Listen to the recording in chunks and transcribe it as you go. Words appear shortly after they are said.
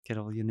get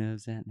all your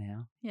nerves out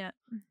now. Yeah.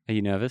 Are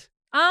you nervous?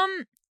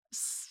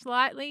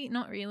 Slightly,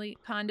 not really,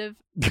 kind of,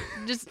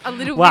 just a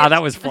little Wow, bit.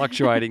 that was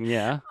fluctuating,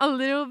 yeah. A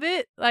little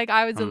bit. Like,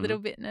 I was a little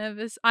bit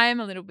nervous. I am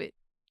a little bit.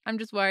 I'm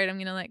just worried I'm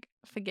going to, like,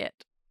 forget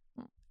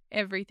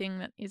everything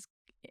that is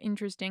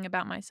interesting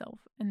about myself.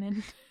 And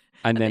then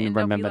And at the then end I'll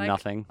be remember like,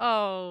 nothing.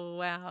 Oh,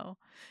 wow.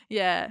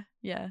 Yeah.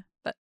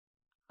 But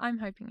I'm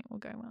hoping it will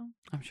go well.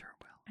 I'm sure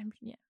it will.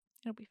 Yeah,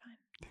 it'll be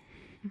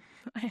fine.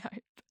 I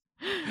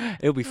hope.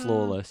 It'll be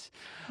flawless.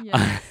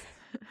 Yes.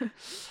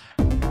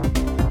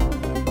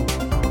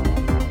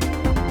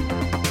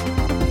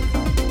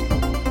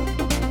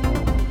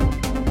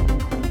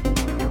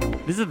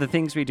 This is the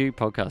Things We Do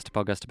podcast, a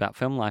podcast about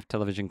film, life,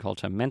 television,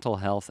 culture, mental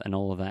health, and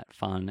all of that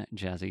fun,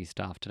 jazzy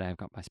stuff. Today I've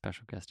got my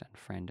special guest and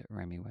friend,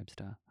 Remy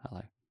Webster.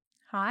 Hello.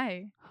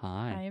 Hi.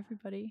 Hi. Hi,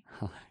 everybody.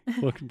 Hello.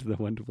 Welcome to the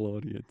wonderful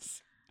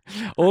audience.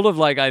 All of,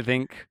 like, I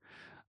think,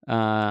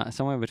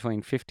 somewhere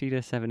between 50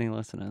 to 70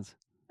 listeners.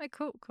 Oh,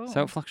 cool.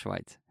 So it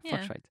fluctuates.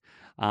 Yeah.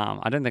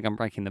 I don't think I'm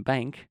breaking the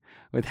bank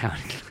with how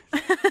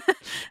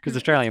because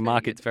Australian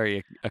market's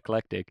very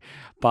eclectic,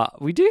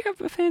 but we do have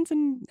fans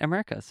in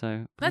America,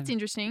 so That's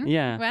interesting.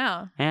 Yeah.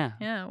 Wow. Yeah.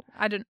 Yeah.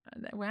 I don't.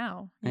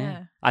 Wow.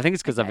 Yeah. I think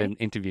it's because Okay. I've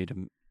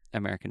interviewed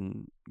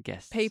American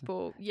guests.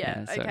 People. Yeah.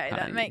 Yeah, so Okay. kinda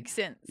That makes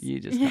sense. You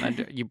just kind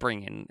of you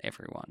bring in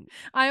everyone.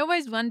 I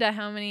always wonder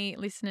how many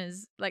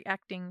listeners like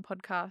acting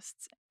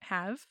podcasts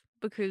have,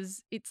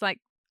 because it's like,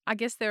 I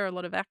guess there are a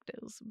lot of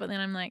actors, but then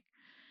I'm like,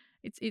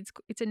 it's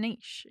a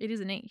niche. It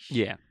is a niche.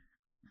 Yeah.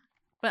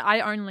 But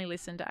I only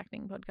listen to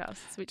acting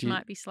podcasts, which Do you-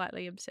 might be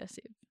slightly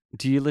obsessive.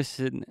 Do you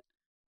listen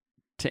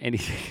to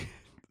anything?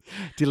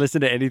 Do you listen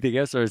to anything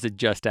else, or is it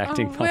just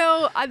acting? Oh,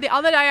 well, the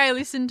other day I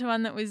listened to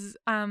one that was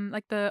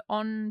like the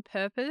On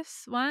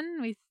Purpose one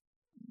with.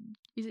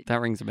 Is it? That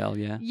rings a bell.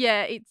 Yeah.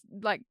 Yeah, it's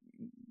like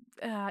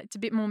it's a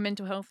bit more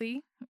mental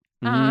healthy.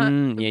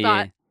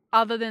 Yeah.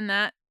 Other than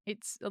that,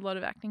 it's a lot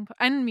of acting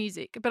and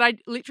music. But I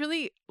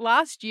literally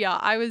last year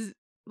I was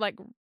like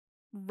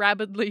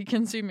rabidly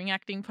consuming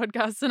acting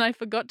podcasts, and I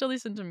forgot to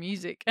listen to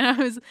music.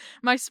 And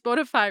my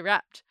Spotify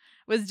Wrapped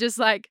was just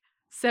like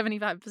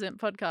 75%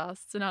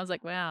 podcasts, and I was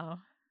like, wow,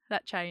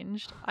 that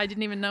changed. I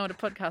didn't even know what a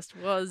podcast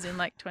was in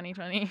like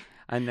 2020.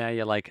 And now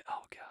you're like,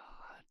 oh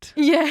god.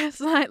 Yeah,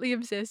 slightly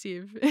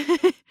obsessive.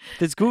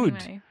 That's good.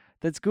 Anyway.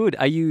 That's good.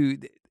 Are you?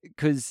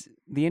 Because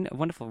the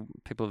wonderful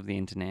people of the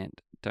internet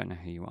don't know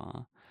who you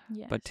are,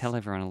 Yes. but tell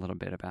everyone a little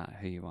bit about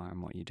who you are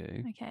and what you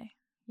do. Okay.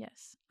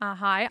 Yes.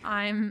 Hi,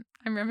 I'm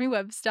Remy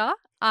Webster.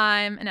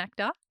 I'm an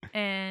actor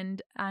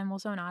and I'm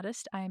also an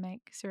artist. I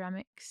make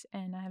ceramics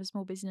and I have a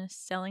small business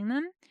selling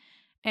them,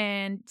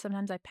 and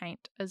sometimes I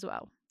paint as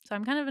well. So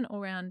I'm kind of an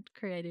all-round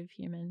creative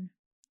human,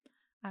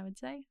 I would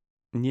say.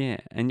 Yeah,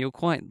 and you're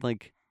quite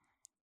like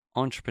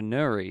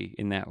entrepreneur-y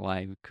in that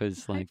way,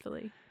 because like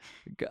Hopefully.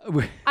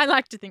 I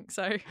like to think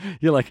so.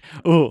 you're like,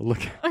 oh look.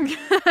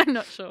 I'm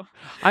not sure.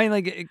 I mean,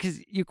 like, because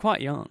you're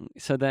quite young,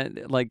 so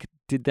that like,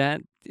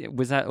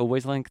 was that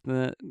always like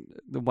the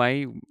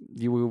way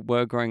you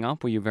were growing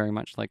up? Were you very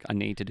much like, I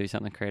need to do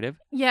something creative?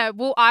 Yeah,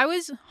 well, I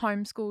was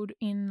homeschooled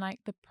in like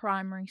the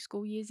primary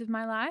school years of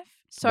my life.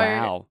 So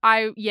Wow.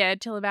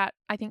 till about,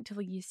 I think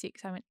till year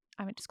 6, I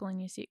went to school in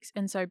year 6.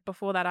 And so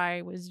before that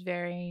I was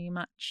very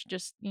much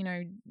just,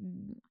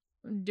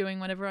 doing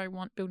whatever I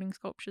want, building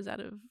sculptures out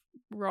of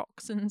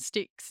rocks and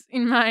sticks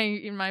in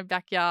my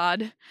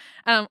backyard.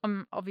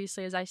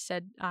 Obviously, as I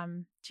said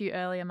to you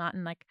earlier,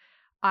 Martin, like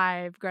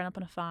I've grown up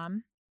on a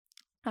farm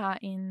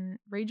in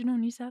regional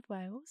New South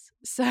Wales.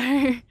 So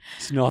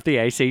It's not the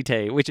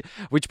ACT,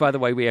 which by the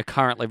way, we are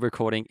currently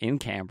recording in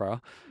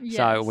Canberra. yes.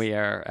 So we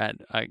are at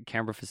a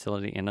Canberra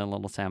facility in a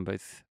little sound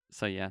booth.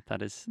 So yeah,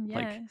 that is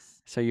like,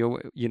 Yes. so you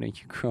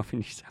grew up in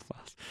New South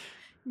Wales.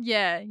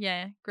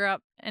 Yeah. Grew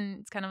up, and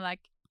it's kind of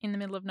like in the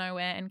middle of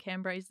nowhere, and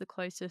Canberra is the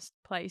closest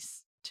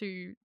place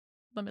to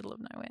the middle of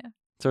nowhere.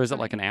 So is it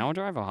like an hour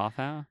drive or half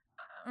hour?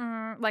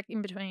 Like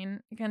in between.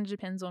 It kind of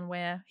depends on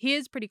where.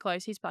 Here's pretty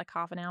close. He's like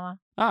half an hour.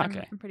 Oh,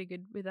 okay. I'm pretty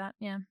good with that.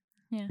 Yeah.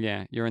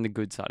 Yeah, you're in the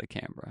good side of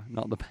Canberra,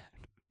 not the bad.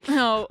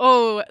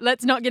 Oh,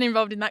 let's not get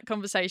involved in that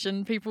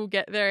conversation. People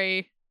get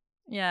very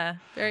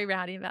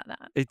rowdy about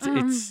that.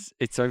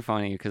 It's so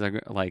funny because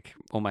like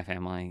all my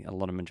family,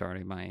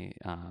 majority of my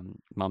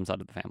mum's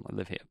side of the family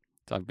live here.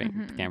 So I've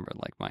been to Canberra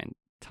like my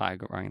entire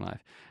growing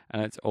life,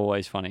 and it's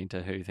always funny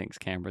to who thinks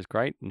Canberra's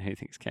great and who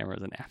thinks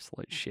Canberra's an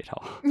absolute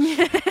shithole.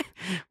 Yeah.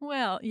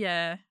 Well,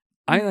 yeah.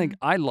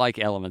 I like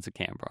elements of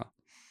Canberra.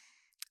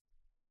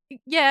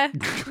 Yeah.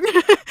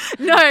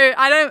 No,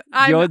 I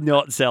don't. You're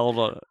not sold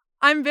on it.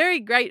 I'm very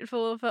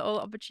grateful for all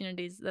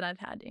opportunities that I've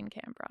had in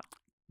Canberra.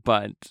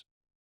 But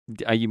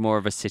are you more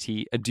of a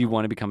city? Do you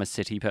want to become a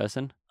city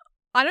person?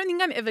 I don't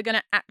think I'm ever going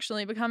to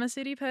actually become a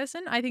city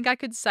person. I think I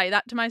could say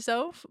that to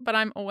myself, but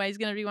I'm always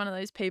going to be one of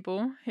those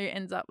people who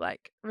ends up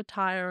like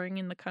retiring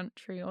in the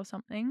country or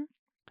something.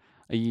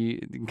 Are you?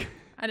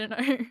 I don't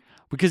know.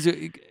 Because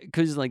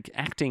like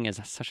acting is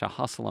such a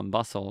hustle and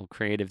bustle,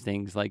 creative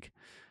things. Like,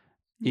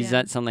 is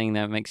that something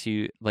that makes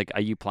you like? Are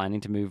you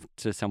planning to move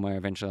to somewhere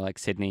eventually, like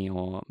Sydney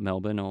or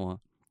Melbourne or?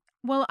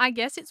 Well, I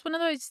guess it's one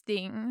of those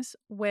things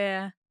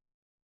where,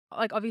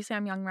 like, obviously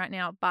I'm young right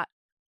now, but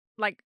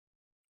like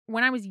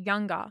when I was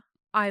younger,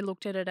 I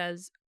looked at it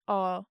as,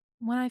 oh,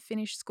 when I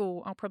finish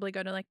school, I'll probably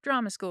go to like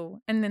drama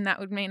school, and then that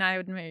would mean I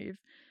would move.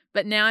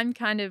 But now I'm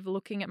kind of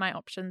looking at my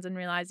options and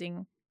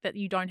realizing that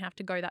you don't have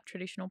to go that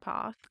traditional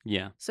path.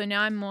 Yeah. So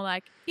now I'm more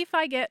like, if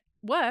I get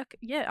work,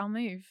 yeah, I'll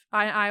move.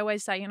 I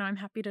always say, I'm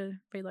happy to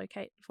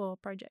relocate for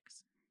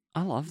projects.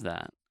 I love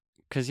that.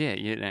 Because, yeah,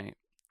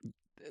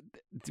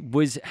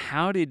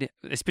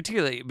 it's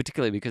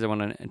particularly because I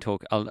want to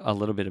talk a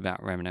little bit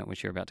about Remnant,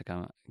 which you're about to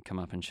come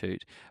up and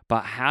shoot.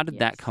 But how did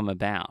that come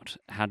about?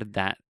 How did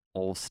that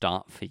all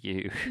start for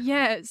you?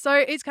 Yeah, so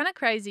it's kind of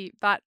crazy,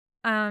 but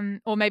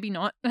or maybe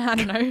not. I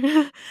don't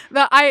know.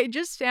 But I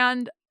just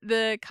found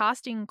the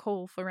casting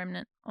call for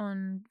Remnant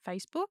on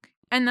Facebook.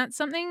 And that's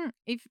something,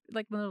 if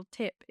like a little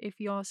tip, if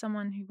you're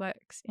someone who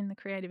works in the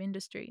creative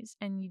industries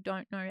and you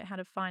don't know how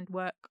to find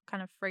work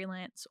kind of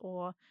freelance,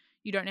 or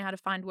you don't know how to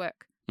find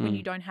work when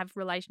you don't have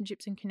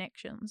relationships and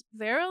connections,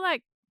 there are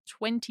like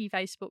 20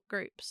 Facebook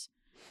groups.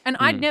 And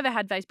I'd never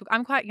had Facebook.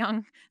 I'm quite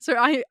young. So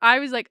I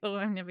was like, oh,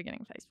 I'm never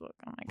getting Facebook.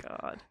 Oh my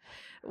God.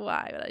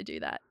 Why would I do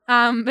that?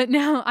 But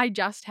now I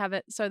just have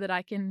it so that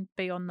I can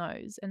be on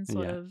those and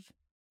sort of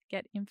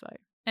get info.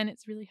 And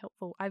it's really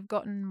helpful. I've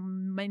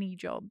gotten many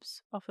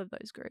jobs off of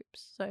those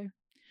groups. So,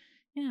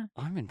 yeah.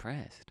 I'm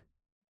impressed.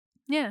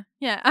 Yeah.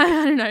 I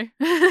don't know.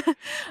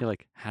 You're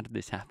like, how did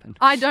this happen?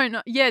 I don't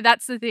know. Yeah,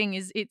 that's the thing,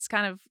 is it's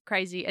kind of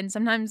crazy. And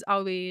sometimes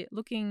I'll be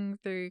looking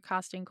through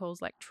casting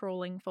calls, like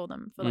trawling for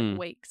them for like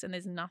weeks, and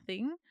there's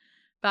nothing.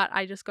 But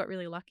I just got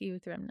really lucky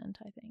with Remnant,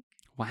 I think.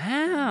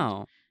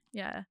 Wow.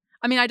 Yeah.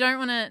 I mean, I don't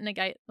want to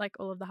negate like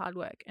all of the hard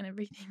work and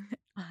everything that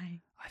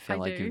I feel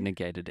like you've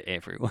negated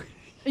everyone.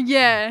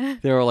 Yeah.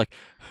 They're all like,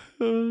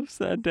 oh,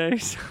 sad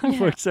days. I've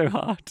worked so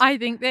hard. I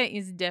think there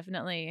is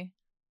definitely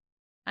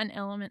an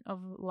element of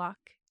luck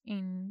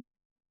in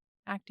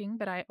acting,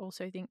 but I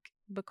also think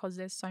because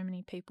there's so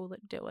many people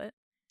that do it.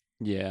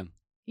 Yeah.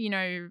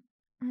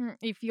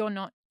 If you're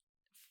not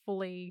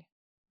fully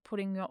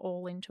putting your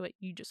all into it,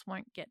 you just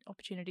won't get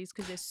opportunities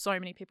because there's so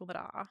many people that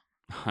are.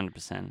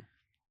 100%.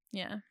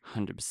 Yeah.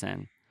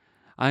 100%.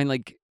 I mean,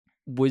 like,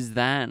 was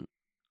that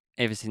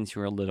ever since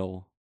you were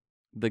little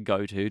the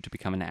go-to to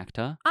become an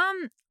actor?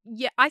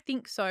 Yeah, I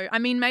think so. I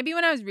mean, maybe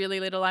when I was really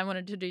little, I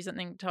wanted to do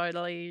something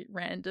totally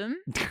random.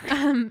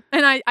 And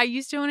I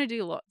used to want to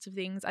do lots of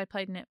things. I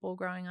played netball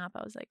growing up.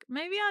 I was like,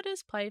 maybe I'll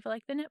just play for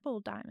like the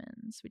Netball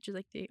Diamonds, which is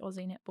like the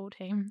Aussie netball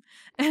team.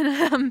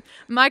 And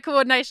my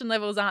coordination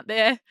levels aren't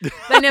there.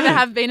 They never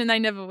have been and they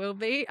never will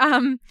be.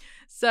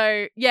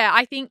 So yeah,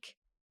 I think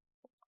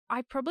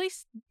I probably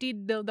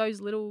did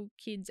those little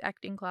kids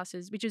acting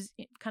classes, which is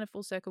kind of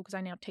full circle because I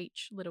now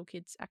teach little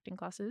kids acting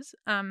classes.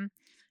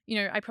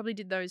 I probably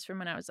did those from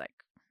when I was like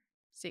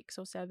 6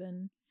 or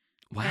 7.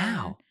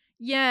 Wow.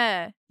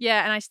 And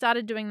and I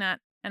started doing that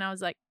and I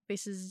was like,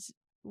 this is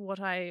what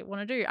I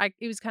want to do.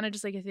 It was kind of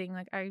just like a thing.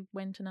 Like I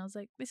went and I was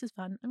like, this is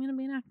fun. I'm going to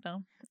be an actor.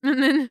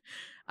 And then,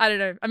 I don't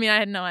know. I mean, I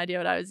had no idea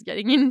what I was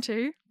getting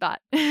into,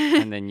 but.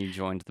 And then you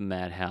joined the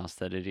madhouse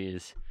that it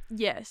is.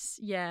 Yes.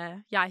 Yeah.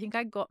 Yeah. I think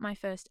I got my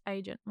first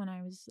agent when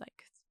I was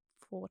like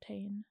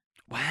 14.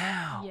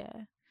 Wow.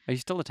 Yeah. Are you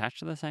still attached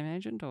to the same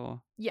agent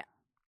or? Yeah.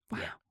 Wow.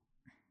 Yeah.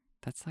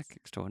 That's like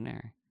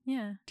extraordinary.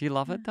 Yeah. Do you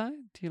love it though?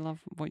 Do you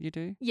love what you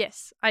do?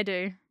 Yes, I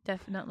do.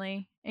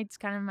 Definitely. It's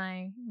kind of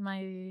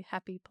my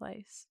happy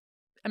place.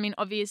 I mean,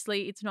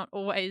 obviously it's not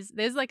always,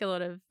 there's like a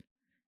lot of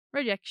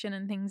rejection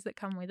and things that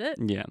come with it.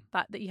 Yeah.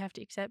 But that you have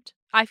to accept.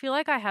 I feel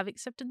like I have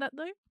accepted that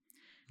though.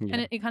 Yeah.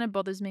 And it kind of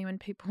bothers me when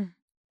people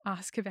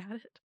ask about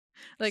it.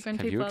 Like when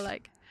people are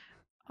like,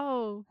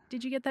 oh,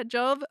 did you get that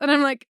job? And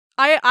I'm like,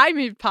 I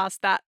moved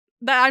past that.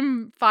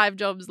 I'm 5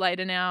 jobs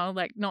later now,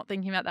 like not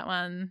thinking about that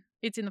one.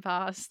 It's in the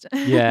past.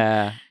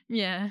 Yeah.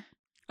 Yeah.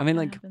 I mean,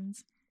 like,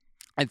 happens.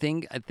 I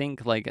think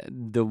like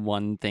the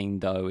one thing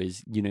though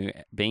is,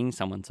 being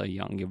someone so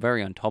young, you're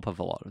very on top of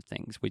a lot of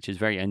things, which is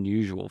very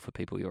unusual for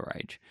people your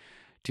age.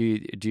 Do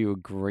you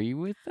agree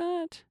with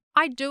that?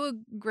 I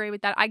do agree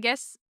with that. I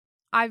guess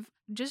I've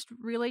just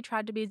really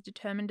tried to be as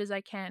determined as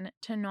I can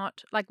to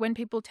not, like when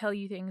people tell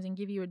you things and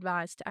give you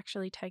advice, to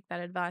actually take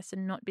that advice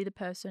and not be the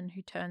person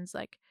who turns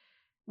like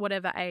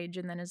whatever age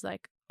and then is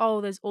like, oh,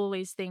 there's all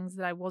these things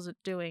that I wasn't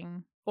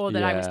doing or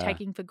that I was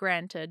taking for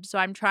granted. So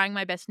I'm trying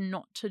my best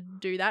not to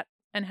do that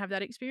and have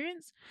that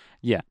experience.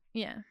 Yeah.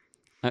 Yeah.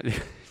 I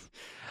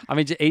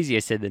mean, it's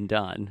easier said than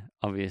done,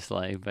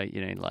 obviously, but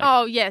like.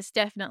 Oh, yes,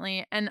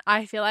 definitely. And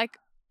I feel like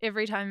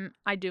every time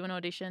I do an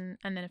audition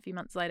and then a few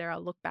months later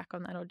I'll look back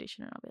on that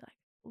audition and I'll be like,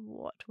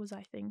 what was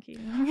I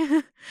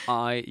thinking?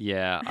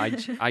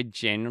 I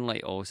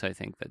generally also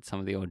think that some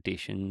of the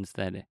auditions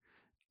that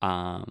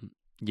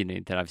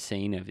that I've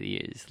seen over the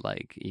years,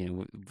 like,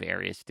 with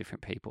various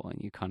different people, and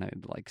you kind of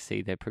like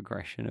see their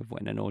progression of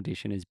when an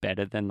audition is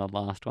better than the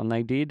last one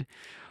they did,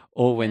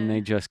 or when they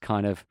just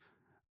kind of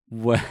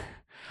were.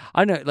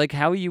 I don't know, like,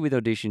 how are you with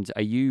auditions?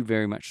 Are you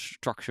very much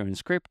structure and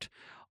script,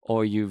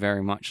 or are you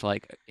very much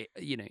like,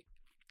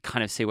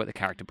 kind of see what the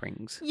character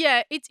brings.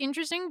 Yeah, it's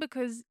interesting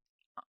because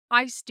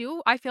I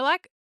feel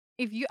like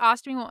if you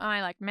asked me what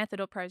my like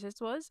method or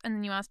process was and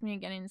then you asked me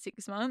again in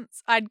 6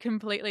 months, I'd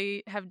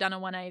completely have done a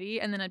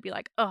 180 and then I'd be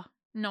like, oh,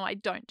 no, I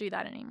don't do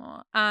that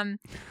anymore.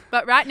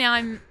 But right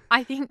now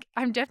I think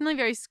I'm definitely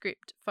very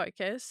script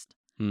focused.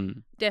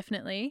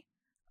 Definitely.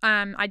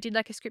 I did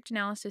like a script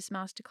analysis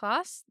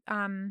masterclass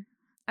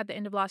at the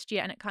end of last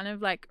year and it kind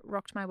of like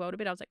rocked my world a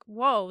bit. I was like,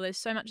 whoa, there's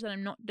so much that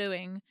I'm not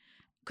doing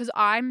because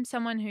I'm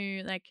someone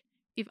who like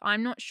if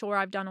I'm not sure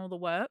I've done all the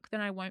work,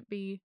 then I won't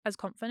be as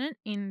confident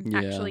in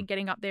actually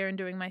getting up there and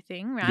doing my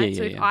thing, right?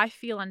 So if I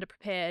feel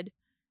underprepared,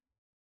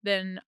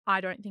 then I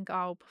don't think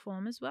I'll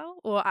perform as well.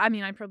 Or I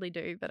mean, I probably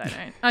do, but I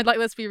don't. I'd like,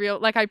 let's be real.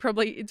 Like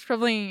it's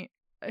probably,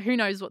 who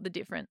knows what the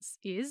difference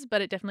is,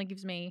 but it definitely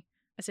gives me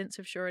a sense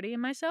of surety in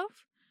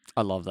myself.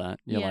 I love that.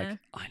 You're like,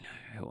 I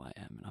know who I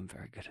am and I'm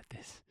very good at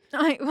this.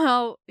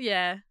 Well,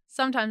 yeah.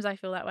 Sometimes I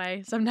feel that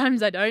way.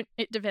 Sometimes I don't.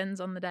 It depends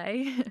on the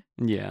day.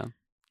 Yeah.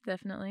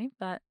 Definitely.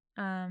 But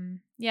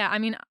yeah, I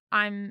mean,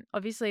 I'm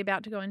obviously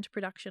about to go into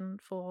production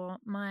for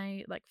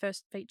my like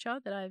first feature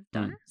that I've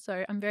done.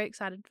 So I'm very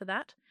excited for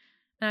that.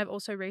 And I've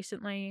also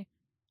recently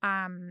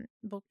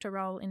booked a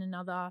role in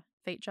another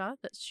feature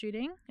that's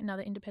shooting,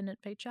 another independent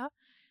feature.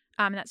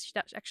 And that's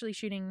actually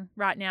shooting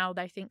right now.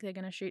 They think they're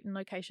going to shoot in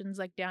locations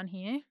like down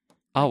here.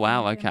 Oh,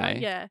 wow. Okay.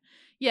 Yeah.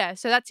 Yeah.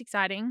 So that's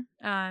exciting.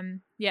 Yeah.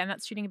 And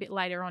that's shooting a bit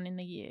later on in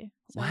the year.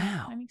 So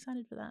wow. I'm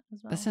excited for that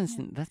as well.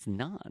 That's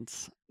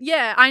nuts.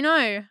 Yeah, I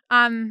know.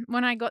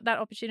 When I got that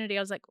opportunity,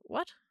 I was like,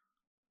 what?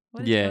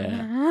 What is going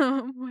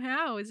on?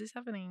 How is this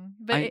happening?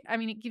 But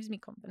it gives me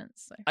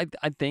confidence. So.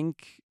 I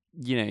think,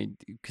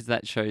 because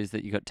that shows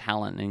that you've got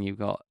talent and you've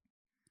got,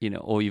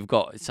 or you've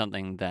got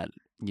something that,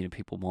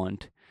 people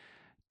want.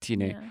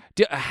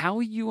 How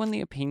are you on the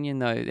opinion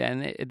though?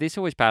 And this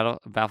always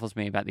baffles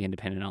me about the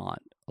independent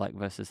art, like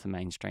versus the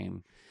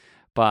mainstream.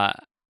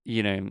 But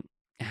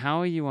how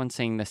are you on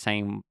seeing the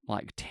same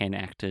like 10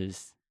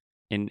 actors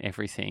in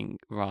everything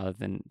rather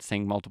than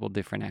seeing multiple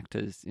different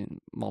actors in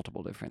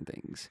multiple different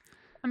things?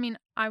 I mean,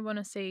 I want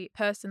to see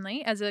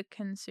personally as a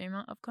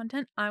consumer of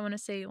content, I want to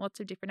see lots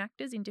of different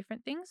actors in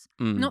different things.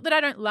 Not that I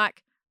don't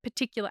like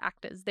particular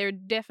actors. There are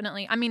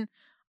definitely. I mean.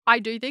 I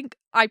do think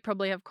I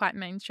probably have quite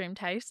mainstream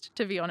taste,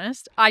 to be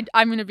honest.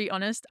 I'm going to be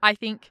honest. I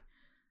think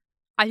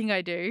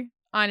I do.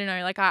 I don't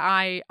know. Like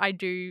I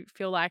do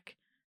feel like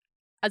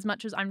as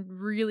much as I'm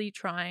really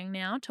trying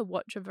now to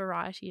watch a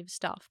variety of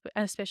stuff, but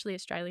especially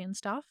Australian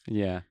stuff.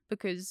 Yeah.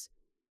 Because,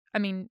 I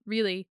mean,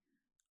 really,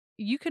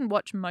 you can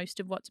watch most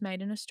of what's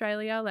made in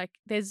Australia. Like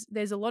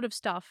there's a lot of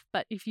stuff,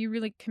 but if you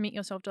really commit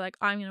yourself to like,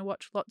 I'm going to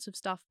watch lots of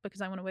stuff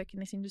because I want to work in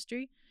this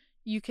industry,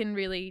 you can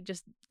really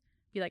just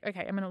be like, okay,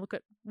 I'm going to look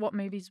at what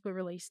movies were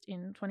released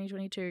in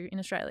 2022 in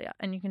Australia.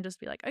 And you can just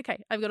be like, okay,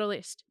 I've got a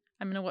list.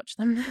 I'm going to watch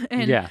them.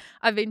 And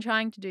I've been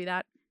trying to do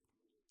that.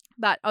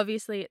 But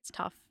obviously it's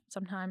tough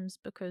sometimes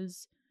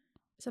because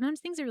sometimes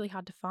things are really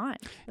hard to find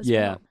as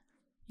well.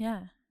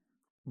 Yeah.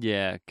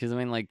 Yeah, because I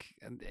mean, like,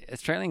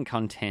 Australian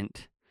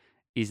content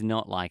is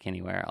not like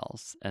anywhere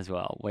else as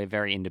well. We're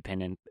very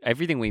independent.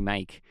 Everything we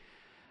make,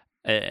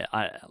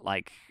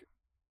 like,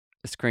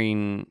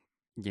 Screen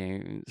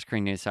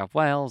New South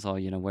Wales or,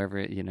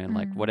 wherever,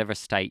 like whatever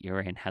state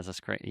you're in has a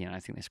screen, I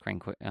think they screen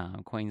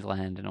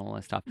Queensland and all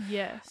that stuff.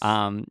 Yes.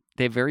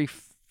 They're very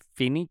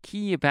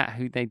finicky about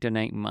who they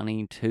donate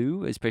money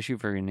to, especially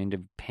for an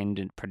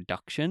independent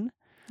production.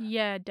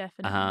 Yeah,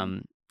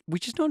 definitely.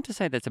 Which is not to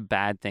say that's a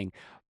bad thing,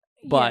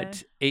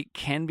 but it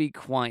can be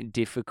quite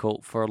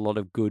difficult for a lot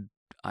of good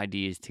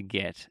ideas to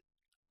get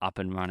up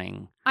and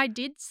running. I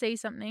did see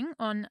something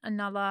on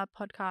another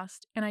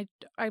podcast and I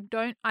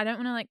don't want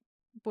to like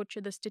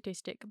butcher the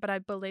statistic, but I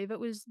believe it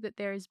was that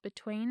there is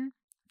between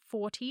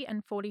 40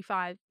 and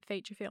 45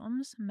 feature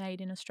films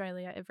made in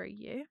Australia every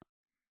year.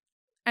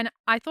 And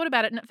I thought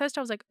about it and at first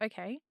I was like,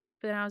 okay,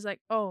 but then I was like,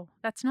 oh,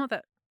 that's not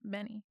that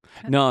many.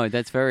 No,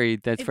 that's very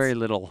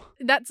little.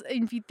 That's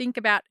if you think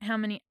about how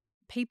many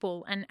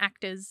people and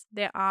actors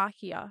there are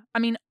here. I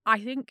mean, I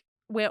think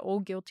we're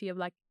all guilty of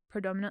like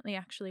predominantly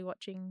actually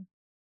watching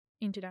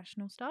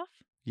international stuff.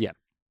 Yeah.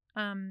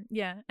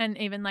 Yeah, and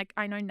even like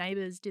I know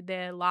Neighbours did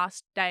their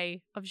last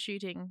day of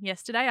shooting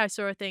yesterday. I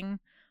saw a thing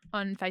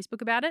on Facebook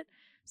about it.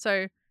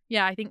 So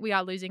yeah, I think we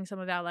are losing some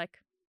of our like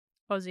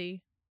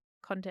Aussie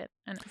content,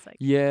 and it's like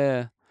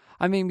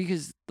I mean,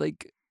 because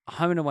like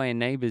Home and Away and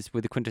Neighbours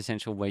were the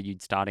quintessential where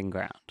you'd starting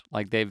ground.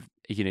 Like they've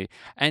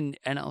and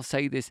I'll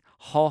say this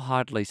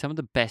wholeheartedly, some of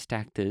the best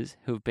actors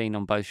who have been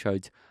on both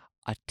shows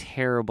are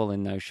terrible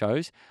in those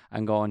shows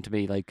and go on to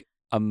be like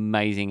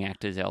amazing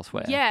actors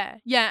elsewhere. Yeah,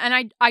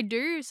 and I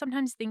do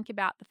sometimes think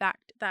about the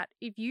fact that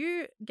if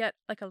you get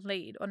like a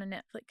lead on a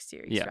Netflix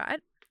series,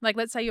 right? Like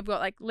let's say you've got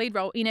like lead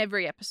role in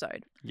every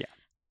episode. Yeah.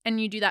 And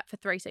you do that for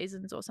 3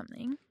 seasons or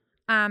something.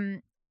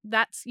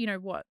 That's,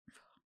 what,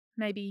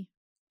 maybe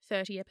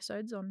 30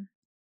 episodes on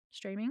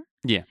streaming.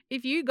 Yeah.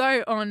 If you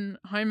go on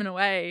Home and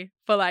Away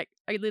for like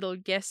a little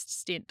guest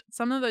stint,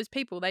 some of those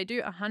people, they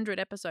do 100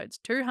 episodes,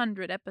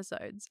 200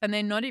 episodes, and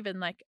they're not even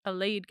like a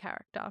lead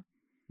character.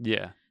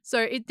 Yeah.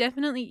 So it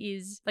definitely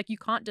is, like, you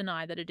can't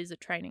deny that it is a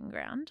training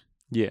ground.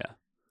 Yeah.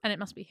 And it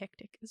must be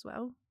hectic as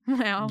well.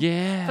 Wow. For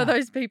Yeah.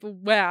 those people,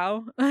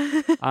 wow.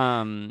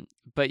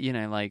 But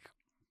like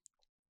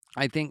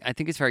I think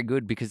it's very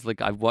good because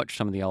like I've watched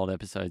some of the old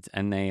episodes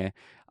and I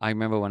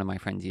remember one of my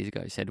friends years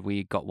ago said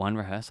we got one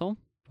rehearsal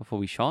before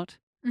we shot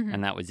Mhm.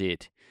 and that was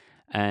it.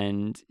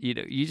 And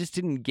you just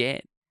didn't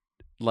get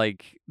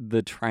like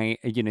the train,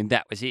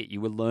 that was it.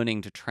 You were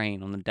learning to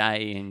train on the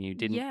day and you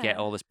didn't get Yeah.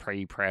 all this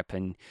pre-prep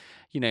and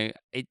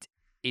it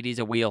is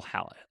a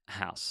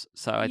wheelhouse.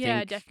 So I Yeah,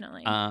 think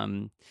definitely.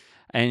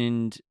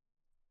 and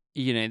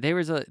there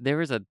is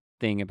a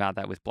thing about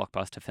that with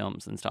blockbuster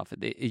films and stuff.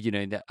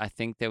 That I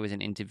think there was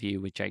an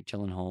interview with Jake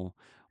Gyllenhaal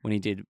when he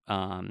did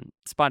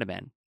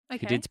Spider-Man. He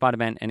Okay. did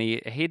Spider-Man, and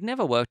he'd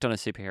never worked on a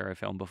superhero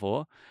film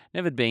before,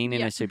 never been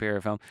in a Yeah.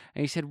 superhero film.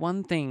 And he said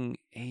one thing.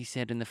 He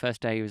said in the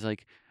first day, he was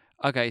like,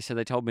 "Okay, so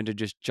they told me to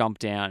just jump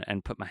down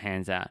and put my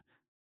hands out,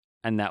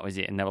 and that was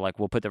it." And they were like,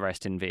 "We'll put the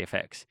rest in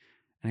VFX."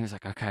 And he was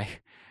like, "Okay."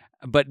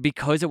 But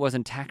because it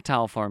wasn't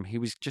tactile for him, he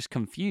was just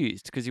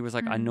confused because he was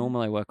like, I Mm.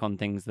 normally work on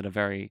things that are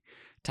very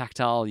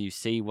tactile. You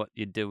see what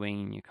you're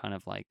doing. You kind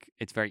of like,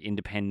 it's very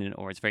independent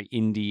or it's very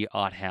indie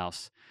art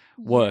house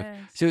work.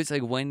 So Yes. it's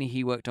like when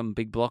he worked on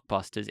big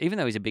blockbusters, even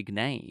though he's a big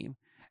name,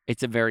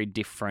 it's a very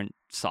different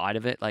side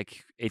of it.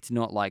 Like, it's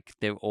not like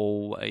they're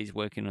always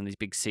working on these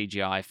big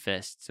CGI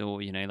fests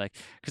or, like,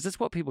 because that's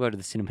what people go to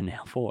the cinema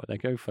now for. They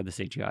go for the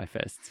CGI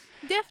fests.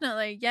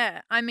 Definitely,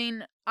 yeah. I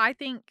mean, I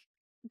think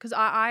because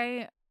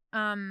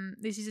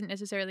this isn't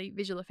necessarily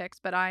visual effects,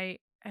 but I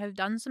have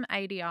done some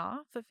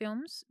ADR for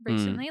films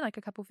recently, like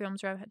a couple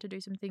films where I've had to do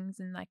some things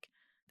and like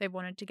they've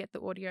wanted to get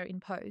the audio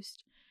in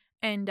post.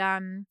 And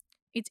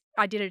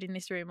I did it in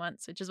this room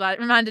once, which is why it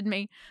reminded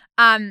me.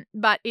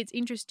 But it's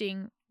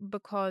interesting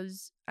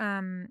because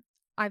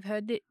I've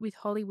heard that with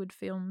Hollywood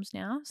films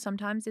now,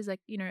 sometimes there's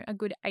like, a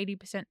good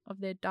 80% of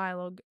their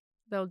dialogue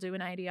they'll do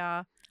an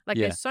ADR. Like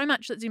Yeah. there's so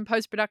much that's in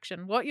post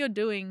production. What you're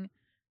doing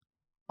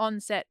on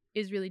set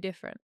is really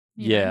different.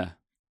 Yeah.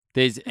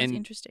 That's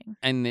interesting.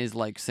 And there's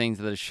like scenes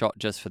that are shot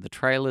just for the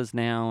trailers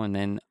now and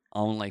then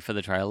only for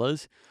the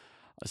trailers.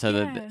 So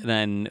that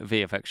then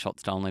VFX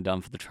shots are only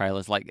done for the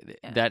trailers. Like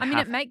that I mean,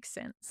 it makes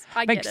sense.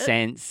 I makes get it,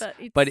 sense.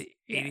 But it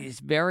is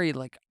very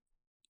like,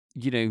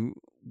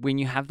 when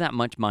you have that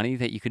much money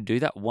that you could do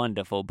that,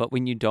 wonderful. But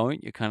when you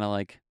don't, you're kind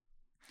of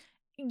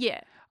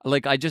yeah.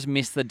 like I just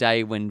miss the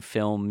day when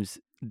films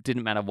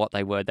didn't matter what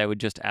they would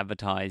just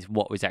advertise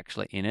what was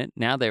actually in it.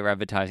 Now they're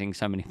advertising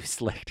so many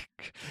misleading,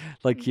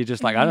 like you're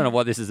just like, I don't know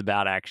what this is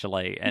about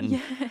actually,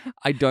 and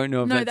I don't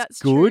know if that's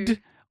good true.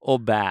 or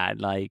bad.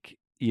 Like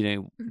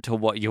to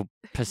what your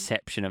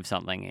perception of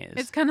something is.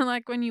 It's kind of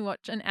like when you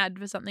watch an ad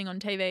for something on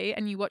TV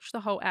and you watch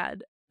the whole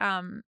ad,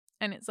 and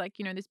it's like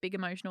this big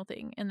emotional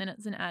thing, and then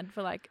it's an ad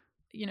for like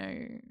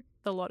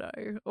the lotto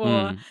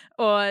or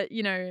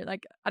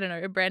like I don't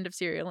know, a brand of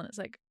cereal, and it's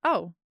like,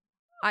 oh,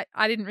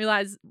 I didn't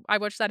realize I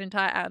watched that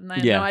entire ad and I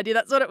had no idea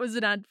that's what it was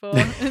an ad for.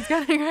 It's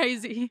kind of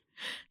crazy.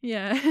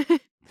 Yeah.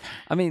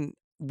 I mean,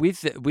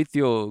 with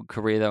your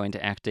career though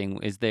into acting,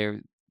 is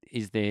there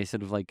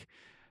sort of like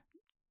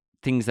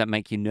things that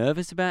make you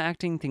nervous about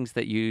acting, things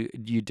that you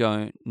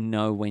don't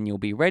know when you'll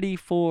be ready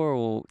for,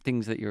 or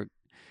things that you're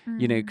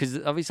because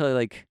obviously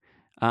like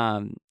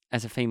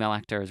as a female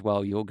actor as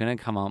well, you're going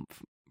to come up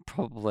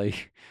probably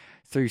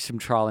through some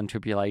trial and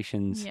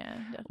tribulations. Yeah,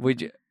 definitely.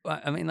 Would you,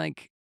 I mean,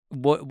 like,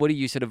 what are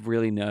you sort of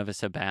really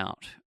nervous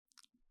about?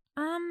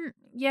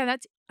 Yeah,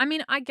 I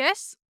mean, I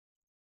guess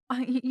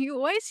you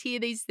always hear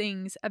these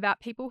things about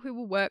people who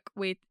will work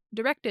with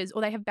directors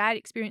or they have bad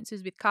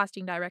experiences with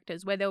casting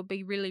directors where they'll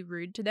be really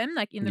rude to them,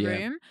 like in the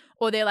room,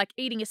 or they're like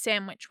eating a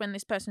sandwich when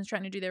this person's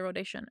trying to do their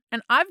audition.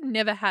 And I've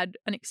never had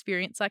an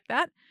experience like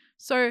that.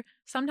 So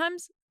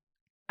sometimes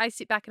I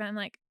sit back and I'm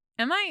like,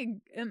 I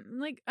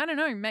don't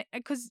know,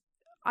 because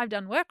I've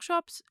done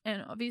workshops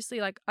and obviously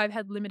like I've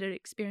had limited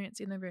experience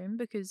in the room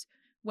because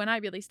when I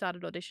really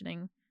started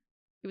auditioning,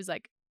 it was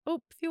like, oh,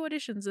 few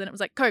auditions, and then it was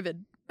like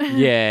COVID.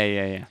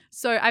 Yeah.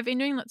 So I've been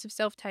doing lots of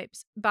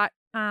self-tapes, but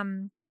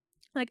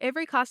like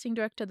every casting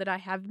director that I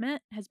have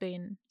met has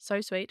been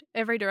so sweet.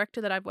 Every director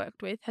that I've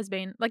worked with has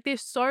been like they're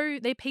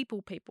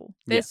people.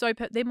 They're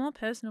they're more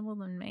personable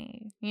than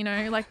me,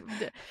 like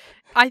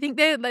I think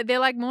they're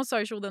like more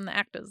social than the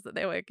actors that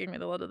they're working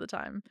with a lot of the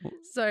time.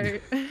 So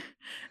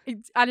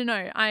I don't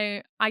know.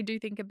 I do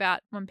think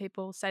about when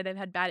people say they've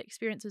had bad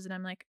experiences and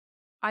I'm like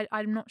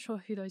I'm not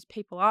sure who those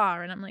people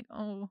are, and I'm like,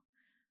 oh,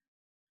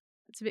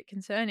 it's a bit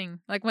concerning.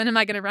 Like, when am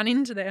I going to run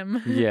into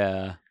them?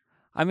 Yeah.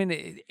 I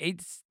mean,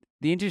 it's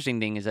the interesting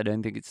thing is I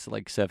don't think it's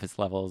like surface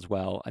level as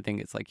well. I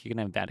think it's like you can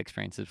have bad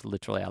experiences with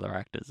literally other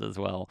actors as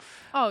well.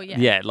 Oh, yeah.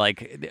 Yeah,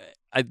 like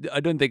I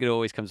don't think it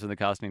always comes from the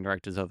casting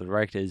directors or the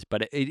directors,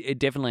 but it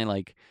definitely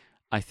like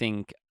I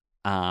think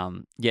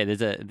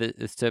there's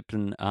a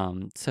certain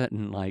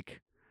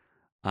like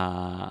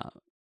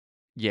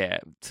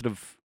sort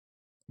of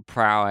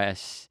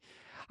prowess.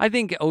 I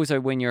think also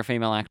when you're a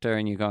female actor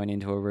and you're going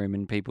into a room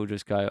and people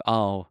just go,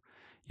 oh,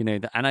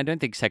 and I don't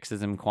think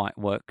sexism quite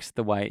works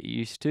the way it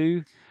used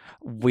to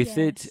with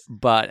it, Yes.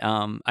 but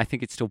I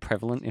think it's still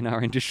prevalent in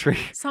our industry.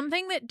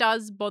 Something that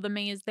does bother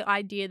me is the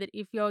idea that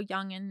if you're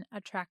young and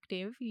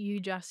attractive, you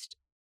just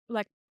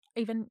like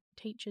even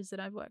teachers that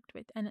I've worked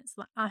with, and it's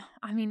like,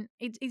 I mean,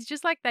 it's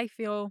just like they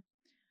feel,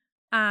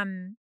 oh,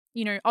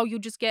 you'll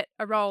just get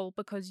a role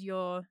because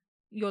you're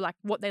like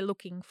what they're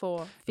looking for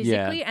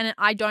Yeah. physically, and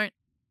I don't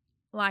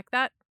like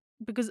that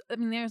because I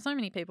mean there are so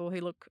many people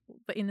who look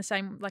in the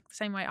same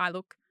way I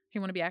look who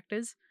want to be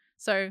actors.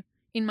 So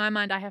in my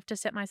mind, I have to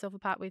set myself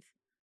apart with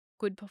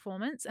good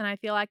performance, and I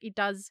feel like it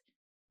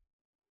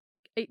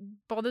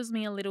bothers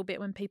me a little bit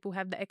when people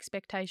have the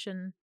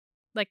expectation,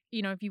 like,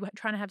 if you're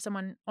trying to have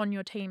someone on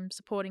your team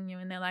supporting you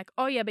and they're like,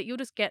 oh yeah, but you'll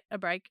just get a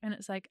break, and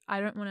it's like, I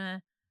don't want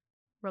to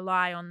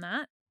rely on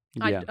that.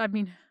 Yeah. I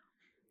mean,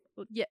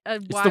 yeah,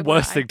 It's the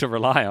worst thing to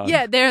rely on.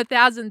 Yeah, there are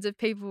thousands of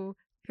people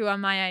who are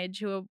my age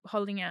who are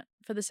holding out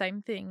for the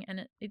same thing,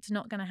 and it's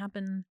not going to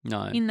happen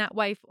No. in that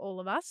way for all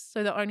of us.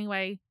 So the only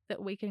way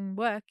that we can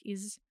work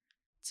is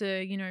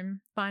to,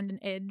 find an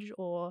edge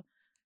or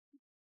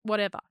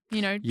whatever,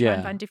 try Yeah.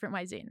 and find different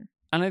ways in.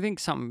 And I think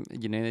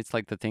it's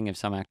like the thing of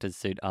some actors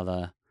suit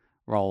other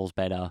roles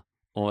better,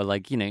 or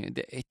like,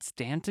 it's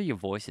down to your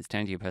voice, it's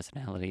down to your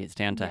personality, it's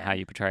down to how Yeah,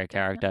 you portray a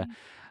character.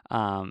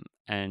 definitely.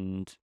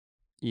 And,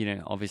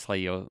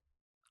 obviously your,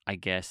 I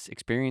guess,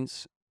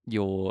 experience,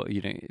 your,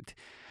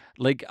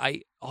 like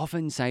I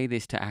often say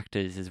this to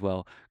actors as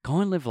well, go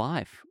and live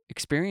life,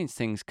 experience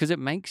things, because it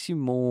makes you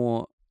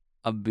more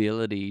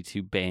ability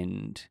to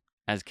bend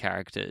as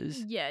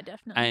characters. Yeah,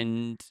 definitely.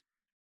 And,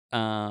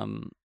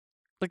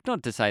 like,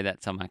 not to say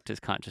that some actors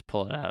can't just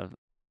pull it out of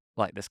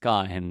like the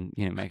sky and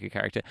make a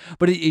character,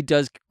 but it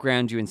does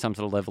ground you in some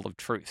sort of level of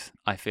truth,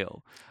 I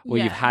feel, where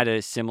you've Yeah. had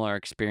a similar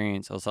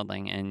experience or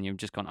something and you've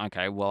just gone,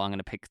 okay, well, I'm going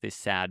to pick this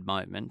sad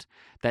moment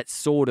that's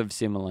sort of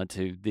similar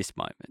to this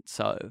moment,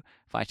 so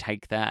if I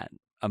take that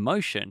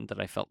emotion that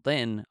I felt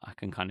then, I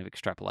can kind of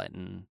extrapolate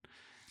and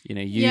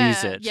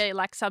use it. Yeah,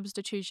 like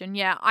substitution.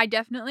 Yeah, I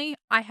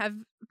have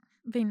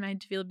been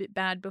made to feel a bit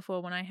bad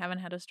before when I haven't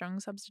had a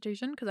strong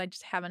substitution because I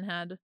just haven't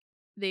had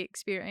the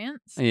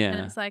experience. And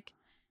Yeah. it's like,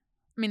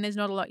 I mean, there's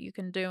not a lot you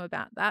can do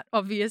about that,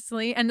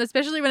 obviously. And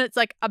especially when it's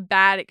like a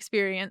bad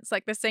experience,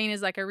 like the scene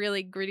is like a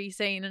really gritty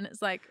scene and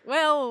it's like,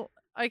 well,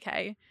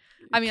 okay.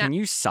 I mean, Can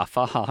you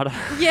suffer harder?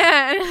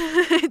 yeah,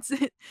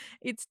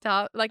 it's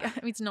tough. Like, I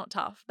mean, it's not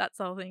tough. That's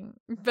the whole thing.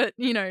 But,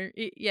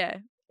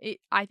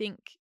 I think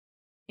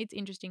it's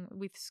interesting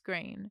with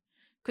screen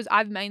because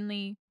I've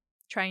mainly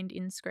trained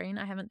in screen.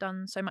 I haven't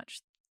done so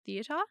much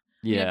theatre.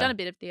 I mean, I've done a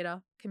bit of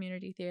theatre,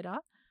 community theatre,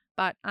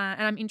 but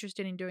and I'm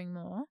interested in doing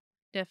more,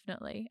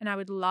 definitely. And I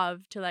would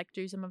love to like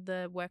do some of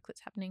the work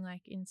that's happening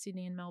like in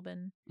Sydney and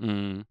Melbourne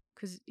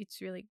because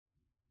it's really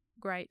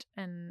great.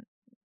 And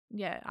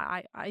yeah,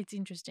 I it's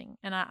interesting,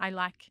 and I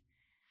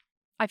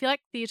feel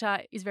like theatre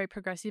is very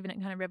progressive and it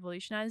kind of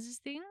revolutionizes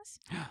things.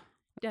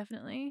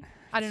 Definitely.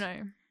 I don't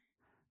know.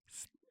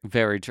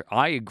 Very true.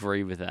 I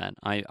agree with that.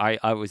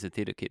 I was a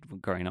theatre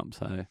kid growing up,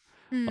 so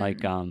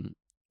like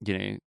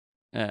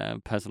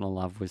personal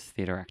love was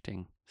theatre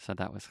acting, so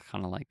that was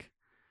kind of like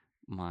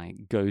my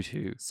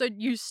go-to. So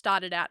you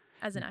started out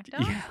as an actor?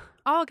 Yeah.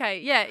 Oh, okay.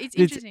 Yeah, it's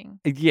interesting.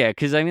 Yeah,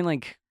 because I mean,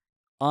 like,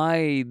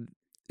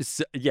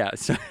 so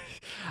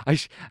I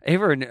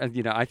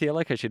I feel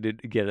like I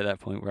should get at that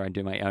point where I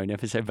do my own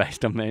episode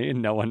based on me,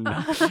 and no one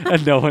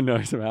and no one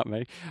knows about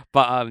me.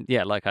 But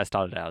yeah, like I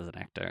started out as an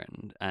actor,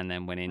 and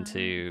then went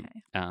into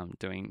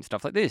doing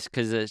stuff like this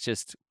because it's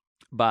just.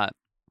 But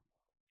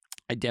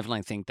I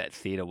definitely think that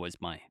theatre was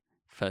my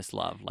first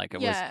love. Like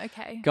it was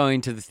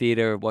going to the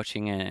theatre,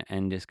 watching it,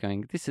 and just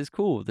going, "This is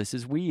cool. This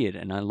is weird,"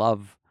 and I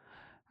love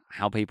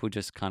how people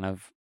just kind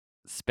of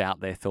spout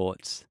their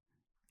thoughts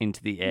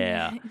into the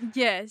air.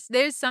 Yes,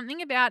 there's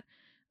something about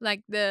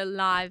like the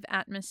live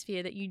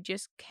atmosphere that you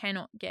just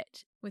cannot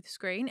get with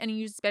screen, and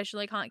you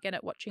especially can't get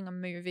it watching a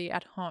movie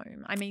at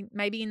home. I mean,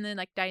 maybe in the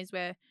like days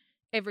where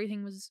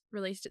everything was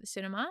released at the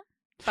cinema,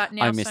 but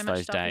now so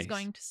much stuff is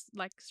going to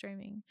like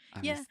streaming.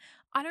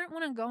 I don't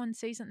want to go and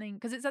see something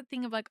because it's that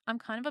thing of like I'm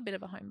kind of a bit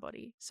of a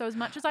homebody. So as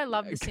much as I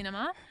love the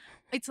cinema,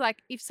 it's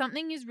like if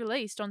something is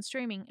released on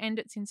streaming and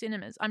it's in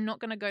cinemas, I'm not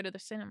going to go to the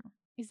cinema.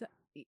 Is that?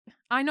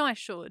 I know I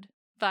should.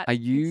 But are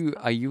you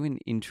an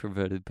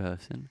introverted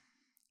person?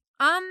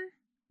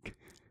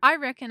 I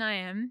reckon I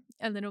am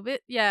a little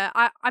bit. Yeah,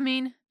 I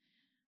mean,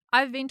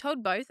 I've been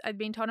told both. I've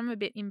been told I'm a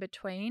bit in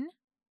between.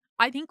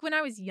 I think when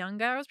I was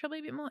younger, I was probably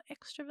a bit more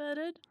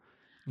extroverted.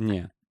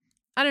 Yeah.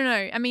 I don't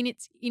know. I mean,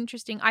 it's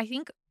interesting. I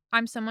think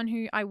I'm someone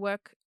who I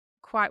work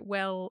quite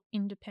well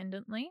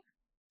independently.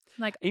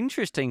 Like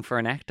interesting for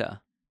an actor.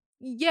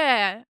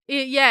 Yeah,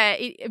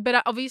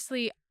 but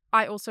obviously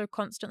I also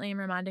constantly am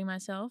reminding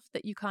myself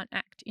that you can't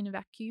act in a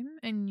vacuum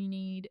and you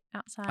need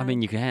outside. I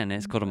mean, you can.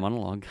 It's called a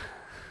monologue.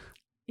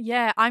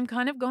 Yeah, I'm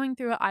kind of going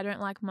through a I don't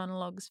like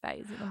monologues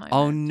phase at the moment.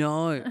 Oh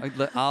no!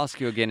 I'll ask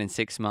you again in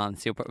 6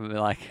 months. You'll probably be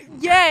like,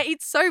 Yeah,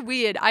 it's so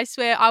weird. I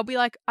swear, I'll be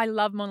like, I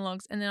love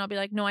monologues, and then I'll be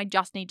like, no, I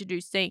just need to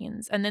do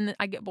scenes, and then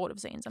I get bored of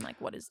scenes. I'm like,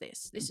 what is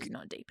this? This is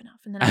not deep enough,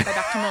 and then I go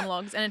back to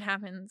monologues, and it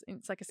happens.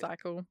 It's like a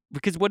cycle.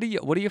 because what are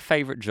your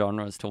favorite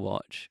genres to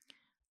watch?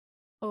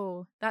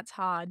 Oh, that's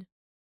hard.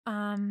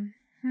 Hmm.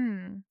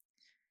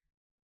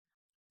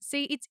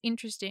 See, it's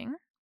interesting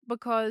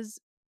because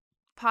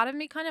part of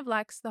me kind of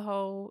likes the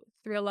whole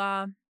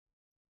thriller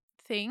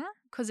thing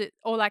because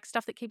or like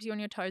stuff that keeps you on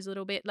your toes a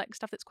little bit, like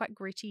stuff that's quite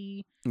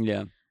gritty.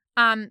 Yeah.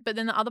 But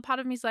then the other part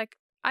of me is like,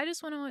 I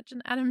just want to watch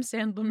an Adam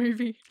Sandler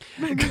movie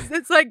because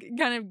it's like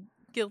kind of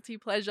guilty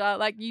pleasure.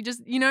 Like you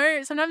just,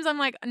 sometimes I'm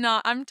like,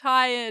 nah, I'm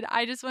tired.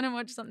 I just want to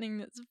watch something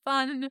that's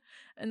fun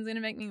and is going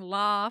to make me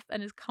laugh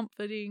and is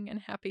comforting and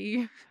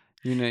happy.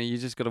 You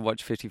just got to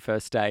watch 50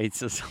 First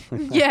Dates or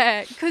something.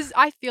 Yeah, because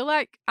I feel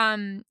like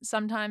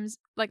sometimes,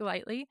 like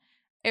lately,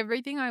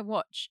 everything I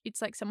watch,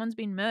 it's like someone's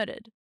been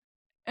murdered.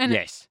 And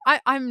Yes.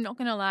 I'm not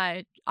going to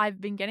lie,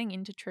 I've been getting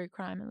into true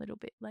crime a little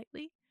bit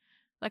lately.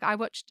 Like I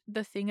watched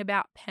The Thing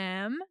About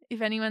Pam.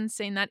 If anyone's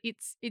seen that,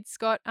 it's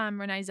got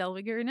Renee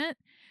Zellweger in it.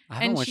 I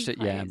haven't and watched she it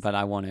yet, plays- but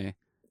I want to.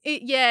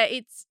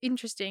 It's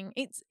interesting.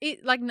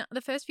 It like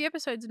the first few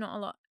episodes, not a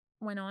lot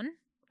went on,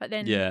 but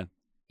then Yeah.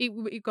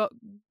 it got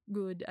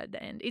good at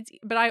the end.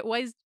 But I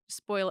always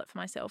spoil it for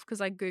myself because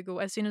I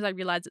Google as soon as I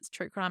realize it's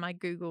true crime. I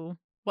Google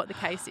what the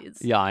case is.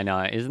 Yeah, I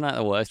know. Isn't that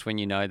the worst when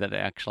you know that it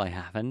actually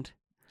happened?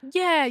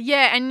 Yeah,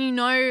 and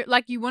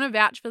like you want to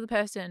vouch for the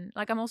person.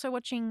 Like I'm also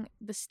watching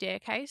The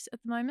Staircase at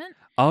the moment.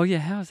 Oh yeah,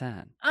 how's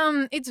that?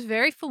 It's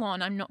very full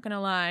on. I'm not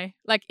gonna lie.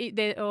 Like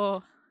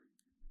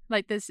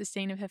like there's this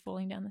scene of her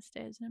falling down the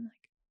stairs, and I'm like,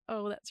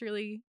 oh, that's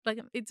really like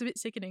it's a bit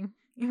sickening.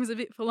 It was a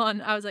bit full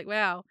on. I was like,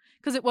 wow,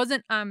 because it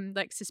wasn't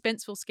like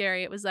suspenseful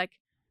scary. It was like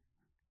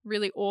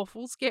really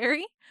awful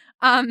scary.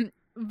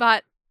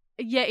 But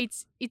yeah,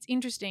 it's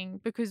interesting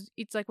because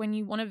it's like when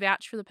you want to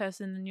vouch for the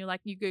person, and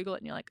you Google it,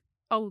 and you're like,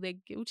 oh, they're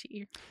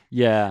guilty.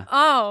 Yeah.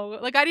 Oh,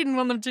 like I didn't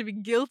want them to be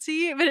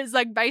guilty, but it's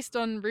like based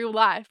on real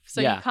life, so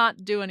Yeah. you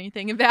can't do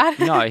anything about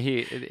it. No,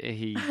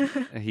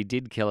 he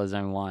did kill his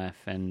own wife,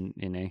 and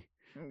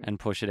and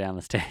push her down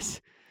the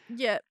stairs.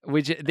 Yeah.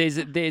 Which there's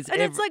And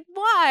it's like,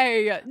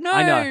 why? No,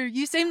 I know.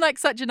 you seem like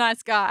such a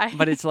nice guy.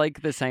 But it's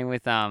like the same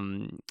with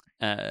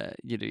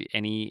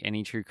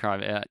any true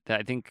crime.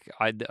 I think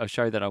a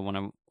show that I want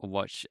to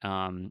watch.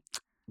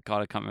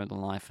 God, I can't remember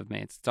the life of me.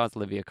 It stars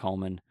Olivia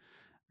Colman.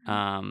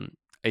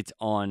 It's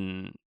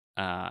on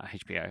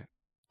HBO.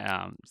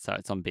 So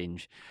it's on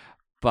Binge.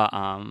 But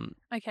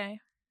Okay.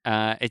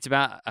 it's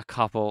about a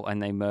couple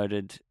and they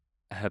murdered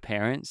her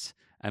parents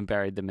and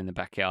buried them in the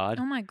backyard.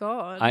 Oh my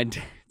god. And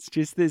it's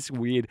just this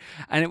weird,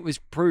 and it was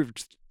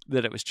proved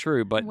that it was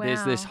true, but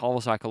there's this Wow.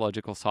 whole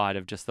psychological side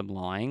of just them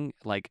lying,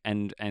 like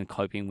and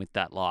coping with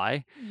that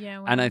lie. Yeah.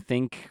 Wow. And I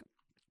think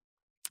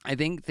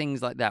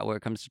things like that, where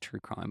it comes to true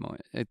crime or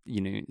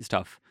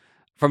stuff,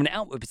 from an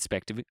outward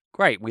perspective,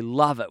 great, we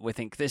love it, we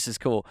think this is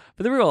cool.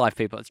 But the real life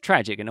people, it's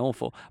tragic and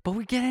awful. But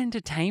we get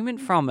entertainment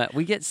from it.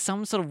 We get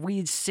some sort of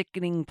weird,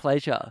 sickening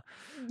pleasure.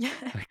 Yeah.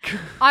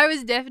 I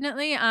was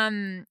definitely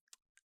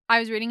I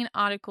was reading an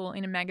article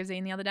in a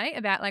magazine the other day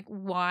about like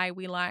why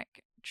we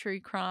like true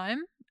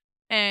crime,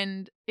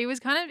 and it was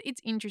it's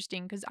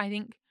interesting because I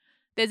think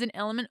there's an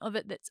element of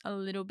it that's a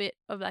little bit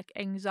of like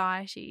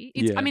anxiety.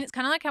 Yeah. I mean, it's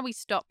kind of like how we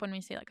stop when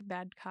we see like a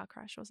bad car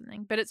crash or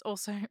something, but it's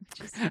also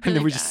just really And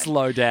then we just bad.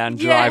 slow down,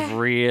 drive Yeah.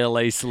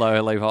 really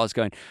slowly while it's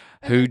going,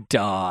 who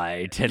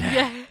died today?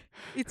 Yeah,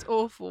 it's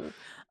awful.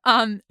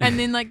 And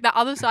then like the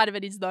other side of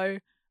it is though,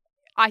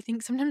 I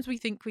think sometimes we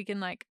think we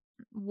can like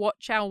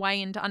watch our way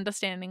into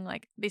understanding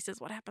like this is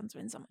what happens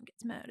when someone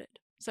gets murdered.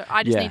 So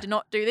I just Yeah. need to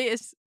not do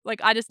this.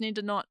 Like I just need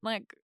to not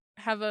like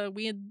have a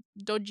weird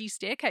dodgy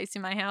staircase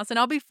in my house and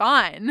I'll be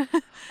fine.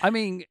 I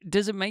mean,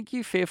 does it make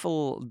you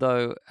fearful,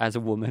 though, as a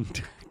woman,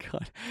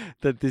 God,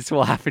 that this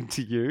will happen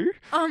to you?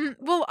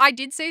 Well, I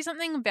did see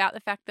something about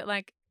the fact that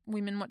like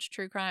women watch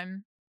true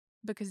crime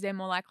because they're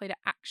more likely to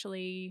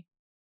actually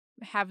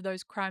have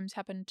those crimes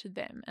happen to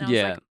them. And I was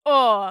Yeah. like,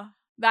 oh,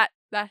 that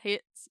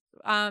hits.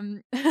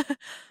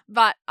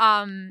 But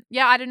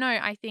yeah, I don't know.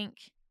 I think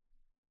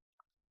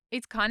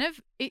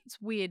it's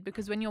weird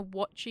because when you're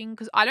watching,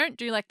 because I don't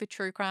do like the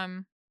true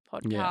crime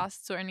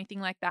podcasts or anything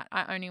like that.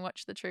 I only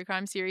watch the true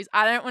crime series.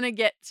 I don't want to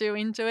get too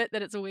into it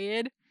that it's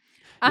weird.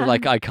 You're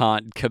like, I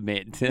can't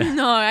commit.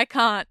 No, I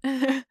can't.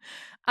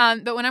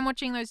 But when I'm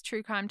watching those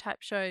true crime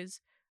type shows,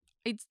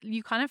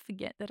 you kind of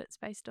forget that it's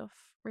based off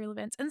real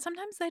events, and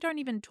sometimes they don't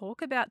even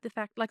talk about the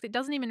fact, like it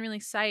doesn't even really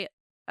say it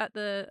at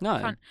the No.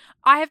 front.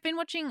 I have been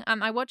watching.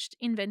 I watched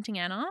Inventing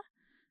Anna.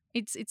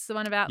 It's the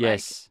one about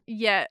Yes. like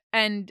yeah,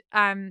 and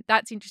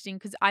that's interesting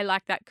because I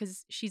like that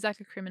because she's like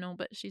a criminal,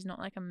 but she's not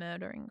like a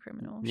murdering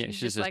criminal. Yeah, she's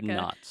just like a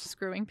nuts.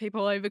 screwing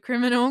people over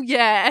criminal.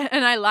 Yeah,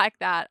 and I like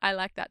that. I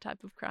like that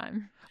type of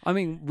crime. I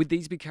mean, would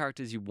these be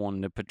characters you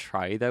want to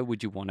portray, though?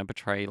 Would you want to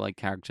portray, like,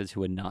 characters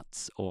who are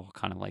nuts or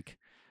kind of, like,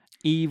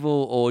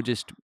 evil or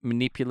just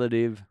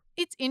manipulative?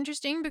 It's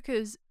interesting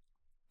because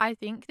I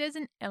think there's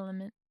an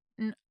element.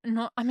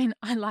 Not, I mean,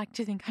 I like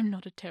to think I'm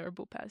not a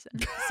terrible person.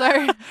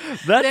 So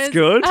That's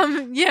good.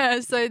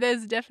 So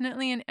there's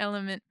definitely an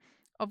element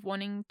of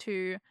wanting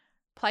to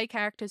play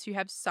characters who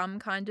have some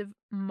kind of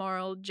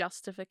moral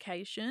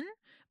justification.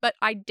 But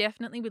I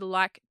definitely would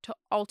like to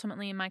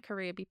ultimately in my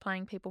career be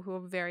playing people who are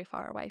very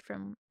far away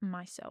from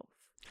myself.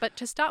 But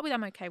to start with,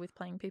 I'm okay with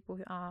playing people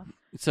who are.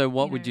 So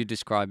what you would know- you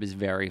describe as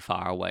very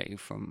far away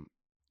from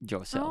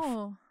yourself?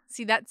 Oh,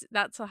 see, that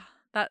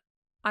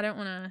I don't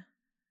want to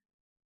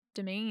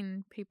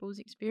demean people's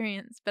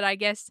experience, but I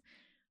guess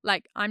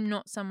like I'm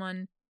not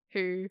someone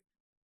who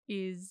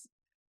is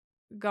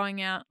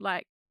going out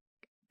like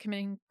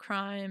committing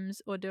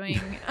crimes or doing.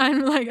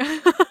 I'm like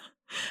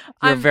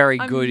You're very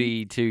I'm-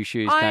 goody two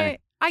shoes kind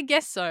I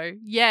guess so.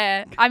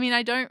 Yeah. I mean,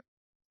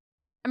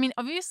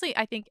 obviously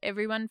I think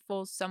everyone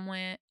falls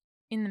somewhere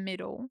in the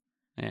middle,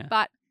 of. Yeah.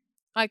 but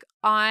like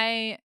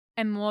I'm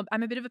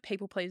a bit of a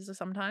people pleaser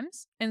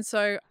sometimes. And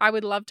so I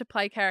would love to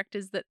play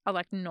characters that are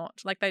like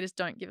not, like they just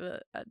don't give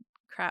a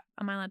crap.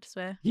 Am I allowed to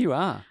swear? You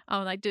are.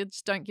 Oh, like they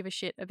just don't give a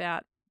shit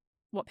about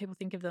what people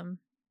think of them.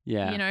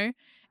 Yeah. You know,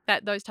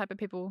 that those type of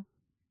people.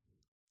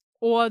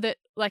 Or that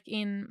like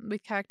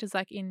with characters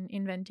like in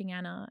Inventing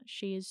Anna,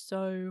 she is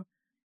so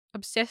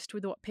obsessed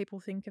with what people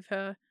think of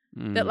her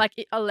that like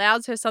it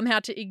allows her somehow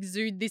to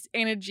exude this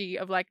energy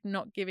of like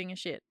not giving a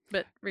shit,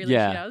 but really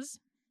Yeah. she does.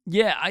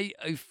 Yeah,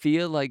 I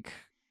feel like,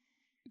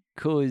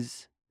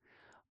 cause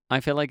I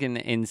feel like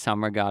in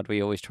some regard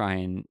we always try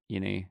and,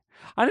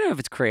 I don't know if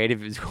it's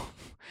creative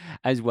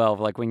as well.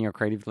 Like when you're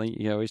creatively,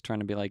 you're always trying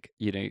to be like,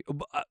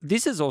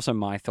 this is also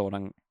my thought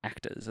on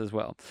actors as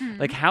well.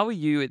 Like, how are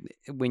you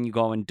when you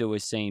go and do a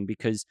scene?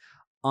 Because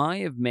I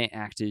have met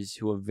actors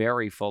who are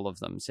very full of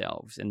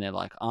themselves, and they're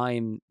like,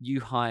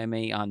 you hire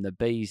me, I'm the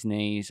bee's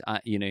knees.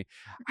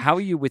 How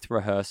are you with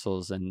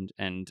rehearsals and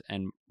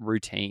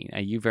routine?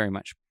 Are you very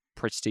much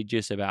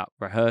prestigious about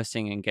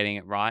rehearsing and getting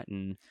it right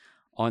and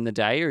on the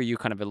day, or are you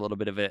kind of a little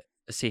bit of a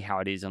see how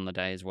it is on the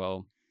day as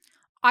well?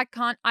 I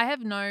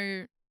have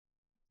no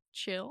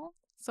chill,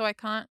 so I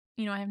can't,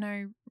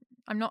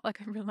 I'm not like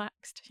a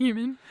relaxed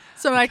human,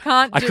 so I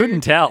can't I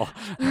couldn't tell.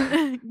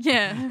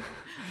 Yeah.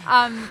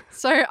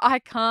 So I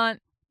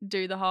can't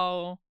do the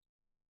whole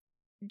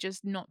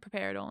just not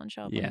prepare at all and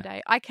show up on the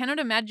day. I cannot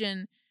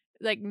imagine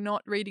like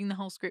not reading the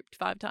whole script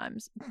 5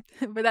 times.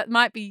 But that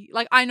might be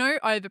like, I know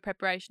over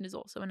preparation is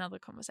also another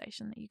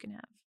conversation that you can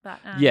have. But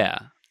yeah.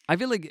 I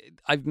feel like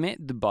I've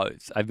met the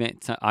both. I've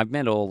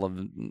met all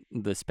of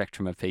the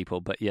spectrum of people,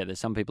 but yeah, there's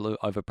some people who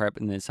over prep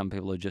and there's some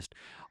people who just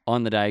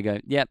on the day go,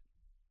 yep,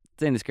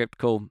 seeing the script,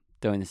 cool,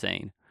 doing the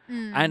scene.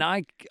 And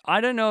I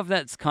don't know if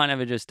that's kind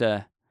of just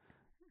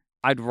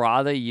I'd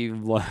rather you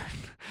learn.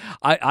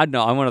 I don't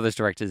know. I'm one of those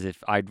directors.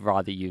 If I'd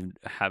rather you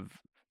have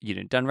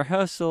done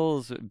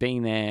rehearsals,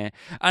 being there,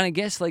 and I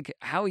guess like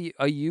how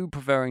are you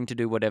preferring to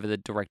do whatever the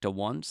director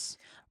wants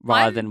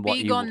rather than what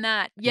you? I'm big on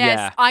that. Yes,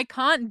 Yeah. I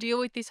can't deal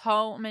with this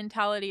whole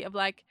mentality of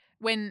like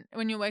when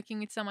you're working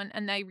with someone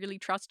and they really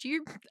trust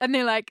you and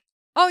they're like,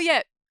 oh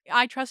yeah,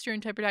 I trust your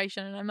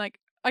interpretation, and I'm like,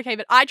 okay,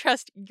 but I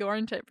trust your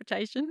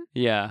interpretation.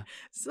 Yeah.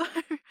 So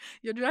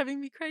you're driving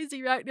me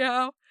crazy right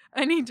now.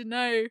 I need to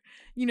know,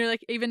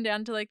 like even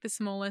down to like the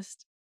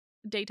smallest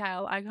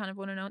detail. I kind of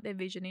want to know what their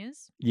vision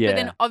is. Yeah. But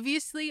then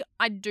obviously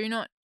I do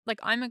not like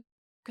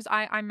because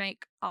I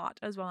make art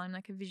as well. I'm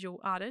like a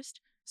visual artist.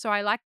 So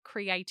I like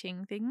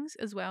creating things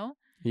as well.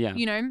 Yeah.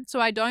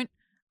 So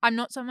I'm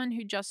not someone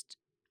who just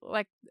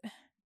like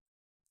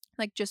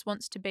just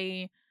wants to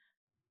be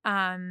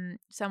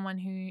someone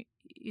who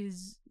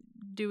is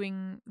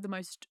doing the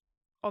most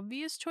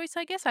obvious choice,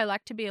 I guess. I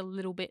like to be a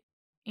little bit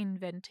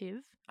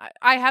inventive.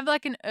 I have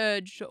like an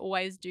urge to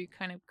always do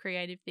kind of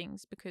creative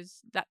things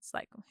because that's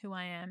like who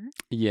I am.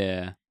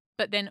 Yeah.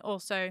 But then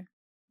also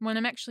when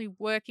I'm actually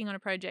working on a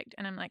project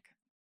and I'm like,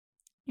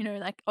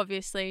 like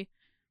obviously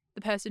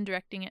the person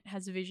directing it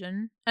has a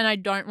vision and I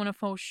don't want to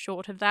fall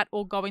short of that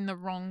or go in the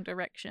wrong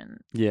direction.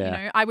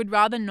 Yeah. I would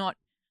rather not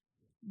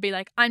be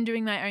like, I'm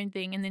doing my own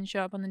thing and then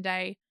show up on the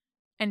day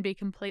and be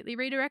completely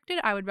redirected.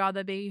 I would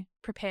rather be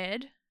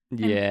prepared.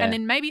 And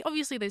then maybe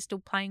obviously they're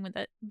still playing with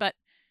it, but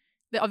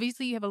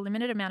obviously you have a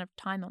limited amount of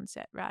time on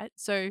set, right?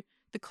 So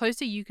the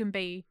closer you can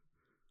be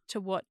to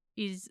what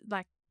is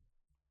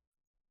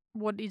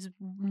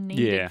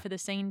needed for the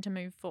scene to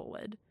move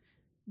forward,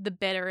 the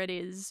better it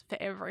is for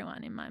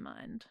everyone in my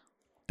mind.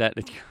 That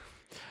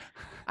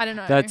I don't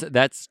know.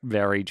 That's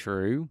very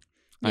true.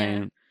 Yeah.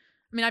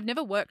 I mean, I've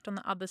never worked on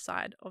the other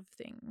side of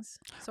things.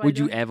 So would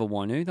you ever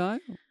want to though?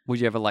 Would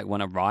you ever like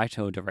want to write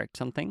or direct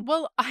something?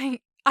 Well, I'm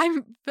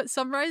for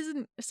some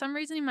reason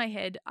in my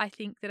head, I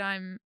think that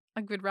I'm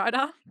a good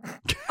writer.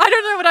 I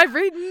don't know what I've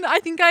written. I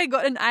think I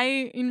got an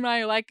A in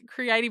my like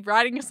creative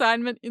writing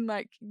assignment in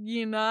like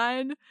year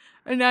 9,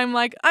 and I'm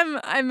like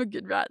I'm a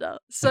good writer.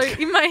 So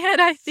in my head,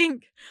 I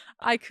think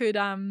I could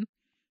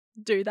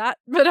do that,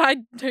 but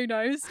who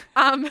knows?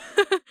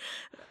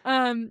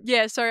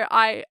 Yeah. So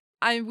I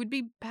would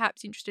be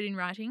perhaps interested in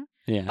writing.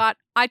 Yeah. But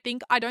I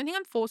don't think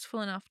I'm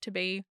forceful enough to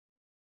be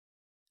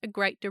a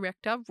great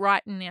director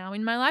right now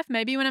in my life.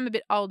 Maybe when I'm a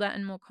bit older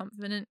and more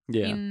confident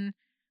in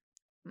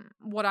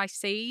what I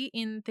see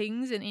in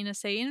things and in a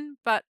scene.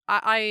 But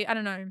I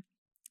don't know.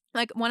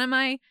 Like, one of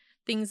my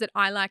things that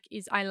I like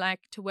is I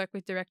like to work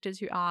with directors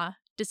who are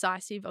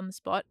decisive on the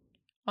spot,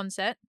 on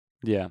set.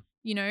 Yeah.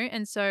 You know,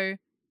 and so,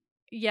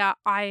 yeah,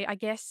 I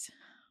guess,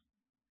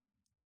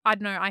 I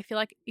don't know, I feel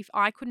like if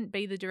I couldn't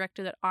be the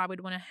director that I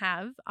would want to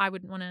have, I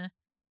wouldn't want to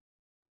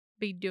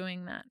be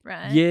doing that,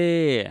 right?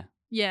 Yeah.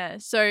 Yeah,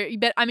 so,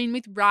 but I mean,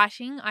 with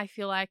writing, I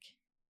feel like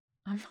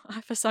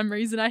for some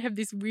reason I have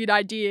this weird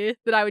idea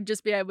that I would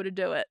just be able to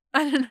do it.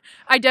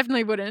 I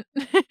definitely wouldn't.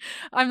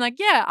 I'm like,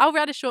 yeah, I'll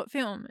write a short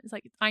film. It's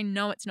like, I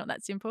know it's not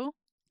that simple.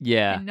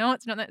 Yeah. I know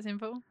it's not that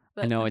simple.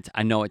 But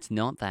I know it's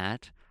not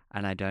that,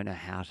 and I don't know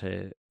how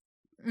to,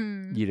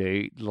 you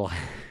know, like,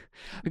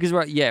 because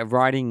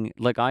writing,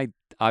 like I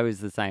was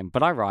the same,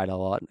 but I write a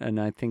lot, and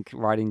I think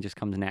writing just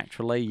comes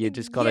naturally. You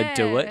just got to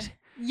do it.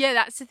 Yeah,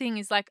 that's the thing,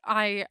 is like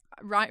I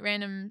write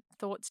random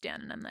thoughts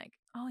down and I'm like,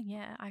 oh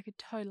yeah, I could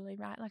totally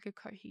write like a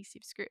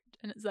cohesive script.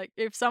 And it's like,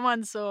 if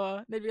someone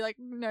saw, they'd be like,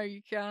 no,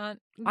 you can't.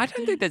 I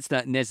don't think that's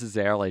not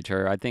necessarily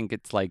true. I think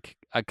it's like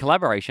a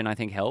collaboration, I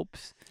think,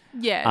 helps.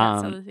 Yeah,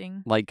 that's the other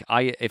thing. Like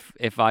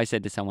if I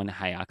said to someone,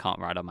 hey, I can't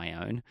write on my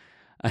own,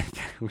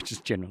 which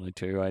is generally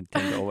true. I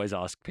tend to always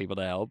ask people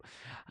to help.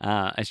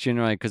 It's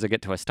generally because I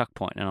get to a stuck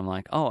point and I'm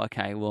like, oh,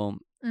 okay, well,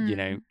 you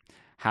know,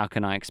 how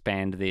can I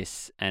expand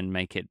this and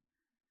make it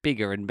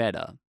bigger and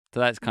better? So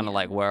that's kind of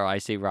like where I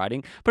see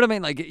writing. But I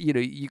mean, like, you know,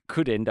 you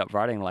could end up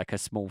writing like a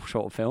small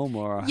short film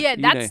or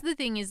that's the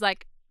thing, is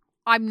like,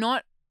 I'm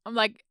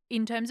like,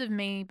 in terms of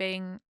me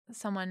being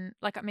someone,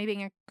 like me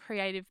being a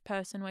creative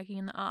person working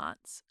in the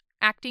arts,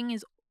 acting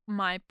is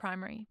my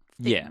primary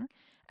thing. Yeah.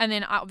 And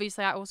then I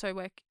also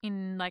work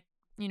in, like,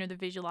 you know, the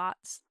visual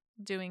arts,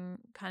 doing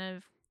kind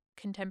of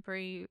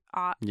contemporary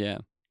art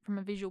from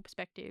a visual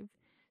perspective.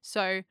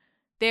 So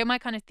they're my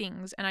kind of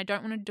things, and I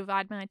don't want to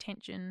divide my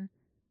attention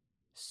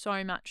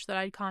so much that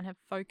I can't have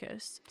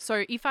focus.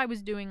 So if I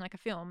was doing like a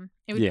film,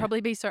 it would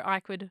probably be so I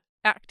could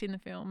act in the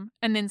film.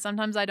 And then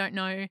sometimes I don't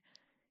know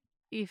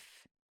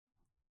if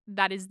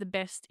that is the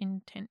best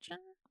intention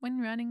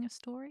when writing a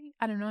story.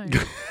 I don't know.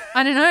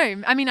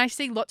 I mean, I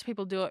see lots of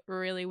people do it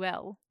really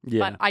well.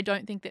 But I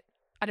don't think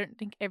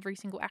every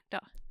single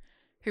actor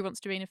who wants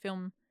to be in a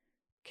film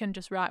can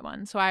just write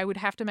one. So I would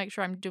have to make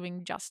sure I'm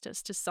doing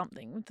justice to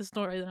something with the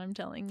story that I'm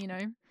telling, you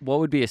know. What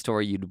would be a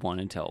story you'd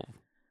want to tell?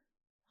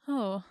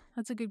 Oh,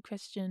 that's a good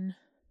question.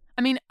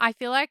 I mean, I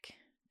feel like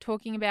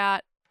talking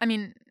about,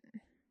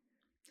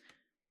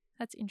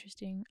 that's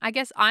interesting. I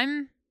guess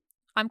I'm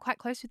quite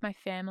close with my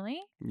family.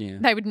 Yeah.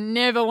 They would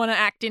never want to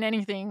act in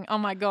anything. Oh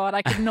my God,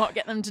 I could not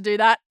get them to do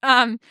that.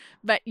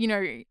 But, you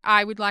know,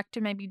 I would like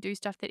to maybe do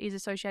stuff that is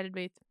associated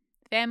with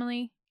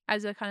family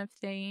as a kind of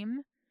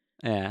theme.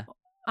 Yeah.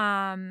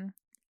 And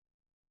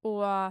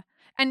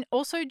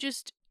also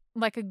just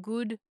like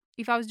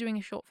if I was doing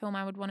a short film,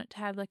 I would want it to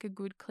have like a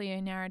good, clear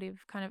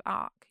narrative kind of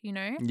arc, you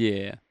know?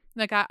 Yeah.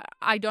 Like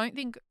I don't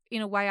think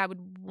in a way I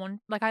would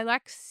want, like, I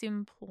like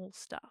simple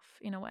stuff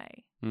in a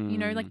way, you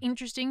know, like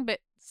interesting but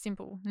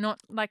simple, not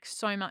like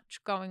so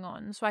much going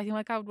on. So I think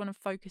like I would want to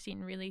focus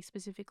in really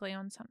specifically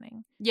on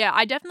something. Yeah,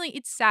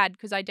 it's sad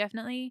because I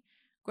definitely,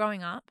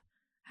 growing up,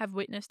 have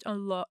witnessed a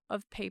lot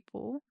of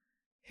people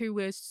who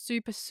were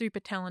super, super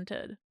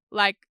talented,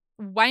 like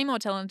way more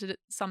talented at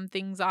some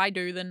things I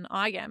do than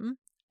I am.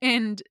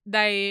 And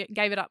they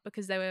gave it up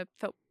because they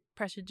felt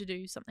pressured to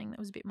do something that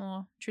was a bit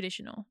more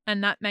traditional.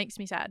 And that makes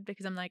me sad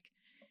because I'm like,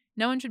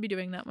 no one should be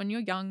doing that when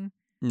you're young.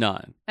 No.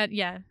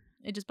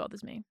 It just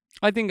bothers me.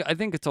 I think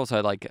it's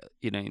also like,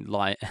 you know,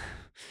 like,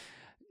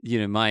 you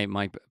know, my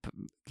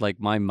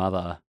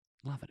mother,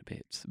 love it a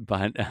bit,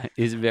 but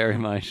is very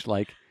much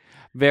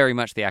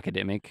the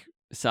academic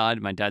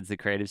side. My dad's the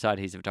creative side.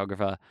 He's a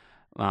photographer.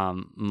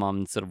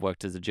 Mum sort of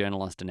worked as a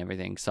journalist and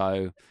everything.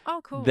 So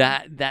cool.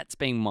 That's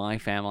been my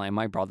family. And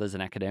my brother's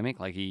an academic.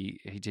 Like he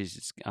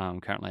teaches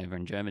currently over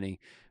in Germany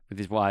with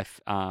his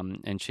wife.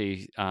 And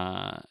she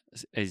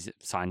is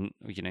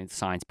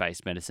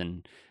science-based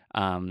medicine,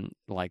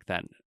 like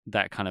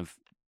that kind of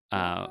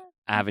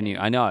avenue.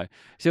 I know.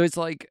 So it's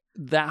like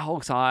that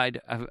whole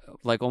side of,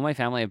 like, all my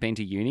family have been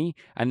to uni,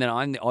 and then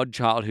I'm the odd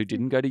child who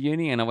didn't go to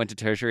uni, and I went to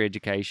tertiary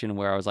education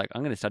where I was like,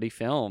 I'm going to study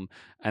film,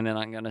 and then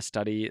I'm going to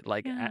study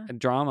like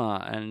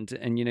drama,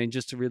 and you know,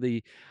 just to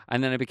really,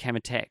 and then I became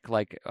a tech.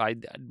 Like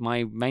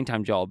my main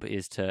time job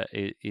is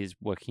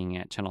working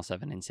at Channel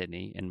 7 in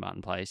Sydney in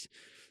Martin Place.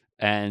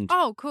 And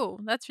cool.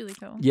 That's really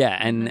cool. Yeah,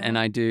 and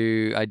I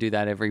do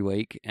that every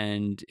week,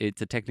 and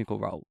it's a technical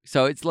role.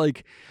 So it's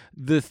like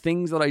the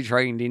things that I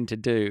trained in to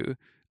do,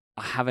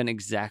 I haven't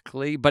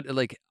exactly, but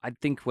like I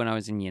think when I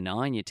was in year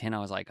 9, year 10, I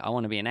was like, I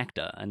want to be an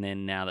actor, and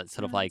then now that's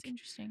sort of like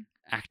interesting.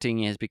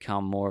 Acting has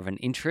become more of an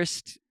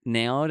interest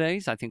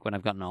nowadays. I think when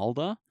I've gotten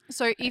older.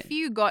 So if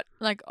you got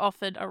like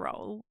offered a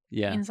role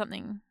Yeah. in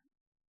something,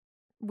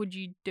 would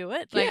you do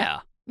it?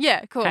 Yeah.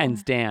 Yeah, cool.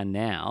 Hands down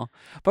now.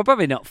 But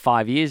probably not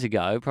 5 years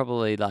ago.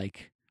 Probably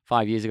like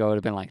 5 years ago, I would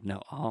have been like,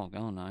 no, oh,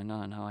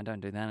 no, I don't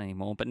do that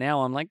anymore. But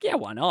now I'm like, yeah,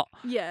 why not?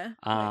 Yeah.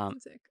 Um,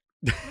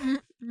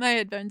 My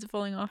headphones are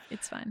falling off.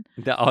 It's fine.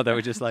 they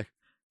were just like,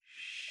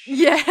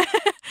 Yeah.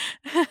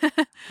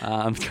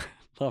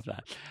 love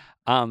that.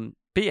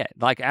 But yeah,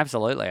 like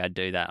absolutely, I'd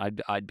do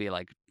that. I'd be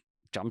like,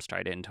 jump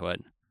straight into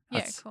it.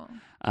 Yeah,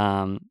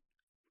 cool.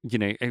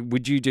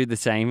 Would you do the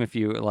same if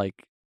you were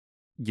like,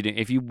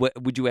 if you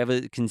would you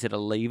ever consider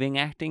leaving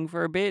acting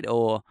for a bit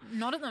or?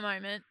 Not at the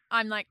moment.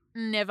 I'm like,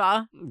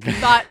 never.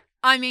 But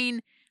I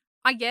mean,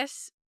 I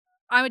guess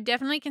I would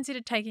definitely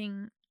consider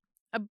taking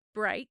a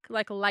break,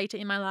 like later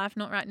in my life,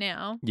 not right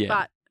now. Yeah.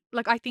 But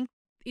like, I think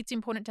it's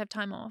important to have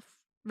time off,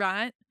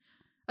 right?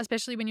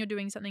 Especially when you're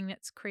doing something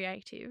that's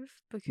creative,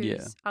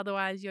 because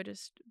otherwise you're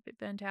just a bit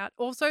burnt out.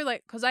 Also,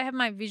 like, because I have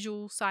my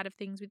visual side of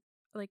things with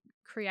like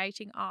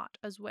creating art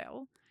as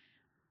well,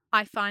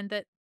 I find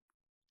that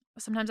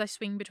sometimes I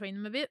swing between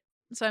them a bit.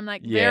 So I'm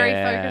like very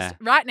focused.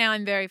 Right now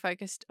I'm very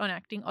focused on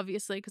acting,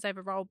 obviously, because I have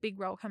a big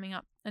role coming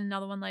up and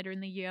another one later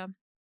in the year.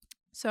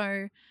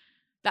 So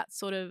that's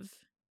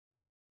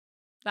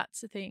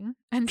the thing.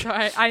 And so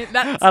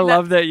I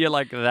love that you're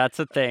like, that's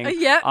a thing.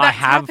 Yeah, that's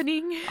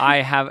happening.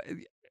 I have,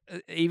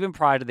 even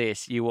prior to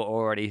this, you were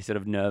already sort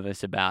of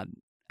nervous about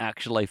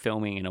actually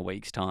filming in a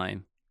week's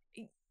time.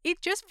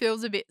 It just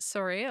feels a bit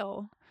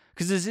surreal.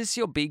 Because is this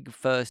your big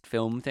first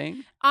film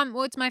thing?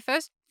 Well, it's my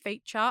first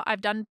feature.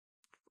 I've done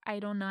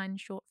 8 or 9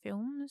 short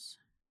films,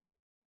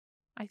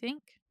 I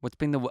think. What's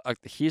been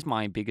here's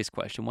my biggest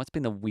question. What's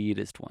been the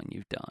weirdest one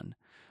you've done?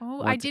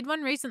 Oh, I did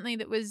one recently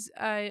that was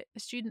a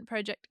student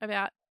project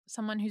about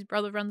someone whose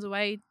brother runs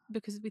away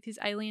with his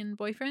alien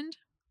boyfriend.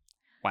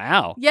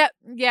 Wow. Yeah.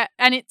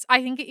 And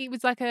I think it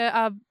was like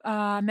a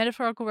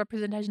metaphorical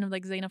representation of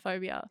like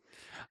xenophobia.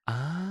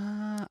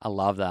 Ah, I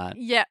love that.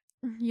 Yeah.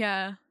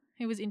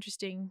 It was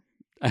interesting.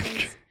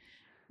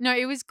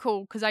 It was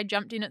cool because I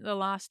jumped in at the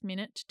last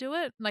minute to do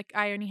it. Like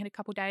I only had a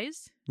couple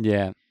days.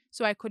 Yeah.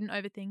 So I couldn't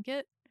overthink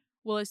it.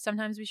 Whereas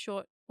sometimes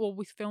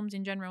with films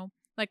in general,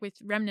 like with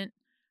Remnant,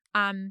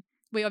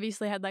 we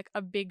obviously had like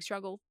a big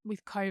struggle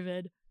with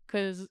COVID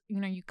because,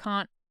 you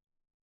can't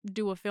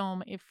do a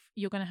film if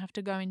you're going to have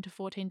to go into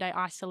 14-day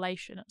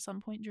isolation at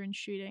some point during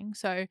shooting.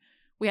 So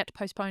we had to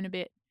postpone a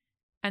bit.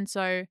 And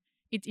so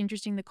it's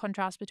interesting the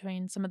contrast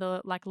between some of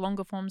the like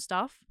longer form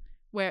stuff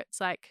where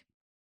it's like,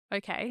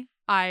 okay,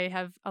 I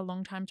have a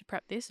long time to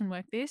prep this and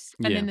work this.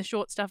 And then the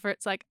short stuff where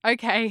it's like,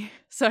 okay,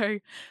 so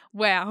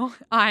wow,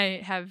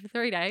 I have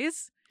 3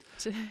 days.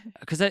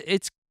 Because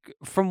it's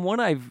from what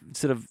I've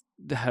sort of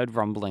heard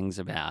rumblings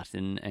about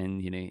and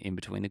in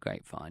between the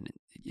grapevine,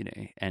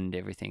 and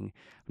everything,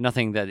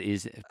 nothing that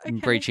is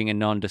breaching a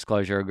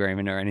non-disclosure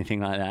agreement or anything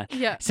like that.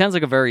 Yeah. It sounds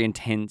like a very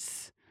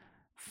intense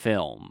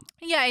film.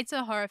 Yeah, it's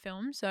a horror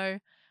film. So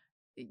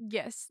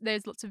yes,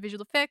 there's lots of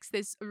visual effects.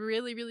 There's a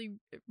really, really,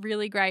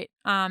 really great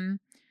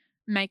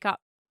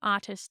makeup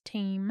artist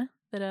team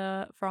that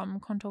are from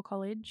Contour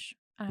College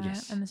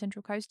and the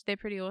Central Coast. They're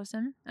pretty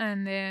awesome.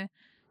 And they're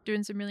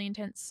doing some really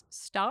intense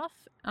stuff,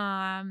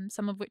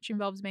 some of which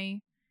involves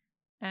me,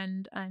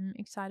 and I'm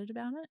excited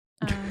about it.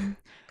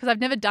 Because I've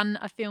never done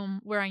a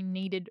film where I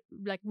needed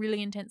like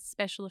really intense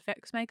special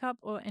effects makeup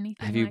or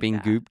anything. Have you been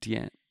gooped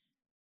yet?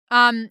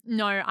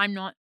 No, I'm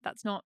not.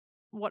 That's not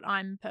what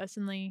I'm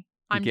personally.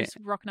 I'm just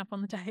rocking up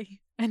on the day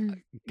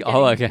and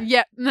okay.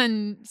 Yeah, and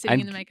then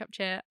sitting in the makeup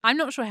chair. I'm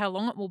not sure how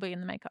long it will be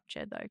in the makeup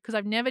chair though, because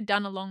I've never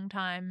done a long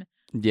time.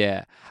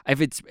 Yeah, if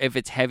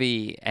it's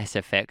heavy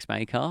SFX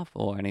makeup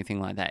or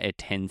anything like that, it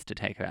tends to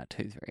take about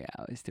 2-3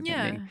 hours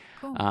depending. Yeah,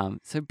 cool.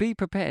 So be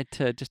prepared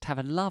to just have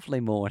a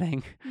lovely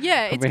morning.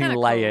 Yeah, it's being kind of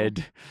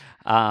layered.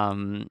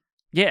 Cool.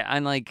 Yeah,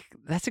 and like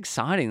that's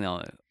exciting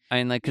though.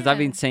 And like, because I've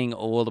been seeing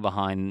all the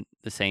behind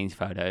the scenes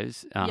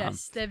photos.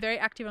 Yes, they're very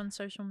active on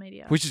social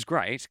media, which is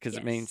great because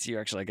it means you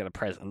actually get a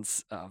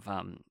presence of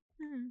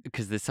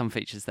because there's some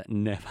features that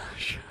never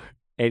show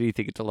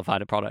anything until I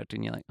find a product,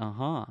 and you're like,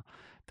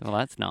 well,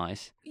 that's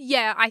nice.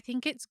 Yeah, I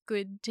think it's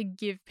good to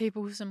give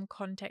people some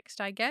context,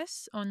 I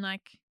guess, on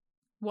like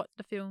what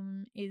the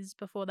film is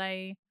before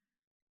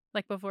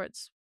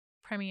it's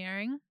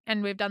premiering.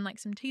 And we've done like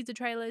some teaser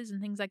trailers and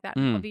things like that.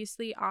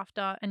 Obviously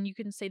after, and you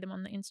can see them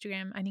on the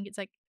Instagram. I think it's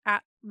like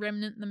at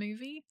Remnant the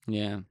movie.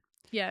 Yeah.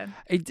 Yeah.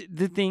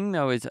 The thing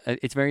though is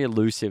it's very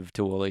elusive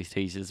to all these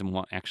teasers and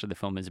what actually the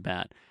film is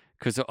about.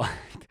 Because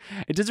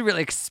it doesn't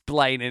really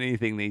explain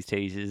anything, these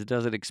teasers. It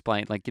doesn't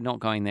explain, like, you're not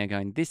going there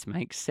going, this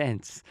makes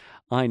sense.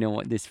 I know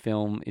what this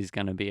film is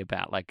going to be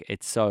about. Like,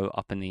 it's so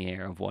up in the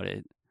air of what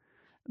it...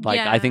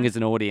 Like, I think as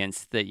an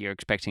audience that you're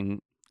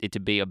expecting it to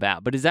be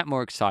about. But is that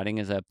more exciting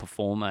as a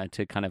performer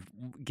to kind of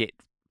get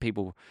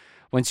people...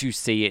 Once you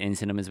see it in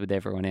cinemas with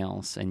everyone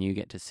else and you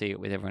get to see it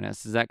with everyone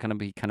else, is that going to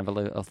be kind of a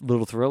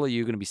little thrill? Or are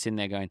you going to be sitting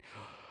there going,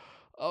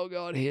 oh,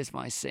 God, here's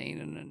my scene,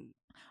 and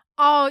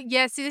Oh,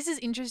 yeah. See, this is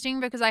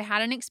interesting because I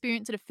had an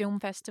experience at a film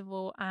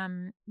festival,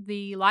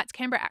 the Lights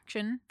Canberra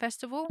Action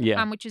Festival,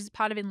 which is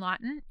part of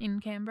Enlighten in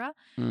Canberra.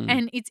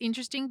 And it's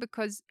interesting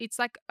because it's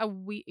like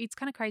it's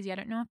kind of crazy. I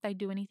don't know if they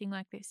do anything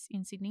like this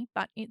in Sydney,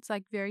 but it's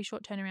like very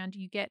short turnaround.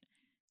 You get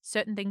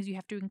certain things you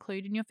have to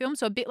include in your film.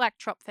 So a bit like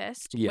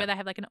Tropfest, Yeah. where they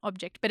have like an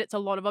object, but it's a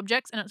lot of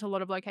objects and it's a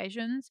lot of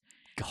locations.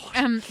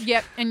 God.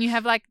 Yep, and you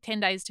have like 10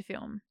 days to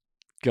film.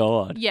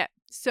 God. Yeah.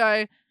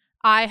 So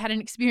I had an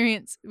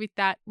experience with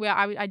that where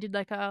I did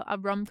like a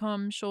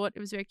rom-com short. It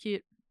was very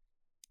cute.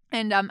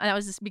 And that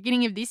was the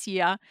beginning of this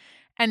year.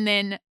 And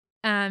then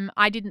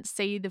I didn't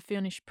see the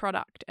finished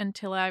product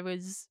until I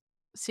was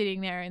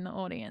sitting there in the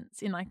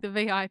audience in like the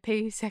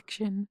VIP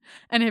section,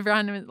 and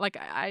everyone was like,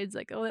 I was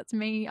like, oh, that's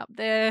me up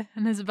there,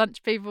 and there's a bunch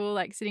of people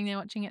like sitting there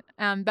watching it.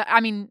 But I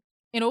mean,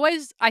 it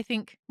always, I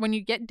think when you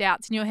get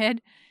doubts in your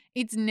head,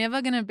 it's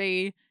never gonna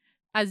be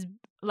as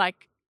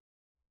like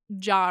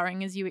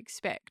jarring as you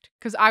expect,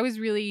 because I was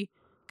really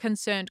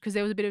concerned because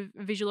there was a bit of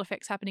visual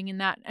effects happening in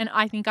that, and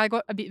I think I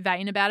got a bit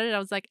vain about it. I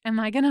was like, am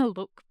I gonna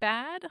look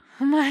bad?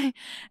 And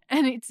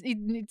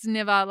it's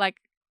never like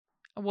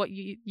what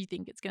you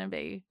think it's gonna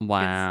be. 'Cause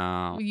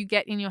Wow. you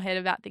get in your head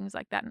about things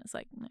like that, and it's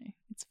like, no,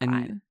 it's And-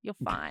 fine. You're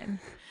fine.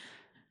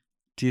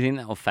 Do you think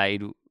that will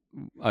fade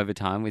over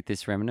time with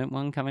this Remnant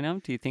one coming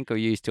up? Do you think, or are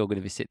you still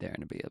going to sit there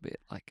and be a bit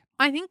like?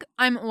 I think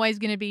I'm always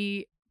gonna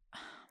be.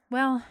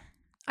 Well,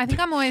 I think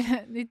I'm always.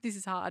 This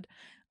is hard.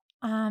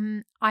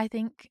 I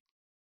think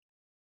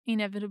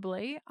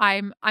inevitably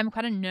I'm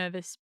quite a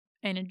nervous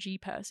energy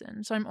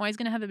person, so I'm always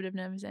gonna have a bit of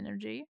nervous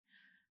energy.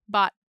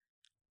 But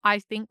I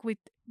think with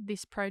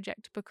this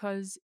project,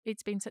 because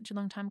it's been such a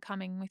long time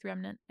coming with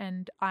Remnant,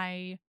 and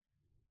I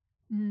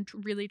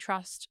really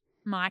trust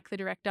Mike, the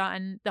director,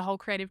 and the whole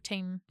creative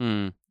team,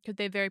 Mm, because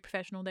they're very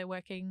professional. They're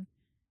working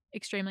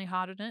extremely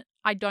hard on it.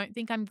 I don't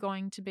think I'm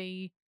going to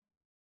be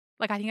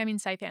like, I think I'm in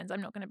safe hands.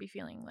 I'm not going to be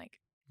feeling like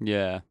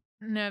yeah.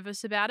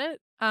 nervous about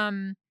it.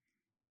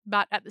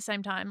 But at the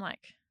same time,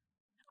 like,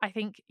 I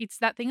think it's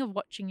that thing of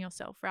watching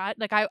yourself, right?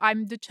 Like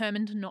I'm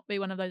determined to not be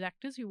one of those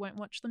actors who won't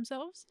watch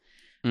themselves,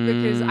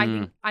 because I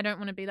think I don't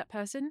want to be that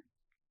person.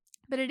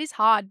 But it is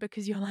hard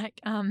because you're like,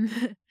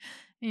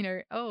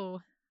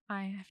 oh,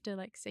 I have to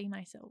like see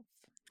myself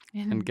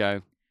And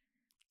go,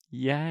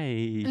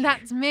 yay.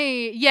 that's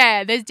me.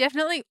 Yeah, there's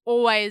definitely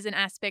always an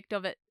aspect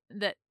of it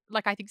that,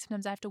 like, I think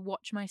sometimes I have to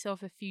watch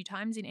myself a few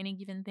times in any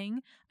given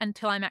thing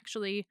until I'm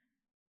actually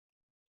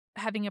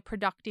having a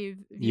productive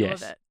view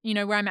of Yes.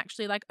 it. Where I'm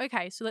actually like,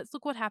 okay, so let's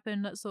look what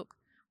happened. Let's look,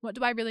 what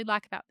do I really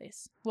like about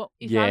this? What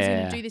if I was going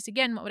Yeah. to do this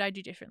again, what would I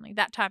do differently?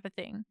 That type of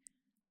thing.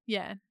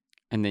 Yeah.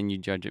 And then you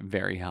judge it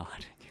very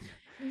hard.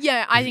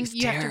 Yeah, I think It's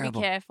you have to terrible.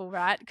 be careful,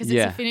 right? Because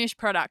Yeah. it's a finished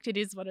product. It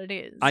is what it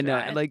is. I know,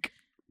 right? like,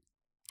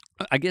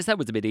 I guess that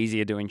was a bit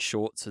easier doing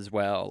shorts as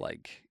well.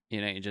 Like,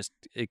 you just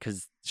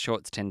because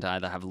shorts tend to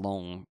either have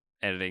long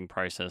editing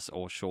process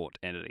or short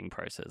editing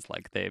process.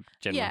 Like they're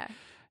generally. Yeah.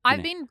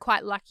 I've been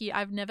quite lucky.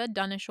 I've never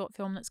done a short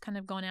film that's kind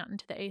of gone out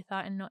into the ether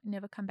and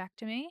never come back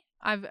to me.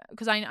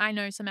 Because I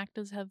know some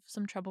actors have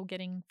some trouble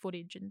getting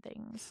footage and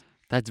things.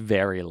 That's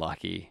very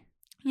lucky.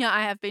 Yeah,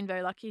 I have been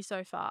very lucky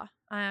so far.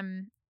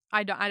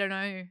 I don't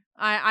know.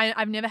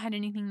 I've never had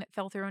anything that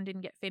fell through and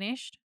didn't get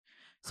finished,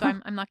 so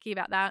I'm lucky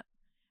about that.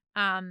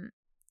 And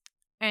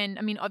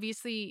I mean,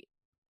 obviously,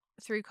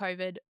 through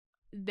COVID,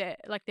 there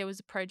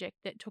was a project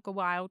that took a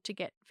while to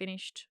get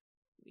finished.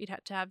 It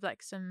had to have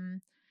like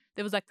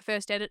there was like the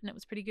first edit, and it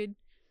was pretty good.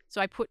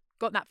 So I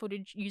got that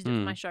footage, used it for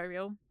my show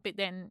reel. But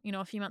then,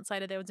 a few months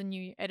later, there was a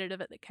new edit of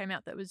it that came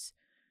out that was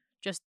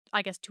just,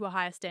 I guess, to a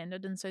higher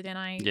standard. And so then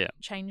I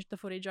changed the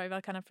footage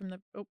over kind of from the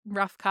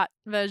rough cut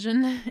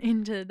version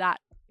into that.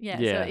 Yeah.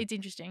 So it's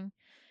interesting.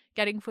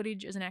 Getting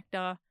footage as an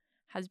actor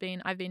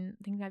something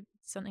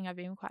I've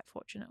been quite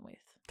fortunate with.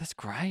 That's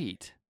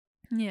great.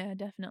 Yeah,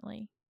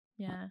 definitely.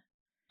 Yeah.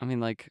 I mean,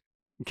 like,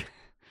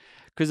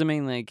 because I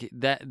mean, like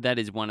that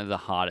is one of the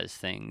hardest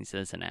things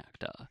as an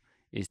actor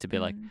is to be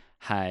like,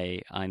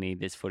 hey, I need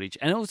this footage,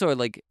 and also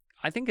like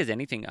I think as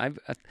anything,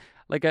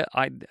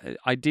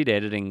 I did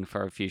editing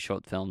for a few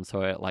short films,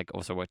 so I like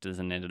also worked as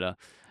an editor,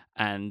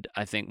 and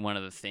I think one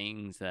of the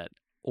things that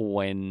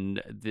when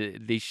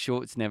these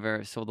shorts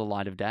never saw the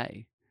light of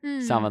day,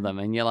 some of them,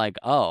 and you're like,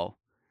 oh,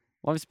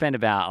 well, I've spent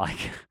about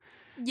like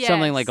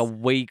something like a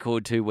week or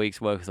 2 weeks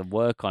worth of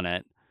work on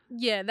it.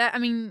 Yeah,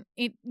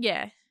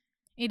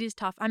 it is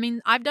tough. I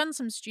mean, I've done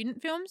some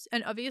student films,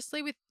 and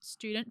obviously with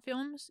student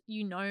films,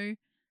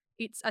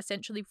 it's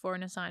essentially for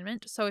an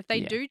assignment. So if they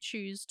do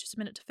choose to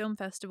submit it to film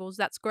festivals,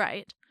 that's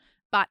great.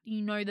 But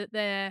that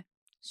their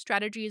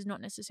strategy is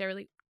not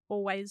necessarily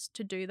always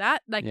to do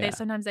that. Like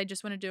sometimes they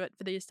just want to do it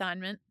for the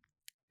assignment,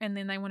 and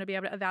then they want to be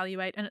able to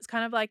evaluate. And it's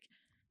kind of like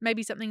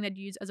maybe something they'd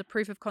use as a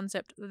proof of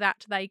concept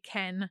that they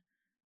can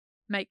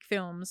make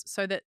films,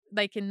 so that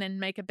they can then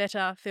make a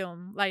better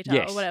film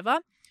later or whatever.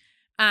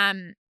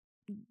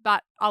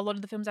 But a lot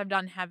of the films I've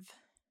done have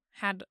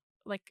had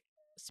like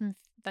some,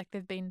 like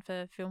they've been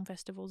for film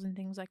festivals and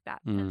things like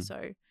that. And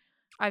so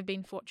I've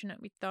been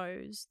fortunate with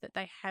those that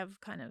they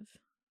have kind of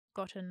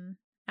gotten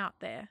out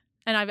there.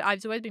 And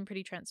I've always been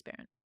pretty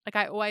transparent. Like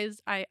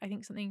I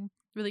think something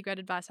really great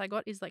advice I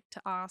got is like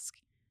to ask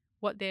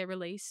what their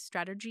release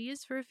strategy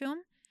is for a film.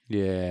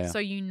 Yeah. So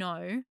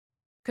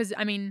because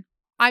I mean,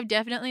 I've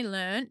definitely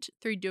learnt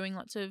through doing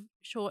lots of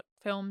short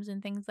films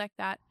and things like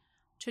that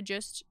to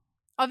just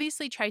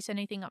obviously trace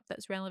anything up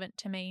that's relevant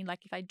to me.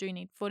 Like if I do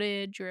need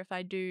footage or if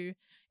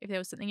there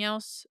was something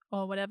else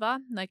or whatever,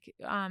 like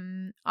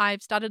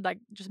I've started like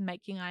just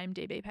making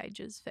IMDb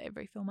pages for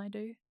every film I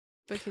do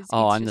because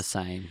I'm the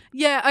same.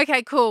 Yeah,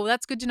 okay, cool.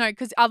 That's good to know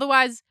because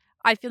otherwise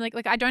I feel like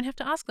I don't have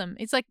to ask them.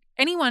 It's like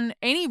any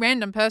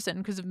random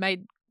person could have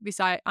made this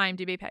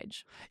IMDb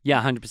page.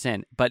 Yeah,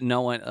 100%. But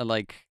no one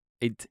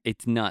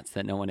it's nuts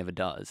that no one ever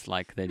does.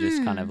 Like they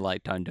just kind of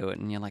like don't do it,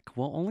 and you're like,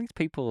 well, all these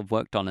people have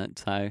worked on it,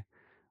 so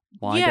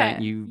why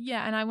don't you?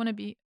 Yeah, and I want to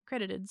be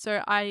credited.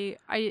 So I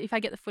if I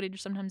get the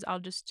footage, sometimes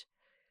I'll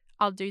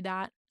do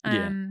that.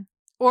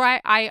 Or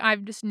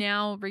I've just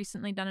now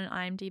recently done an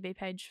IMDb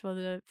page for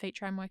the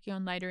feature I'm working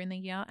on later in the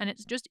year, and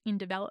it's just in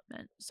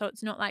development, so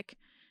it's not like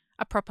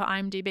a proper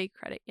IMDb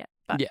credit yet,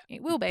 but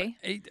it will be.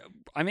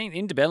 I mean,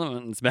 in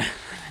development, it's better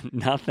than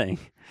nothing.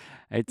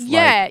 It's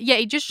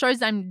it just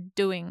shows I'm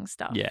doing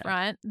stuff, Yeah.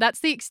 right? That's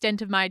the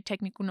extent of my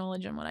technical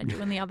knowledge and what I do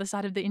on the other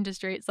side of the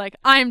industry. It's like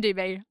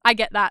IMDb, I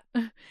get that,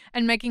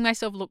 and making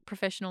myself look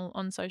professional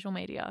on social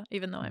media,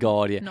 even though I'm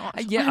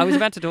not. Yeah, I was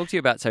about to talk to you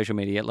about social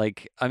media.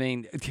 Like, I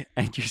mean,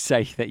 and you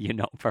say that you're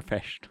not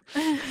professional.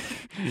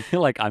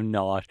 You're like, I'm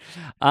not.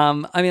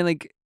 I mean,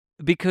 like,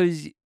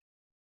 because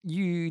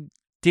you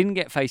didn't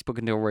get Facebook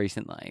until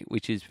recently,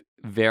 which is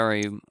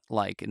very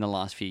like in the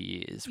last few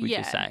years, would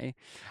you say?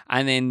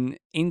 And then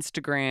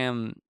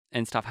Instagram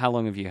and stuff. How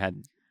long have you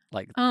had?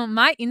 Like,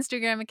 my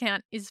Instagram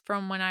account is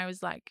from when I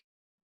was like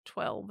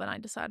 12, and I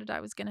decided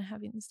I was going to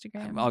have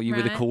Instagram. Oh, you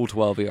were the cool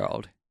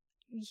 12-year-old.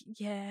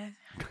 Yeah.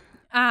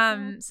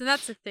 So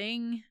that's a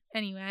thing.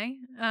 Anyway,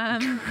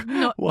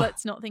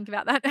 let's not think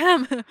about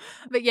that.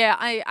 But yeah,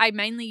 I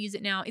mainly use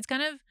it now. It's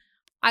kind of.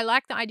 I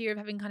like the idea of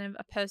having kind of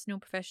a personal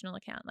professional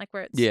account, like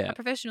where it's a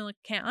professional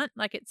account,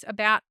 like it's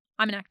about,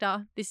 I'm an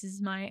actor, this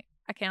is my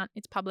account,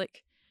 it's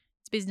public,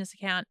 it's a business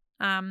account,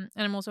 and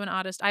I'm also an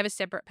artist. I have a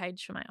separate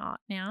page for my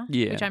art now,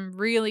 which I'm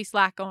really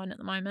slack on at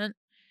the moment,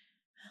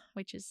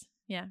 which is,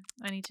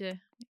 I need to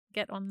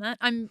get on that.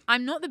 I'm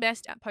not the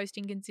best at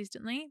posting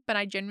consistently, but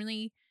I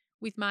generally,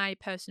 with my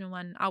personal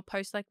one, I'll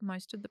post like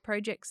most of the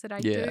projects that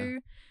I do.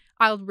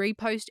 I'll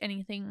repost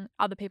anything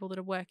other people that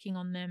are working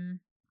on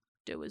them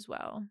do as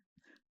well.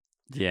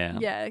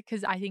 Yeah,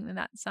 because I think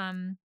that's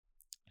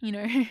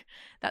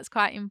that's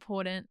quite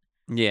important.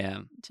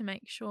 Yeah. To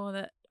make sure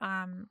that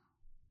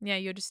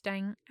you're just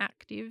staying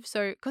active.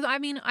 So, because I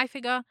mean, I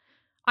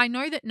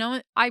know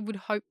that I would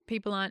hope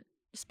people aren't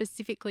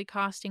specifically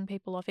casting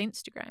people off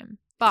Instagram,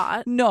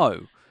 but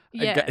no.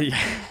 Yeah.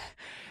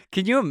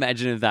 Can you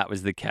imagine if that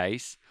was the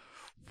case?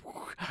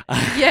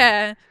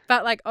 Yeah,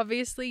 but like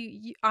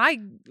obviously I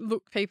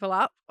look people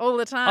up all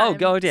the time. Oh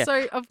God, yeah.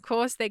 So of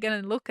course they're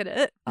going to look at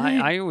it.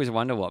 I always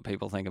wonder what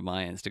people think of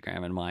my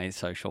Instagram and my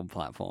social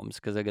platforms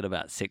because I got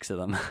about 6 of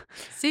them.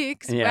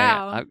 6? Wow.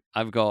 Yeah.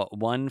 I've got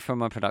one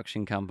from a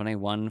production company,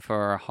 one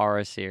for a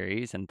horror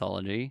series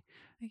anthology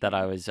that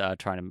I was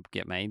trying to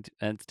get made,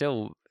 and it's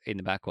still in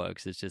the back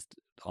works. It's just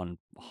on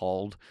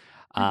hold.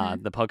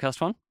 The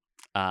podcast one.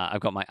 I've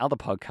got my other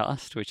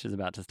podcast, which is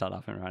about to start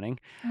up and running.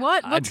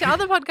 What? What's your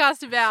other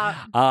podcast about?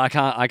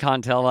 I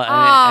can't tell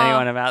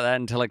anyone about that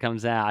until it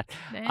comes out.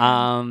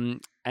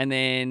 Damn. And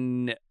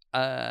then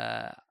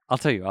I'll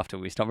tell you after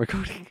we stop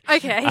recording.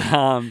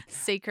 Okay.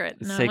 Secret.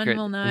 No one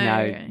will know.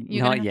 No,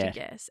 you're not gonna have yet. to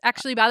guess.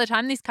 Actually, by the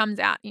time this comes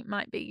out, it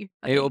might be.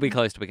 It will be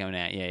close to becoming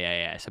out.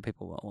 Yeah. So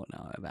people will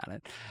know about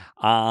it.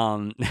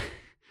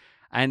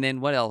 And then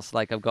what else?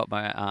 Like I've got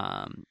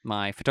my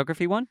my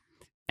photography one.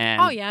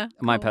 And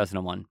my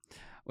personal one,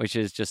 which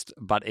is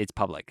but it's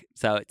public.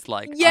 So it's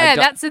like... Yeah,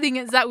 that's the thing.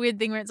 It's that weird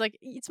thing where it's like,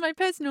 it's my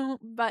personal,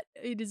 but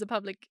it is a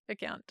public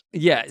account.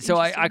 Yeah, so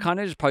I kind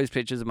of just post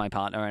pictures of my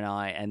partner and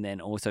I, and then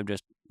also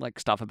just like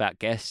stuff about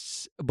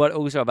guests, but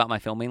also about my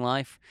filming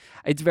life.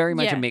 It's very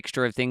much a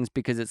mixture of things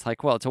because it's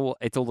like, well,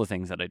 it's all the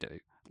things that I do.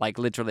 Like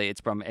literally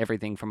it's from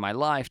everything from my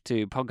life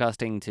to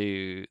podcasting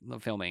to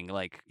filming.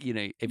 Like, you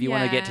know, if you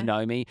want to get to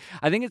know me,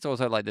 I think it's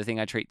also like the thing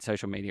I treat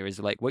social media is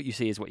like what you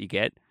see is what you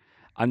get.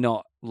 I'm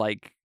not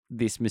like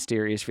this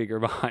mysterious figure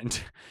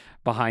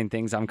behind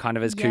things. I'm kind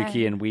of as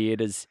kooky and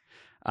weird as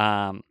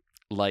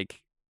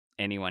like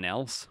anyone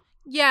else.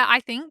 Yeah,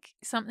 I think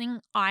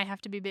something I have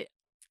to be a bit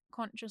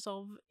conscious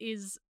of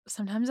is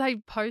sometimes I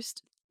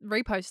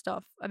repost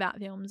stuff about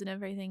films and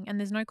everything and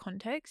there's no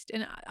context,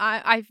 and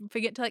I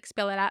forget to like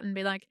spell it out and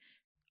be like,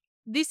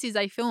 this is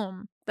a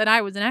film that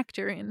I was an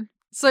actor in.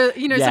 So,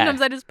 you know,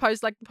 sometimes I just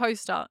post like the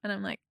poster and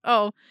I'm like,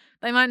 oh,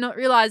 they might not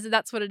realize that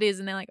that's what it is,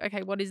 and they're like,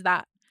 okay, what is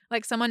that?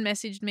 Like someone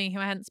messaged me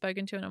who I hadn't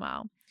spoken to in a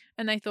while,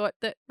 and they thought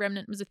that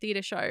Remnant was a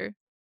theatre show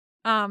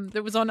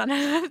that was on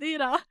another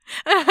theatre.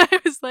 And I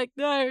was like,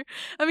 no.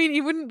 I mean,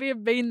 it wouldn't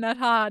have been that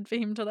hard for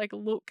him to like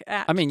look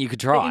at you could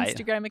try the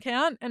Instagram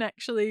account and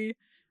actually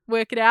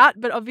work it out.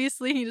 But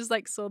obviously he just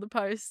like saw the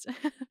post.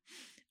 And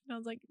I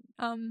was like,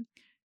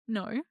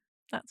 no,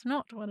 that's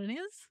not what it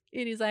is.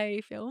 It is a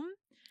film.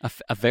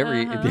 A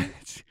very...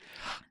 It's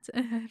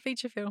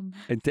feature film.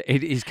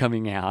 It is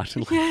coming out.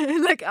 Yeah,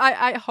 like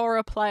I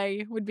horror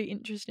play would be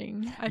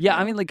interesting. Yeah, I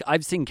feel. mean, like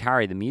I've seen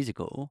Carrie the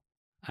musical,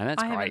 and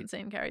that's I great. haven't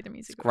seen Carrie the It's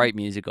musical. a great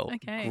musical.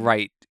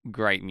 Okay.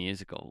 Great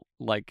musical.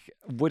 Like,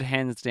 would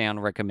hands down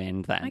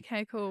recommend that.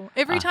 Okay, cool.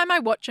 Every time I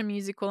watch a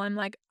musical, I'm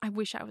like, I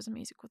wish I was a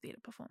musical theatre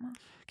performer.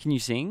 Can you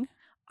sing?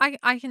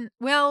 I can.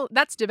 Well,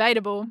 that's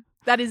debatable.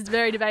 That is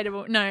very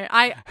debatable. No,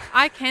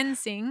 I can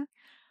sing.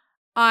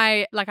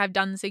 I've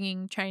done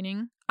singing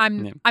training. I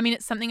mean,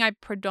 it's something I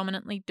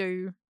predominantly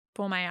do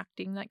for my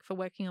acting, like for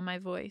working on my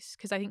voice,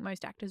 because I think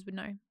most actors would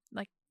know,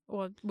 like,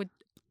 or would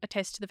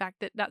attest to the fact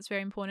that that's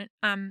very important.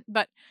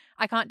 But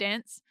I can't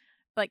dance,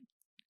 like,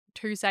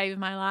 to save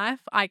my life.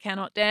 I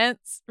cannot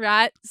dance,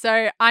 right?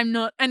 So I'm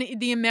not, and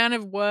the amount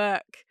of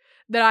work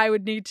that I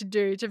would need to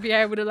do to be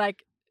able to,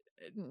 like,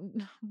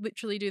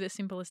 literally do the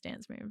simplest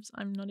dance moves.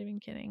 I'm not even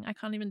kidding. I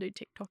can't even do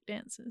TikTok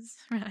dances.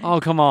 Right?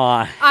 Oh, come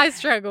on. I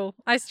struggle.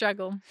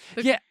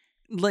 Yeah,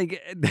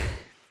 like,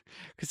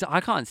 because I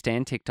can't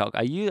stand TikTok.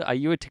 Are you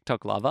a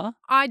TikTok lover?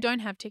 I don't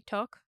have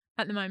TikTok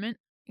at the moment.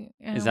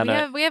 Is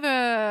that we have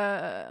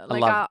a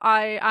like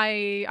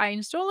I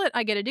install it,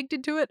 I get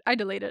addicted to it, I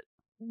delete it.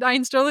 I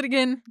install it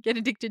again, get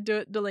addicted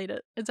to it, delete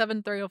it. It's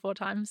happened 3 or 4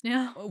 times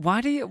now.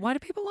 Why do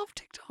people love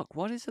TikTok?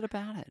 What is it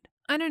about it?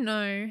 I don't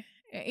know.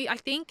 I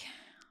think,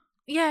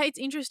 yeah, it's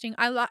interesting.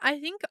 I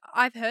think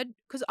I've heard,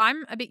 because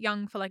I'm a bit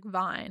young for like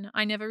Vine.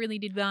 I never really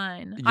did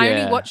Vine. I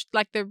only watched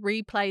like the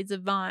replays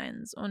of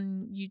Vines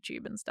on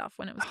YouTube and stuff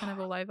when it was kind of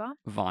all over.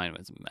 Vine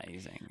was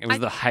amazing. It was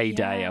the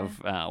heyday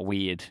of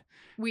weird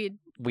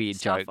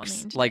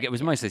jokes. Like, it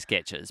was mostly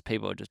sketches.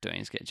 People were just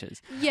doing sketches.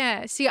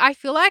 Yeah. See, I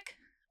feel like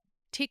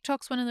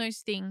TikTok's one of those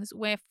things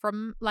where,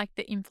 from like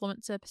the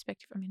influencer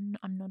perspective, I mean,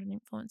 I'm not an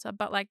influencer,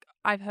 but like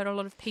I've heard a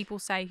lot of people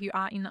say who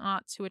are in the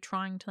arts who are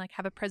trying to like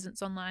have a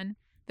presence online,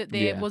 that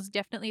there was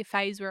definitely a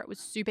phase where it was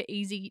super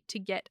easy to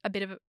get a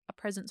bit of a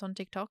presence on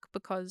TikTok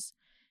because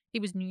it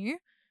was new.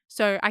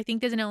 So I think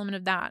there's an element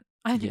of that.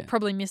 I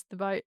probably missed the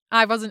boat.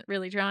 I wasn't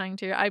really trying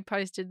to. I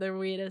posted the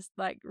weirdest,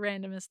 like,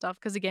 randomest stuff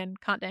because, again,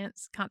 can't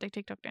dance, can't do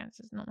TikTok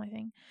dances, not my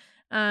thing.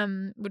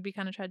 Would be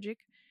kind of tragic.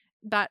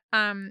 But,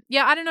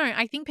 yeah, I don't know.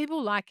 I think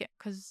people like it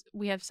because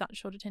we have such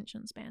short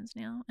attention spans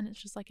now, and it's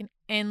just like an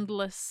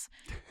endless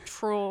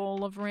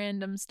trawl of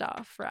random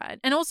stuff, right?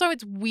 And also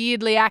it's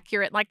weirdly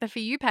accurate, like the For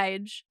You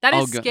page. That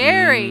is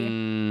scary.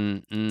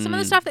 Some of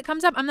the stuff that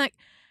comes up, I'm like,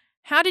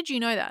 how did you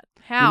know that?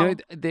 How? You know,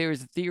 there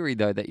is a theory,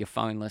 though, that your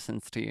phone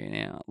listens to you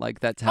now. Like,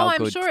 that's how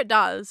I'm sure it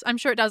does. I'm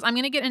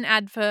going to get an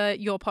ad for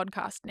your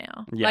podcast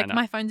now. Yeah, like,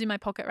 my phone's in my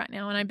pocket right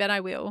now, and I bet I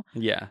will.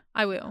 Yeah.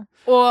 I will.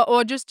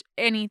 Or just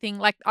anything.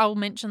 Like, I'll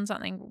mention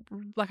something,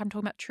 like I'm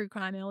talking about true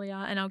crime earlier,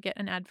 and I'll get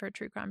an ad for a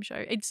true crime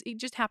show. It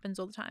just happens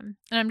all the time,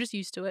 and I'm just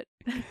used to it.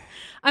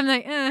 I'm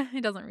like,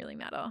 it doesn't really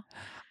matter.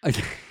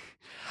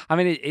 I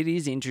mean, it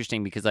is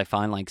interesting because I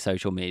find, like,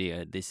 social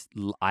media,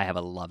 I have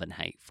a love and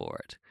hate for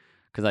it.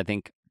 Because I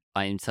think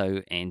I am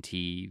so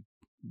anti,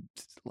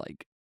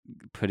 like,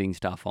 putting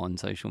stuff on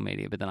social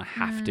media, but then I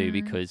have to,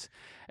 because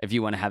if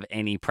you want to have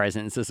any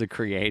presence as a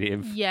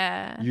creative,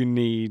 you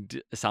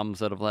need some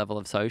sort of level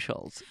of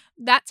socials.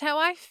 That's how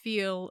I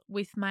feel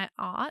with my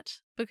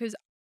art, because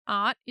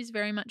art is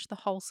very much the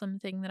wholesome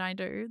thing that I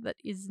do that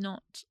is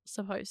not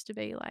supposed to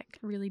be, like,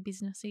 really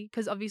businessy.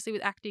 Because obviously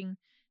with acting,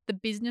 the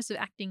business of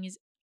acting is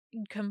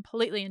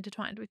completely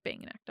intertwined with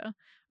being an actor,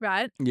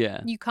 right?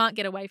 Yeah. You can't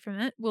get away from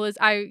it. Well, as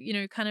I,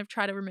 kind of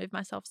try to remove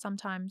myself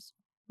sometimes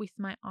with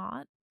my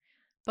art,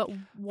 but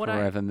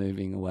forever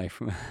moving away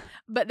from it.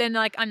 But then,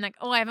 like, I'm like,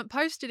 I haven't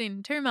posted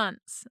in 2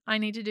 months. I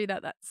need to do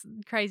that. That's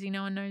crazy.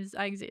 No one knows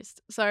I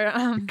exist. So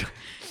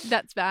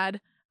that's bad.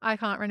 I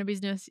can't run a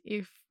business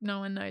if no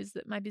one knows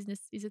that my business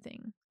is a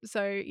thing.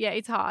 So yeah,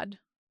 it's hard.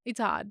 It's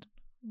hard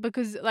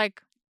because,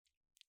 like,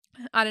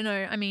 I don't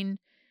know. I mean,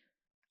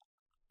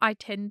 I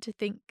tend to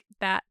think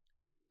that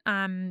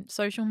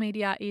social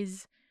media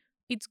it's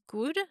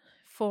good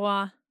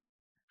from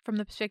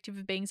the perspective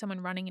of being someone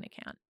running an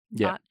account.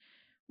 Yeah. But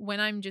when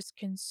I'm just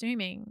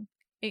consuming,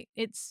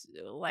 it's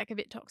like a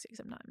bit toxic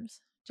sometimes.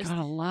 God,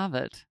 I love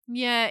it.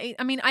 Yeah,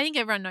 I mean, I think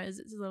everyone knows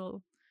it's a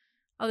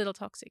little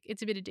toxic.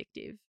 It's a bit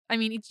addictive. I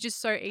mean, it's just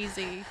so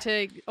easy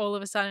to all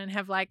of a sudden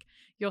have, like,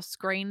 your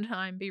screen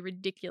time be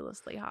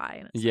ridiculously high.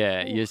 And it's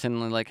you're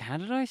suddenly like, how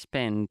did I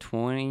spend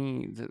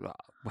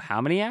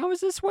how many hours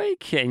this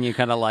week? And you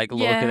kind of, like,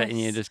 look at it and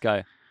you just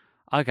go,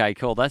 okay,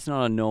 cool. That's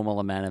not a normal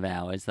amount of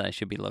hours that I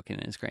should be looking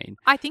at a screen.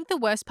 I think the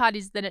worst part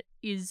is that it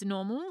is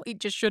normal. It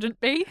just shouldn't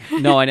be.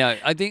 No, I know.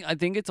 I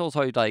think it's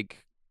also,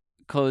 like,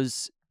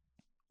 because,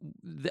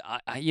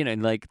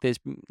 like, there's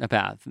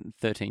about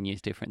 13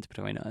 years difference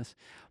between us.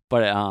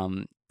 But,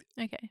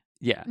 okay.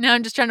 Yeah. Now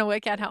I'm just trying to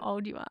work out how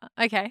old you are.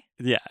 Okay.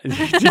 Yeah.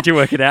 Did you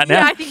work it out now?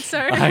 Yeah, I think so.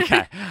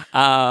 Okay.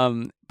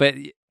 But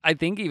I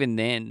think even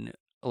then,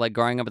 like,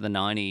 growing up in the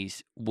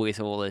 90s with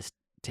all this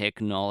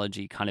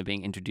technology kind of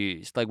being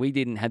introduced, like, we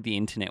didn't have the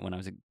internet when I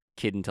was a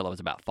kid until I was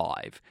about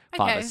 5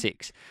 or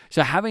 6.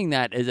 So having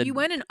that as You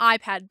weren't an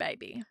iPad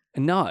baby.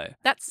 No.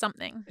 That's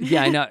something.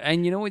 Yeah, I know.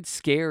 And you know what's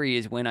scary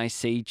is when I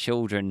see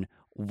children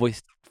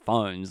with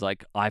phones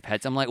like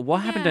iPads. I'm like,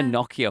 what happened to Yeah.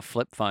 Nokia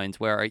flip phones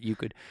where you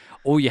could,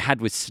 all you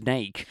had was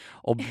Snake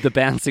or the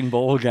bouncing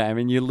ball game,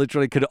 and you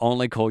literally could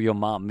only call your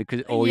mum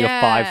because all your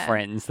 5 Yeah.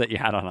 friends that you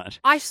had on it.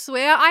 I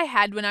swear I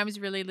had when I was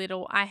really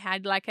little. I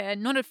had like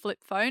not a flip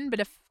phone, but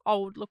a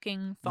old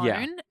looking phone,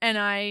 Yeah. and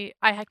I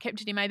had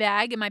kept it in my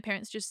bag. And my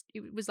parents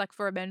it was like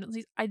for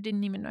emergencies. I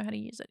didn't even know how to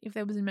use it. If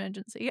there was an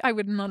emergency, I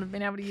would not have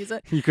been able to use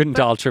it. You couldn't But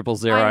dial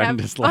 000 and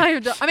just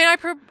like. I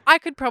mean, I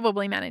could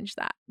probably manage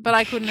that, but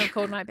I couldn't have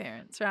called my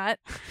parents, right?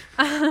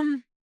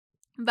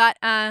 But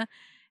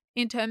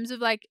in terms of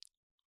like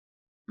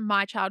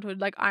my childhood,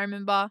 like I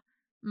remember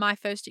my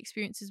first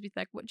experiences with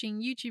like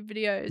watching YouTube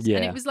videos, and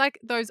Yeah. it was like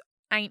those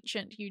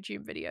ancient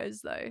YouTube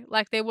videos though.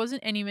 Like there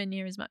wasn't anywhere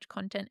near as much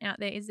content out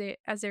there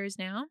as there is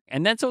now.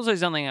 And that's also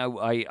something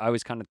I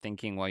was kind of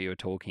thinking while you were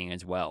talking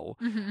as well.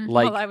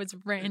 While I was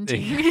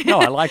ranting. No,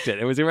 I liked it.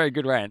 It was a very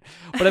good rant.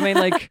 But I mean,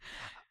 like,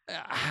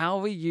 how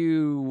are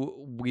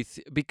you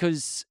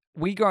because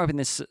we grow up in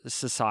this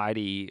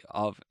society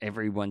of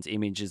everyone's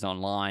images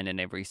online and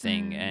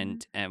everything,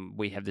 and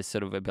we have this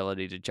sort of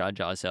ability to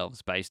judge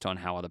ourselves based on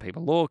how other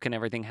people look and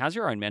everything. How's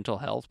your own mental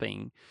health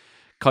been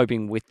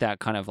coping with that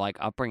kind of like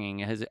upbringing?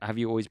 Have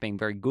you always been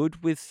very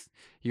good with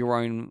your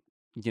own,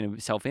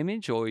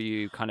 self-image, or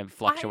you kind of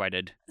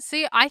fluctuated?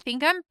 I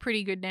think I'm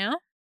pretty good now.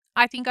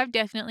 I think I've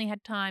definitely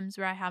had times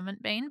where I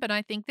haven't been, but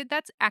I think that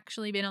that's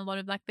actually been a lot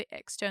of like the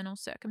external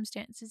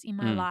circumstances in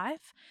my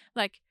life.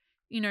 Like,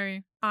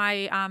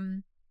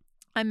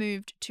 I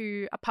moved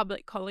to a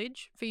public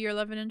college for year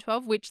 11 and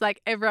 12, which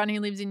like everyone who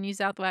lives in New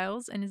South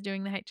Wales and is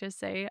doing the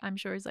HSC, I'm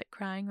sure is like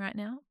crying right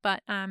now.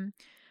 But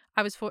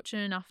I was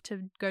fortunate enough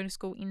to go to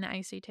school in the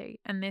ACT,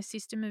 and their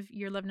system of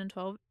year 11 and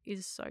 12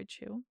 is so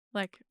chill.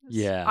 Like,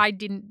 Yeah.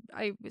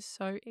 it was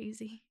so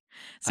easy.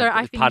 So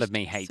I part of finished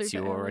me hates you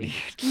super already.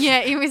 early. Yeah,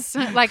 it was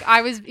like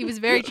it was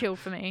very chill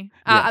for me.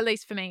 Yeah. At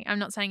least for me. I'm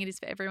not saying it is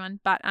for everyone,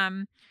 but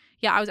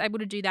yeah, I was able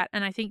to do that,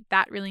 and I think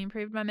that really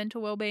improved my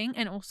mental well-being,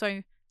 and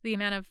also the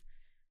amount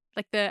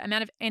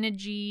of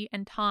energy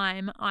and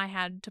time I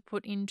had to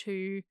put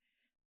into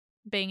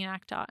being an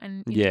actor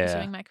and into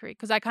pursuing my career,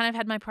 because I kind of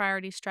had my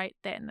priorities straight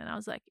then, and I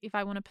was like, if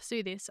I want to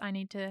pursue this, I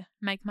need to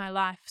make my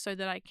life so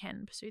that I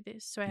can pursue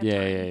this. So I have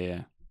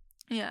time.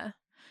 Yeah.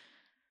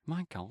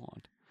 My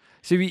God.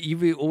 So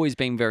you've always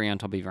been very on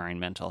top of your own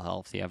mental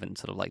health. You haven't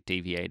sort of like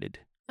deviated.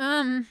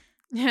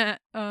 Yeah.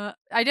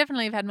 I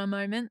definitely have had my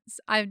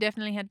moments. I've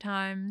definitely had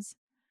times.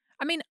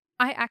 I mean,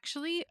 I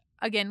actually,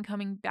 again,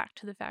 coming back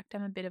to the fact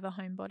I'm a bit of a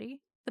homebody,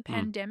 the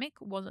pandemic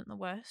wasn't the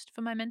worst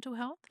for my mental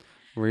health.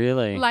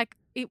 Really? Like,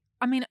 it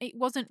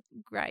wasn't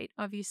great,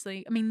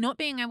 obviously. I mean, not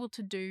being able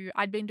to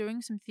I'd been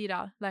doing some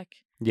theatre,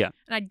 like, Yeah.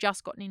 and I'd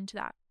just gotten into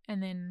that,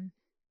 and then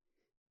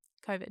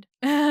COVID.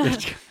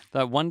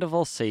 That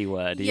wonderful C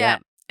word. Yeah.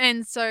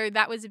 And so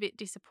that was a bit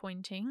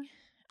disappointing.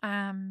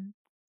 And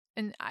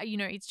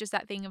it's just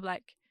that thing of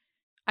like,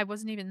 I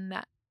wasn't even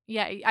that.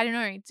 Yeah, I don't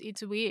know.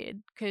 It's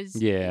weird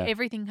because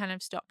everything kind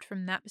of stopped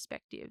from that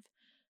perspective.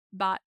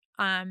 But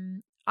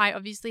I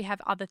obviously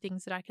have other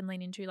things that I can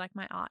lean into, like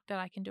my art that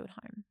I can do at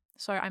home.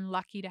 So I'm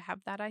lucky to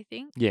have that, I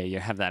think. Yeah, you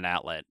have that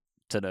outlet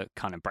to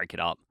kind of break it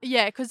up.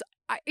 Yeah, because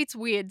it's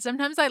weird.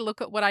 Sometimes I look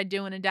at what I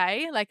do in a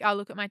day. Like I'll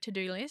look at my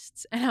to-do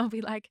lists and I'll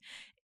be like,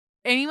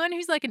 anyone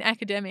who's like an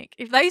academic,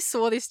 if they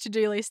saw this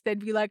to-do list, they'd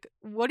be like,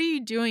 what are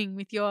you doing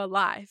with your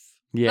life?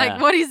 Yeah.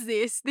 Like, what is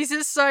this? This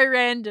is so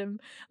random.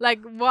 Like,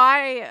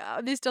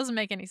 why? This doesn't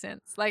make any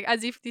sense. Like,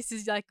 as if this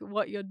is like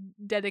what you're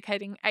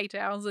dedicating 8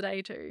 hours a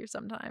day to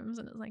sometimes.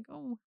 And it's like,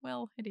 oh,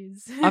 well, it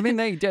is. I mean,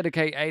 they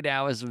dedicate 8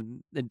 hours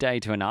a day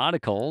to an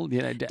article.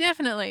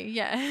 Definitely,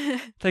 yeah.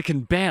 They can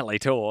barely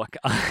talk.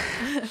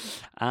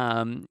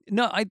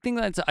 No, I think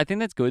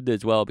that's good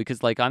as well,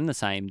 because like I'm the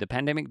same. The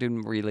pandemic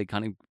didn't really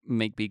kind of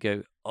make me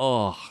go,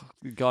 oh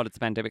God, it's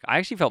a pandemic. I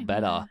actually felt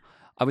better.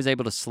 I was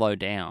able to slow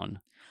down.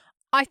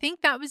 I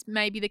think that was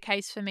maybe the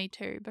case for me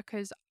too,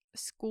 because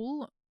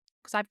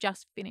I've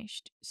just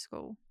finished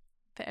school,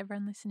 for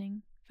everyone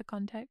listening, for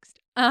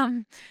context.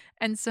 And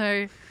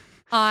so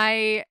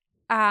I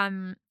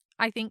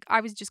think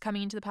I was just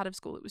coming into the part of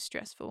school that was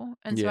stressful,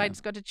 and so I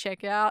just got to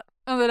check out,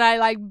 and then I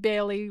like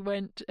barely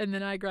went, and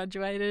then I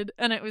graduated,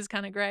 and it was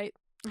kind of great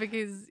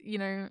because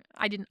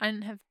I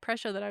didn't have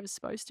pressure that I was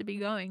supposed to be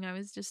going. I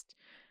was just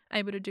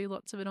able to do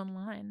lots of it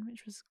online,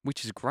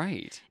 which is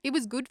great. It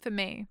was good for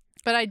me,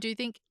 but I do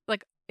think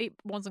like it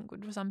wasn't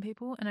good for some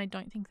people, and I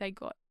don't think they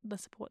got the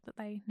support that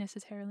they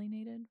necessarily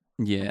needed.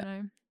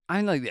 Yeah,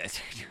 I like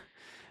that.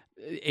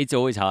 It's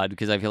always hard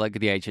because I feel like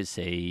the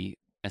HSC,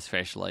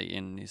 especially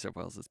in New South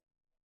Wales, is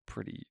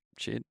pretty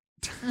shit.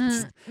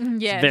 Yes.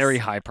 It's very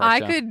high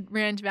pressure. I could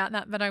rant about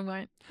that, but I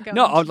won't.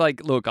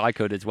 Look, I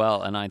could as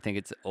well, and I think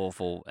it's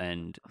awful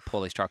and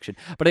poorly structured.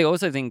 But I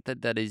also think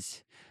that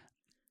is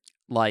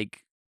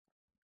like,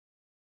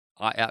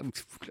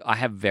 I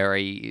have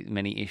very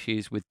many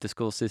issues with the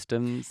school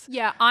systems.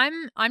 Yeah,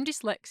 I'm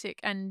dyslexic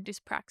and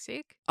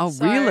dyspraxic. Oh,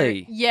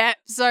 really? Yeah.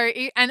 So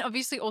and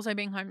obviously also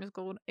being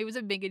homeschooled, it was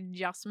a big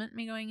adjustment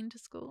me going into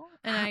school,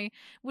 and I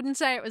wouldn't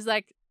say it was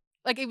like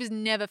like it was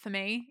never for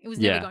me. It was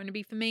Yeah. never going to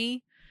be for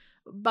me.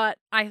 But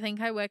I think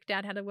I worked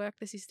out how to work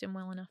the system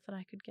well enough that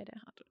I could get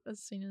out as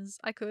soon as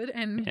I could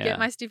and Yeah. get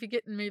my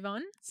certificate and move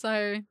on.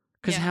 So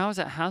Because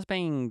yeah. how's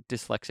being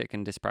dyslexic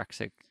and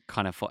dyspraxic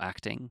kind of for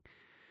acting?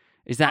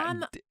 Is that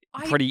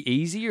I pretty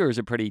easy, or is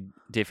it pretty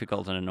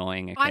difficult and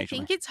annoying occasionally? I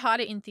think it's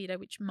harder in theatre,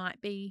 which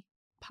might be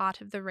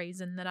part of the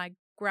reason that I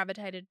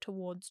gravitated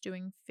towards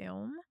doing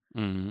film.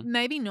 Mhm.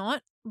 Maybe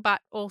not,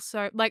 but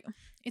also like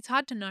it's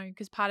hard to know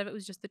because part of it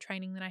was just the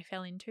training that I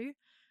fell into.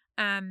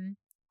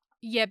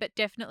 Yeah, but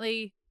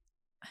definitely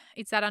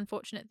it's that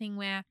unfortunate thing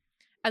where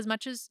as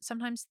much as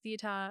sometimes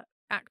theatre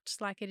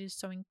acts like it is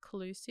so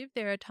inclusive,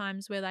 there are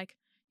times where like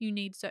you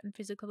need certain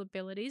physical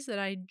abilities that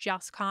I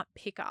just can't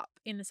pick up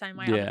in the same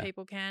way other Yeah.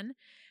 people can.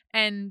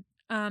 And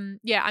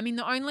yeah, I mean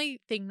the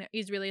only thing that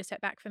is really a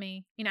setback for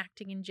me in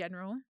acting in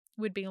general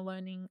would be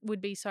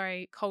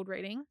cold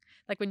reading.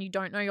 Like when you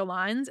don't know your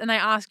lines and they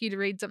ask you to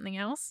read something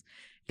else.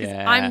 Because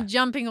Yeah. I'm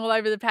jumping all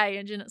over the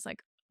page and it's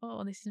like,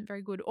 oh, this isn't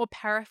very good. Or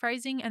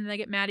paraphrasing and they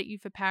get mad at you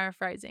for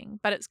paraphrasing,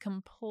 but it's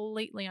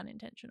completely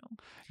unintentional.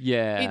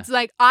 Yeah. It's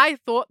like, I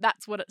thought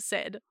that's what it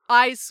said.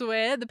 I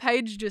swear the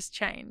page just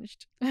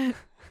changed.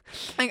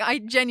 Like, I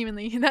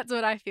genuinely, that's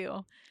what I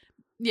feel.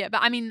 Yeah,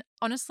 but I mean,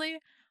 honestly,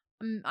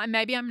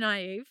 maybe I'm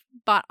naive,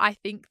 but I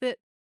think that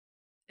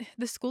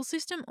the school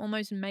system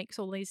almost makes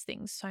all these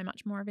things so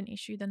much more of an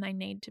issue than they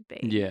need to be.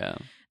 Yeah.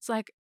 It's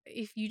like,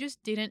 if you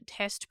just didn't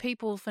test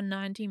people for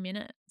 90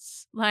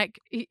 minutes, like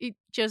it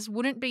just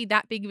wouldn't be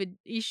that big of an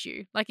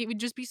issue. Like it would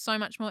just be so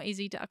much more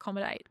easy to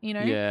accommodate, you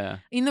know? Yeah.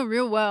 In the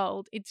real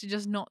world, it's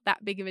just not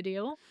that big of a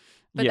deal,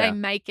 but Yeah. they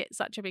make it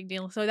such a big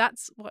deal. So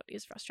that's what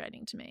is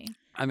frustrating to me.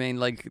 I mean,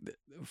 like,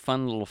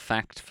 fun little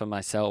fact for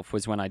myself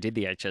was when I did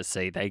the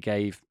HSC, they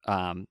gave,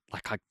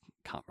 like, I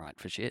can't write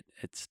for shit.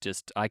 It's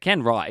just, I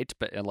can write,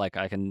 but like,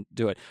 I can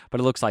do it. But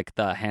it looks like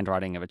the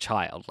handwriting of a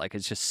child. Like,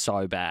 it's just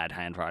so bad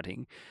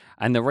handwriting.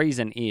 And the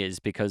reason is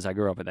because I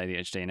grew up with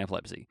ADHD and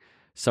epilepsy.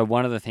 So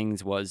one of the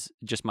things was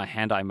just my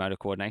hand-eye motor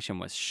coordination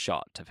was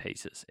shot to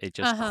pieces. It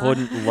just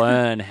couldn't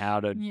learn how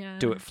to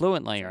do it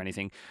fluently or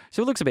anything.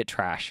 So it looks a bit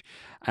trash.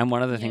 And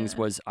one of the things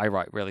was I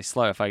write really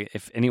slow.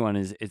 If anyone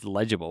is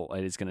legible,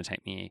 it is going to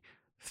take me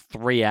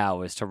 3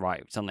 hours to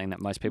write something that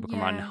most people can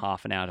write in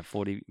half an hour to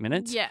 40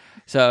 minutes. Yeah.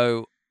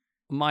 So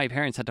my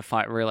parents had to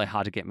fight really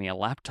hard to get me a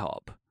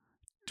laptop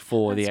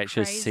for the HSC.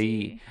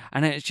 Crazy.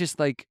 And it's just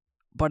like,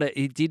 but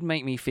it did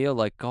make me feel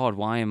like, God,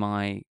 why am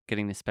I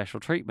getting this special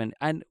treatment?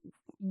 And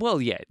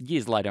well, yeah,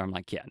 years later, I'm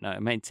like, yeah, no,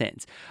 it made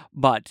sense.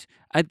 But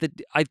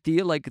I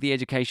feel like the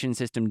education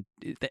system,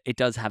 it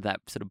does have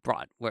that sort of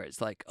brunt where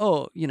it's like,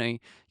 oh, you know,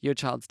 your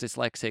child's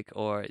dyslexic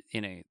or,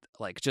 you know,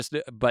 like just,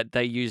 but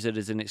they use it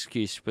as an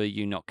excuse for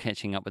you not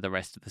catching up with the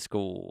rest of the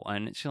school.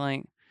 And it's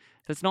like,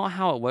 that's not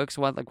how it works.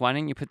 Why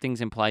don't you put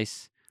things in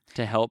place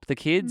to help the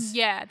kids?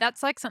 Yeah,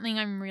 that's like something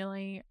I'm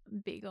really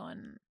big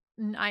on.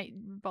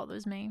 It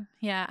bothers me.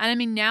 Yeah. And I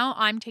mean, now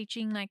I'm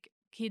teaching like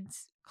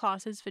kids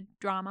classes for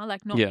drama,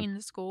 like not in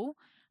the school.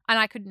 And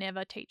I could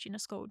never teach in a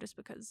school just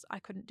because I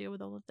couldn't deal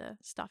with all of the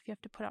stuff you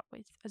have to put up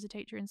with as a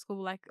teacher in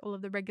school, like all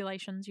of the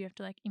regulations you have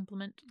to like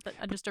implement that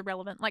are just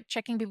irrelevant, like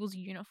checking people's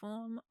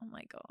uniform. Oh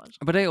my God.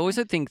 But I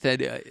also think that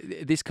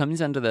this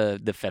comes under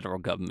the federal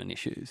government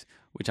issues,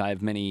 which I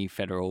have many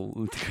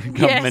federal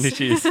government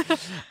issues.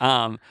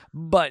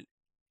 But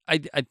I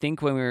think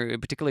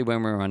particularly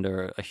when we were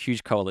under a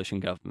huge coalition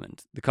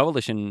government, the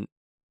coalition,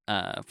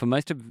 for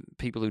most of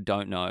people who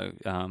don't know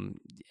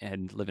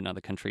and live in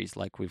other countries,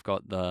 like we've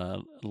got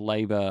the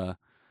Labor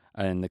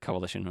and the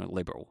coalition are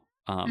Liberal.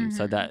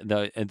 So that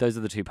those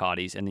are the two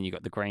parties, and then you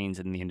got the Greens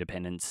and the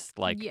Independents,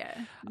 like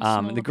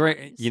the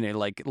great, you know,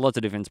 like lots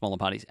of different smaller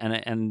parties.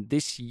 And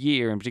this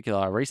year in particular,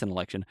 our recent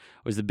election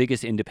was the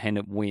biggest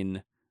independent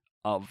win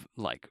of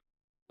like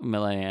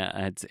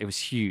millennia. It was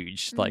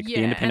huge. Like the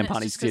independent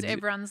parties, because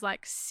everyone's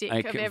like sick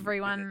of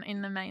everyone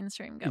in the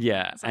mainstream government.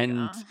 Yeah,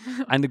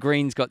 and the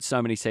Greens got so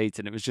many seats,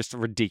 and it was just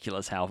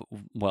ridiculous how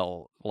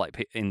well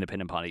like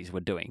independent parties were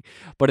doing.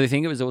 But I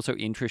think it was also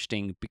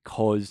interesting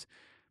because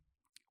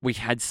we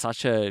had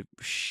such a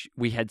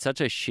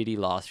shitty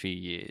last few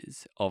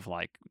years of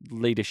like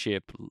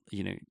leadership,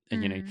 you know,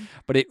 and you know.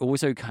 But it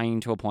also came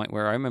to a point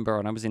where I remember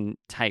when I was in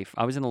TAFE,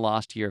 I was in the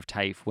last year of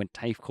TAFE when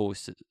TAFE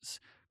courses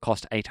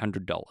cost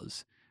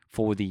 $800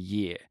 for the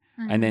year,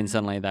 and then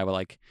suddenly they were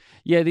like,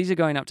 "Yeah, these are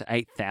going up to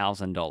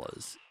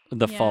 $8,000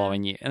 the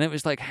following year," and it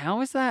was like,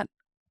 how is that?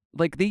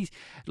 Like these,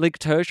 like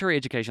tertiary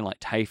education, like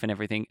TAFE and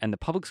everything, and the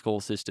public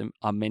school system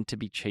are meant to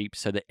be cheap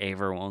so that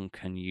everyone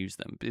can use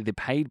them. They're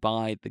paid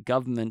by the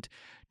government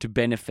to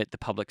benefit the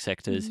public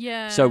sectors,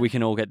 so we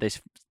can all get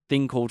this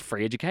thing called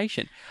free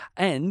education.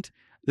 And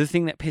the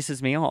thing that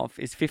pisses me off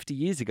is 50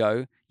 years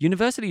ago,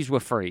 universities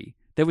were free.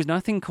 There was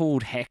nothing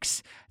called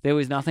HECS. There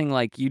was nothing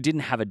like you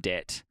didn't have a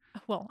debt.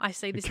 Well, I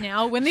see this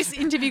now. When this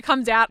interview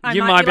comes out, I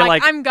you might be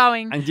like, I'm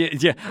going.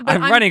 And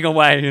I'm running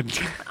away.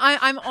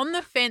 I'm on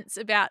the fence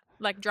about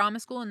like drama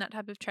school and that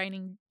type of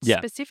training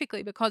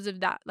specifically because of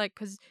that. Like,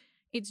 because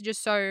it's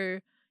just so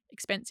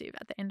expensive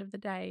at the end of the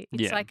day.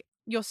 It's like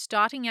you're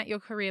starting out your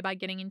career by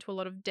getting into a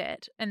lot of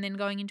debt and then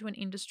going into an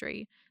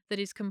industry that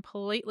is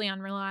completely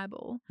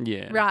unreliable,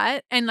 Yeah.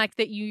 right? And like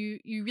that you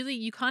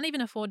can't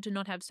even afford to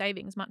not have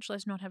savings, much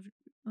less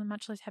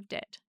have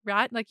debt,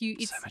 right? Like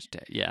So much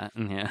debt. Yeah.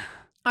 Yeah.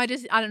 I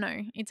don't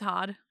know. It's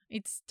hard.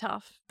 It's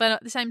tough. But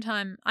at the same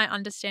time, I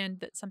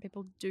understand that some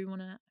people do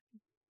want to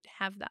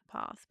have that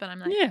path. But I'm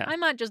like, Yeah. I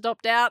might just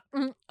opt out.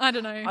 I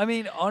don't know. I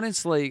mean,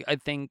 honestly, I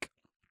think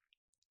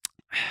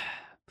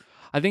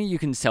you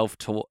can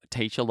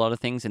teach a lot of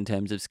things in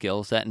terms of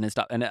skill set and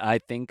stuff. And I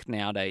think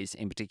nowadays,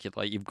 in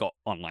particular, you've got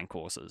online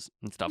courses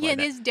and stuff like that.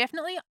 There's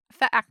definitely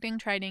for acting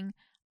training.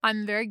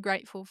 I'm very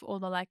grateful for all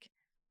the like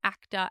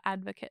actor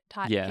advocate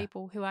type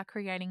people who are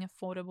creating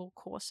affordable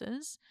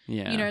courses.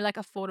 Yeah. You know, like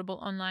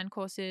affordable online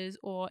courses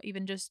or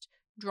even just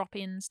drop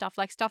in stuff,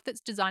 like stuff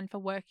that's designed for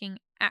working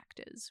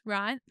actors,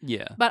 right?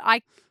 Yeah. But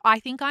I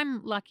think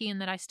I'm lucky in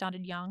that I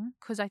started young,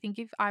 because I think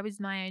if I was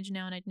my age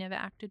now and I'd never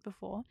acted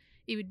before,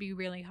 it would be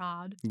really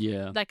hard.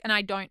 Yeah. Like, and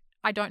I don't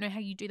know how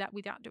you do that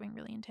without doing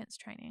really intense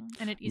training,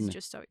 and it is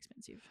just so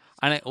expensive.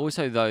 And I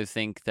also, though,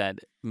 think that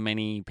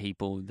many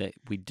people that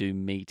we do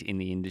meet in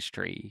the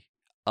industry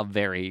are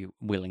very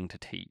willing to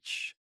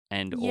teach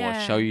and or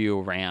show you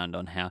around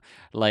on how,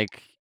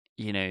 like,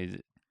 you know,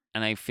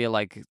 and I feel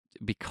like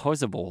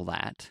because of all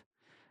that,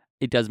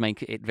 it does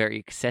make it very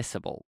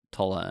accessible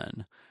to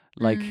learn.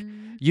 Like,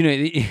 you know,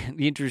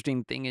 the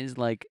interesting thing is,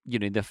 like, you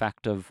know, the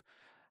fact of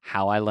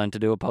how I learned to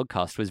do a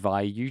podcast was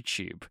via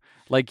YouTube.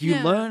 Like, you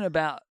learn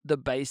about the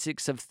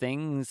basics of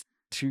things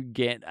to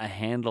get a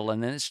handle,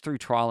 and then it's through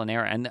trial and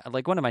error. And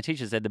like one of my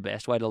teachers said, the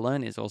best way to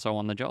learn is also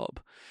on the job,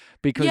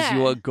 because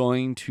you are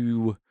going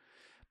to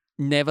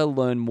never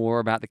learn more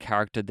about the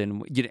character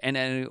than you know, and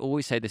I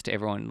always say this to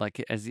everyone,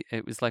 like, as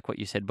it was like what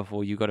you said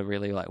before, you got to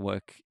really like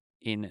work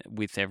in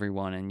with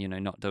everyone and, you know,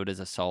 not do it as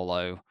a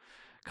solo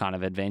kind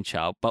of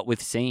adventure. But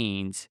with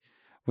scenes,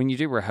 when you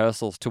do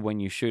rehearsals to when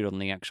you shoot on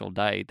the actual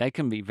day, they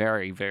can be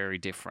very, very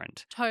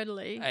different.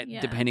 Totally.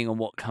 Depending on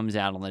what comes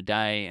out on the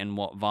day and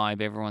what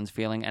vibe everyone's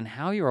feeling and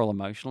how you're all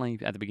emotionally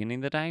at the beginning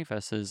of the day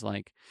versus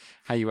like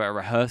how you were at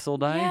rehearsal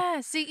day. Yeah,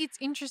 see, it's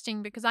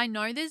interesting because I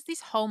know there's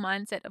this whole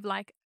mindset of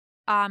like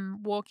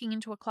walking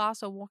into a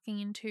class or walking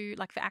into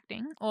like for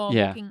acting or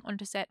walking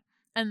onto set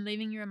and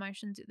leaving your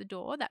emotions at the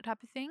door, that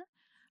type of thing.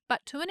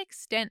 But to an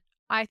extent,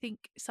 I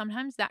think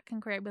sometimes that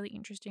can create really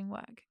interesting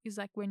work, is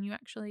like when you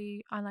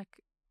actually are like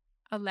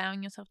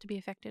allowing yourself to be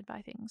affected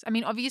by things. I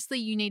mean, obviously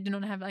you need to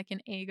not have like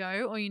an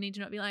ego, or you need to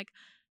not be like,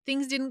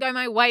 things didn't go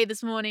my way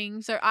this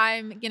morning, so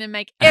I'm going to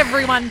make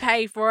everyone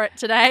pay for it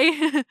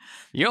today.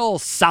 You all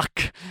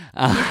suck.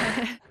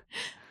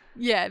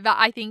 Yeah, but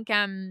I think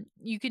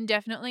you can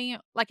definitely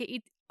like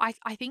it.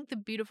 I think the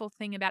beautiful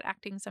thing about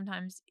acting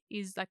sometimes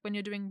is like when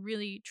you're doing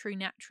really true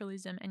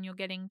naturalism and you're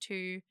getting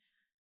to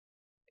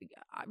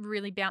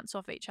really bounce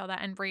off each other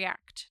and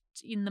react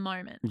in the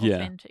moment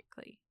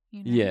authentically.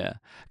 You know? Yeah,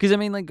 because I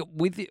mean, like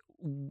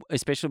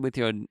especially with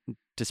your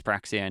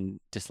dyspraxia and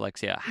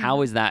dyslexia,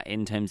 how is that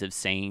in terms of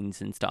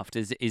scenes and stuff?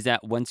 Is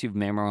that once you've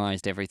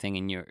memorized everything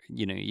and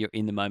you're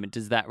in the moment,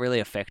 does that really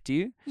affect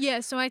you?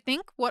 Yeah, so I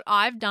think what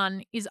I've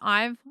done is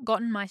I've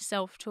gotten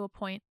myself to a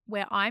point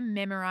where I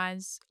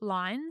memorize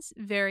lines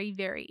very,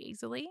 very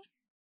easily,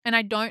 and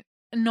I'm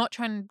not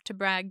trying to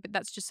brag, but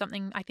that's just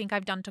something I think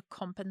I've done to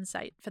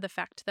compensate for the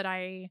fact that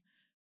I,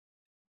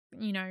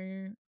 you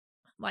know,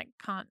 like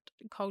can't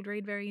cold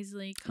read very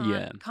easily,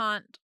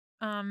 can't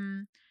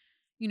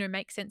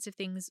make sense of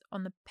things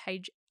on the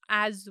page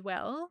as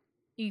well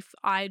if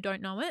I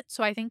don't know it.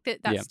 So I think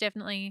that's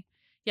definitely,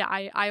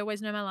 I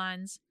always know my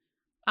lines.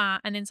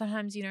 And then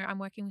sometimes, I'm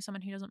working with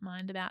someone who doesn't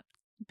mind about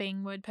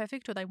being word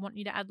perfect, or they want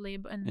you to ad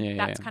lib, and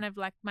that's kind of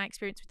like my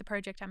experience with the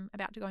project I'm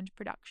about to go into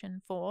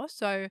production for.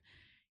 So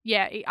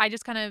I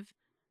just kind of,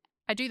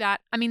 I do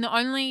that. I mean, the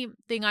only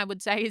thing I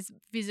would say is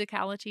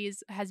physicality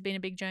has been a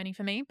big journey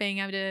for me, being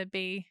able to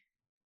be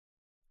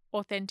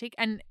authentic.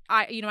 And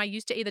I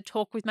used to either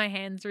talk with my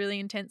hands really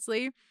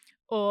intensely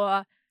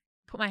or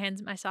put my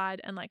hands at my side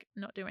and like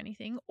not do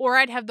anything. Or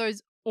I'd have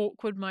those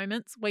awkward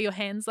moments where your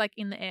hand's like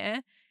in the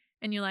air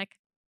and you're like,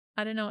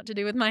 I don't know what to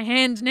do with my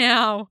hand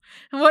now.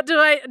 And what do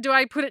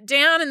I put it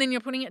down? And then you're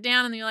putting it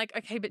down and you're like,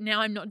 okay, but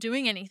now I'm not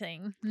doing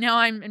anything. Now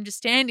I'm just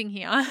standing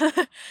here.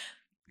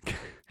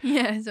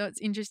 Yeah, so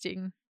it's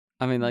interesting.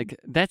 I mean, like,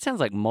 that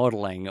sounds like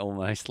modeling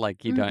almost,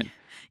 like you don't.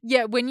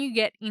 Yeah, when you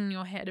get in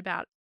your head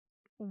about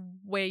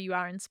where you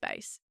are in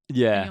space.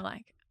 Yeah. And you're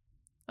like,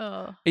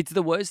 oh. It's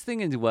the worst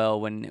thing as well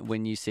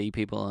when you see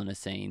people on a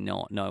scene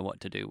not know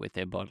what to do with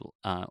their body,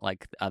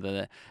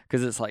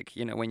 because it's like,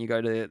 when you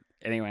go to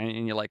anyway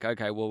and you're like,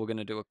 okay, well, we're going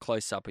to do a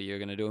close up or you're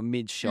going to do a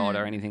mid shot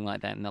or anything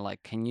like that. And they're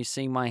like, can you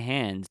see my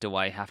hands? Do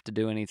I have to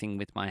do anything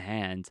with my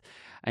hands?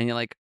 And you're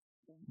like,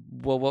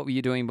 well, what were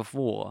you doing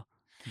before?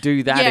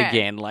 Do that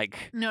again. Like,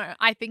 no,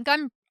 I think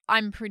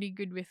I'm pretty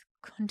good with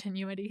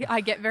continuity.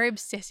 I get very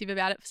obsessive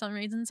about it for some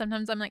reason.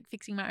 Sometimes I'm like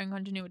fixing my own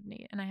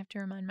continuity and I have to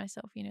remind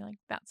myself, like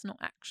that's not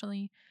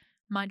actually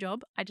my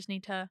job. I just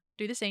need to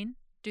do the scene,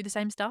 do the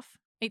same stuff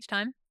each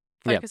time,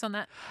 focus on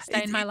that.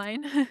 Stay in my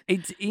lane.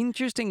 It's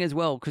interesting as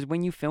well because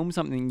when you film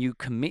something, you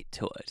commit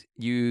to it.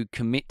 You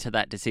commit to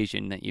that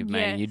decision that you've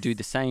made, and you do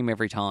the same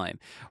every time.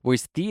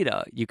 Whereas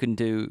theatre, you can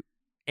do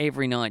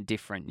every night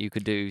different. You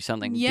could do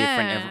something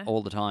different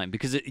all the time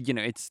because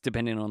it's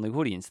depending on the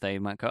audience. They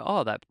might go,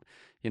 oh, that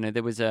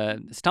there was a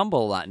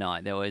stumble that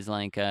night. There was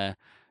like a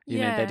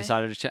they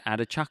decided to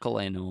add a chuckle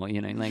in, or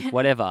like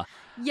whatever.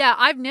 Yeah,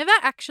 I've never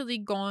actually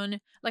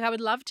gone. Like, I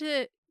would love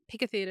to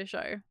pick a theatre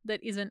show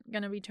that isn't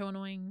going to be too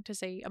annoying to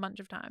see a bunch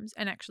of times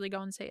and actually go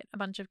and see it a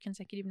bunch of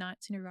consecutive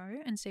nights in a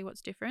row and see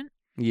what's different.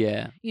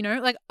 Yeah.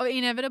 Like,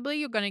 inevitably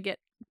you're going to get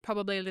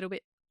probably a little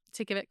bit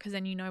sick of it because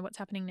then you know what's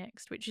happening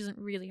next, which isn't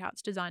really how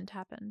it's designed to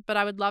happen. But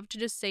I would love to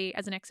just see,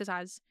 as an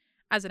exercise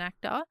as an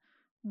actor,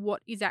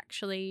 what is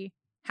actually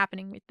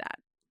happening with that.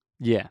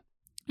 Yeah.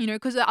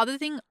 Because the other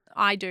thing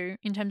I do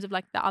in terms of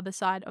like the other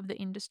side of the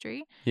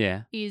industry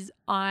is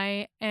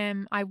I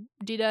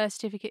did a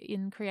certificate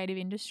in creative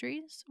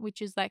industries,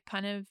 which is like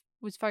kind of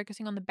was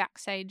focusing on the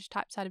backstage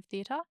type side of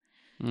theatre.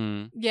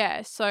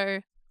 Yeah, so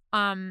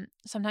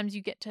sometimes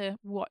you get to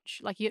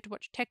watch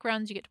tech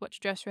runs, you get to watch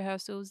dress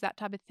rehearsals, that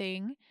type of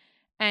thing,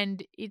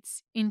 and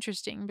it's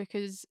interesting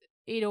because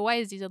it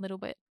always is a little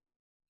bit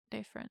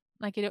different.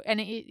 Like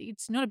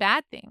it's not a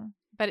bad thing,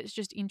 but it's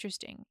just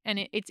interesting,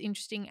 and it's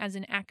interesting as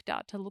an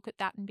actor to look at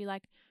that and be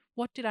like,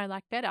 what did I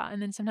like better?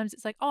 And then sometimes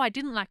it's like, oh, I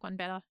didn't like one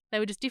better. They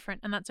were just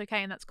different, and that's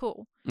okay, and that's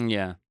cool.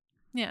 Yeah.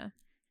 Yeah.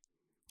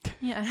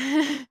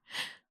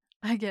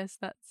 I guess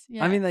that's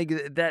I mean, like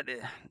that.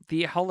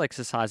 The whole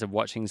exercise of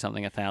watching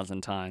something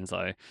 1,000 times,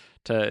 though,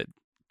 to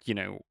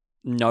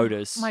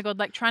notice. Oh my God,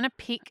 like trying to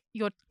pick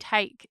your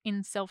take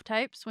in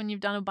self-tapes when you've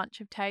done a bunch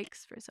of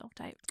takes for a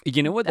self-tape.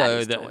 You know what, that though?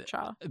 is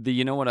torture.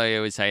 You know what I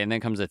always say? And then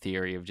comes a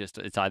theory of just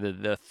it's either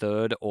the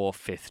third or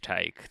fifth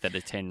take that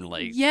a 10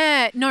 league.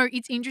 Yeah, no,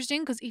 it's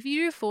interesting because if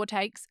you do 4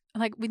 takes,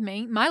 like with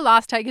me, my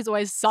last take is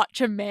always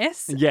such a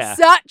mess. Yeah.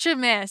 Such a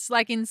mess,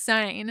 like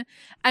insane.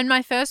 And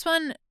my first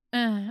one,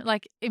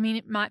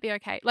 it might be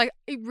okay. Like,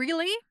 it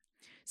really,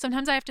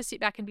 sometimes I have to sit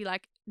back and be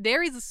like,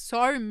 there is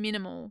so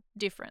minimal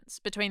difference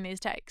between these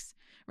takes,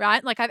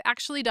 right? Like, I've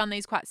actually done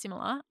these quite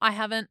similar. I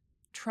haven't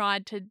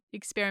tried to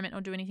experiment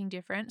or do anything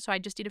different. So I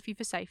just did a few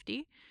for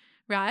safety,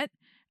 right?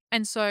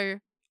 And so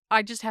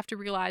I just have to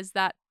realize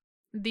that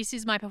this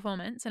is my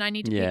performance and I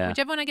need to pick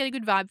whichever one I get a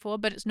good vibe for,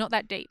 but it's not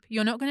that deep.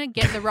 You're not going to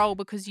get the role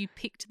because you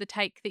picked the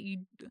take that you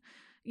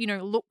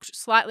looked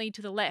slightly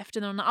to the left,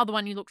 and then on the other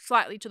one you looked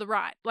slightly to the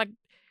right. Like,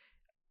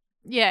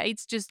 yeah,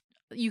 it's just,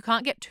 you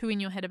can't get too in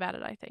your head about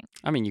it, I think.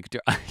 I mean, you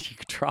could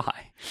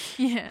try.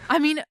 Yeah. I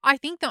mean, I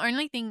think the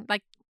only thing,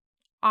 like,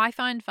 I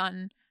find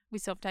fun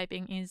with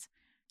self-taping is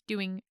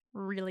doing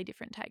really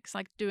different takes,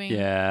 like doing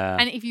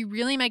and if you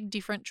really make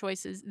different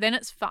choices, then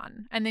it's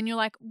fun, and then you're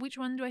like, which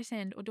one do I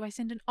send, or do I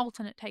send an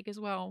alternate take as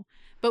well?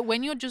 But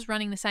when you're just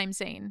running the same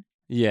scene,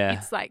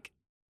 it's like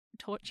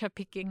torture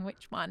picking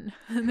which one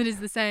that is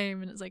the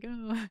same, and it's like,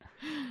 oh,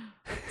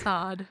 it's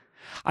hard.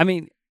 I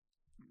mean,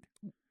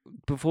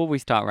 before we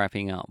start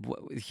wrapping up,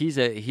 here's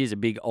a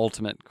big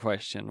ultimate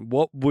question.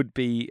 What would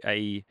be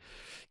a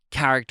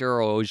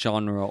character or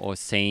genre or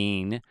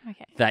scene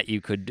that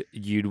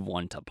you'd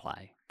want to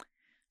play?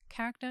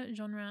 Character,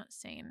 genre,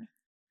 scene.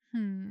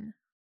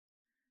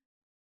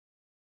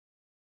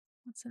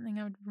 What's something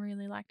I would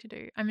really like to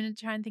do? I'm going to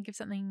try and think of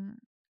something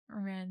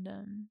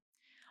random.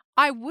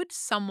 I would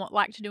somewhat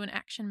like to do an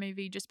action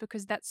movie just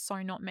because that's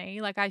so not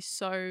me. Like, I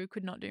so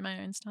could not do my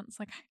own stunts.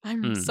 Like,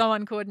 I'm so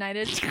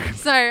uncoordinated.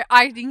 So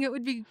I think it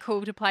would be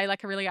cool to play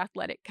like a really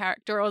athletic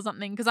character or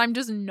something, because I'm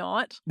just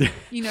not,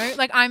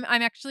 like I'm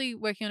actually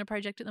working on a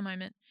project at the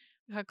moment.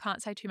 I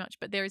can't say too much,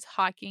 but there is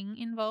hiking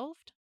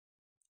involved.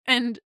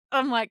 And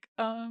I'm like,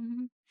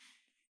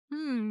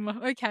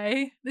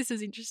 okay, this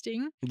is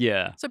interesting.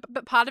 Yeah. So,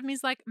 but part of me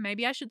is like,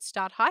 maybe I should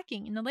start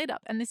hiking in the lead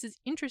up. And this is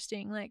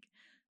interesting. Like,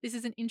 this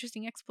is an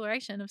interesting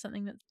exploration of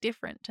something that's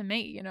different to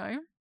me,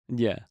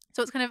 Yeah.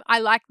 So it's kind of, I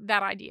like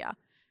that idea.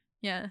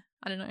 Yeah.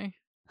 I don't know.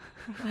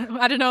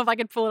 I don't know if I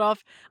could pull it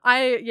off.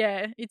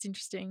 It's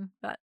interesting,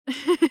 but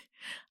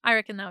I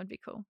reckon that would be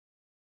cool.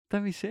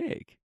 That'd be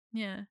sick.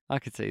 Yeah. I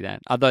could see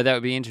that. Although that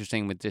would be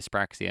interesting with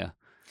dyspraxia.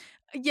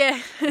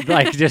 Yeah.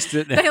 Like, just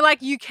they're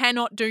like, you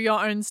cannot do your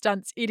own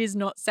stunts. It is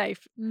not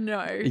safe.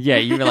 No. Yeah,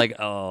 you were like,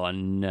 oh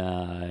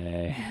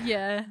no.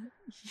 Yeah.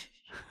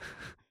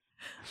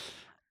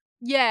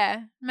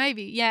 Yeah,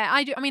 maybe. Yeah,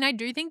 I do. I mean, I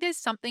do think there's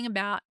something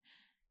about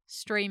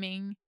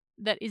streaming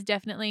that is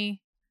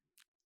definitely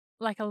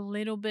like a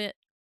little bit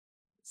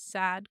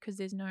sad because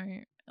there's no,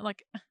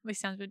 like, this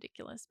sounds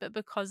ridiculous, but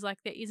because like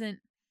there isn't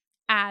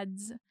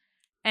ads,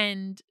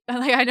 and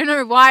like, I don't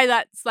know why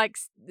that's like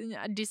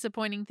a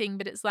disappointing thing,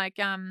 but it's like,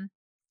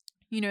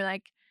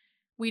 like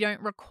we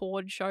don't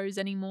record shows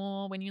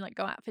anymore when you like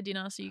go out for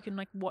dinner, so you can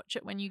like watch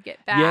it when you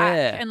get back,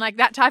 Yeah. and like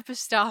that type of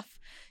stuff.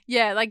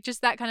 Yeah, like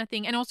just that kind of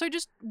thing. And also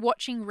just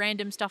watching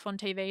random stuff on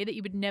TV that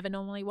you would never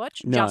normally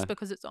watch No. just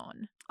because it's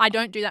on. I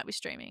don't do that with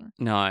streaming.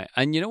 No,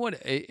 and you know what?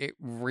 It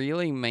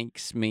really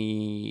makes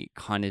me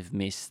kind of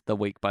miss the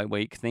week by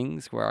week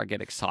things where I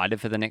get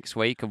excited for the next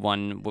week of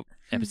one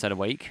episode a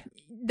week.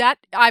 That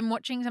I'm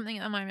watching something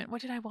at the moment.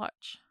 What did I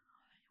watch?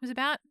 It was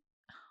about,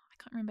 I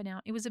can't remember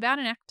now. It was about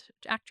an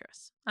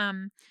actress.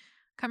 Can't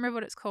remember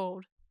what it's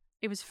called.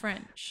 It was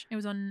French. It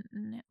was on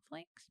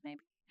Netflix, maybe.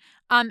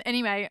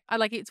 Anyway,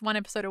 it's one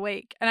episode a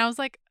week, and I was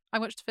like, I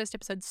watched the first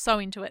episode, so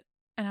into it,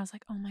 and I was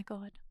like, oh my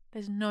god,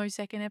 there's no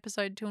second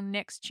episode till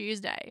next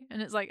Tuesday,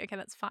 and it's like, okay,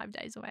 that's 5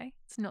 days away.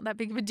 It's not that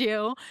big of a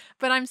deal,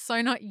 but I'm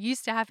so not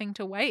used to having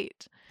to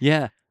wait.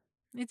 Yeah.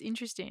 It's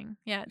interesting.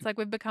 Yeah, it's like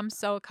we've become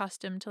so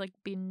accustomed to like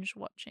binge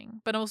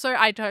watching, but also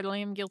I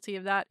totally am guilty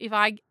of that. If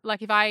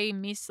I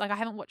miss, like I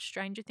haven't watched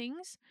Stranger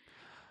Things,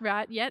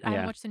 right yet. I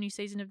haven't watched the new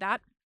season of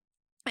that.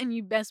 And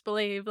you best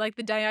believe, like,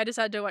 the day I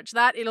decide to watch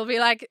that, it'll be,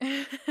 like,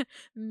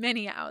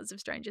 many hours of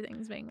Stranger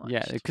Things being watched.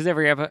 Yeah, because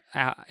every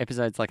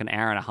episode's like an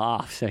hour and a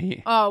half. So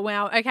Oh,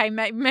 wow. Okay,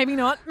 maybe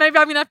not. Maybe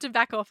I'm going to have to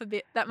back off a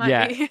bit. That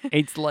might be.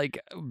 It's like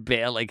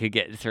barely could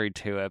get through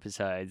 2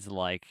 episodes.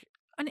 Like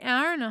an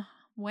hour and a...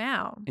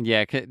 Wow.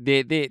 Yeah,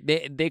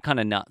 they're kind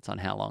of nuts on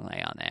how long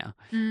they are now.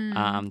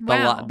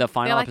 Wow. The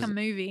final they're like episode, a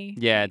movie.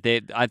 Yeah,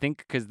 I think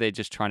because they're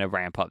just trying to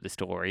ramp up the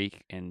story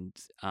and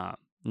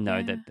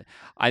that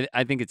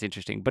I think it's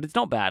interesting, but it's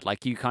not bad.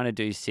 Like you kind of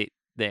do sit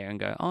there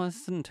and go, oh,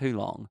 this isn't too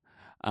long.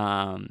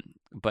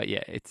 But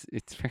yeah, it's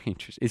very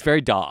interesting. It's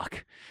very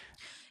dark.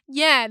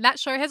 Yeah, that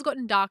show has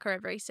gotten darker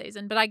every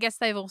season, but I guess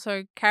they've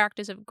also,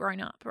 characters have grown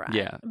up, right?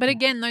 Yeah. But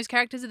again, those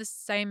characters are the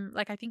same.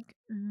 Like, I think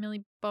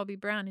Millie Bobby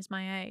Brown is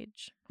my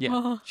age.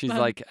 Yeah. She's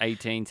like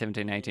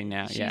 17, 18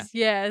 now.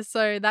 Yeah,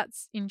 so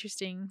that's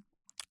interesting.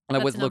 And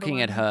I was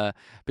looking at her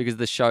because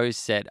the show's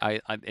set.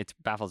 It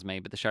baffles me,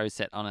 but the show's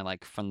set on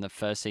like from the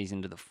first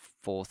season to the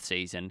 4th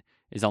season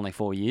is only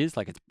 4 years.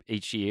 Like it's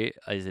each year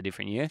is a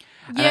different year.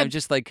 And I'm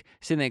just like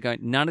sitting there going,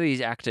 none of these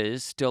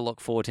actors still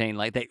look 14.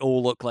 Like they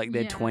all look like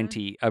they're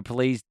 20.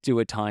 Please do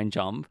a time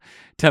jump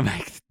to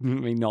make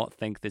me not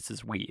think this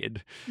is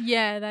weird.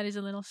 Yeah, that is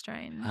a little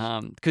strange.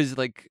 Because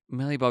like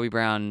Millie Bobby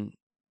Brown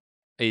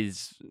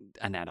is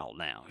an adult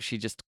now. She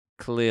just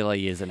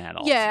clearly is an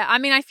adult. Yeah, I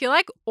mean, I feel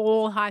like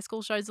all high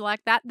school shows are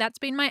like that. That's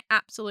been my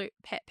absolute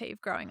pet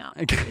peeve growing up.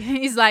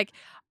 Is like,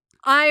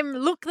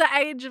 look the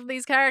age of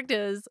these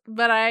characters,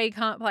 but I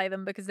can't play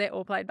them because they're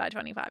all played by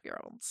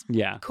 25-year-olds.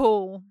 Yeah.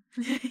 Cool.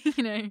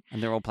 You know.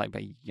 And they're all played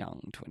by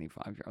young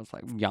 25-year-olds,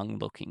 like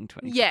young-looking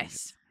 25-year-olds.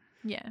 Yes.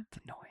 Yeah. It's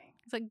annoying.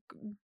 It's like,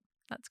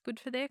 that's good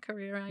for their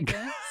career, I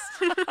guess.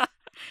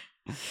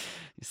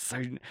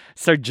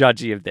 so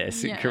judgy of their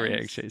career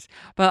issues.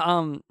 But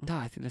no,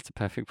 I think that's a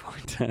perfect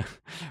point to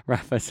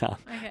wrap us up.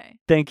 Okay.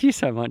 Thank you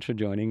so much for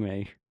joining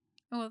me.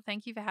 Well,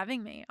 thank you for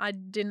having me. I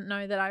didn't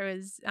know that I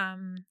was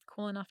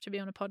cool enough to be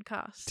on a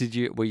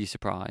podcast. Were you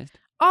surprised?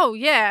 Oh,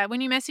 yeah. When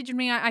you messaged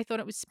me, I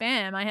thought it was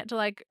spam. I had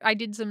to I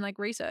did some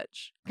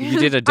research. You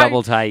did a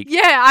double take.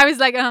 Yeah, I was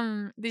like,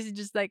 this is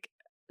just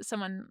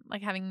someone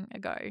having a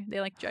go.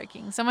 They're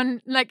joking.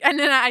 Someone and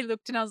then I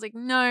looked and I was like,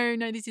 no,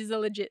 this is a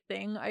legit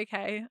thing.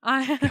 Okay.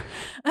 I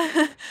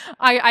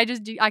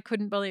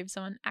couldn't believe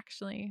someone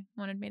actually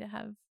wanted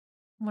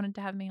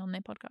to have me on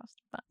their podcast.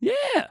 But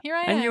yeah, here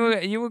I am.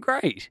 And you were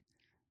great.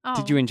 Oh,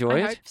 did you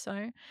enjoy it? I hope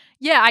so.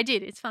 Yeah, I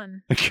did. It's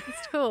fun.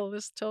 It's cool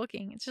just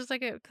talking. It's just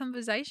like a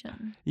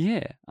conversation.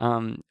 Yeah.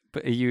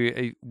 But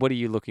what are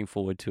you looking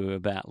forward to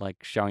about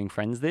showing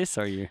friends this?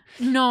 Or are you?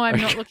 No, I'm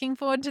not looking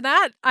forward to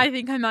that. I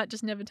think I might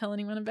just never tell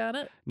anyone about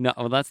it. No,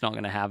 well, that's not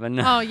going to happen.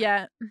 Oh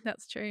yeah,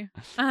 that's true.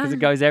 Because it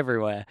goes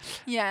everywhere.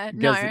 Yeah,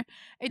 no,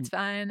 it's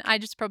fine. I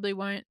just probably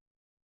won't.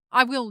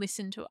 I will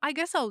listen to it. I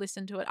guess I'll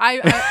listen to it. I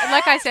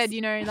like I said,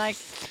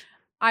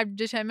 I've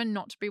determined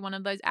not to be one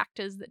of those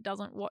actors that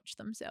doesn't watch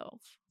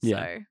themselves.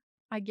 Yeah. So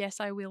I guess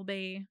I will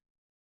be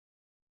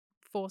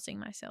forcing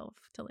myself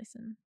to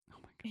listen. Oh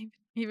my God.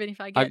 Even if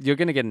I get... You're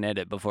going to get an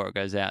edit before it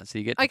goes out, so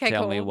you get to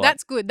tell me what...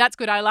 That's good. That's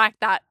good. I like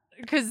that.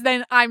 Because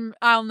then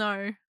I'll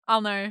know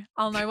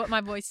what my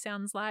voice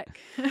sounds like.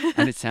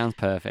 And it sounds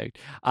perfect.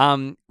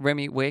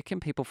 Remy, where can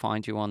people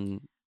find you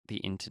on the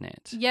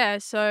internet? Yeah,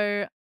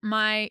 so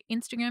my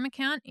Instagram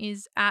account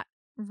is at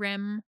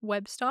Rem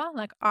Webster,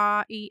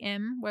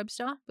 REM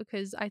Webster,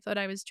 because I thought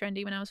I was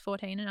trendy when I was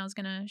 14 and I was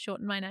going to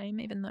shorten my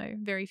name, even though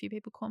very few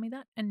people call me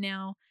that. And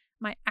now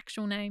my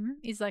actual name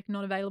is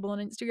not available on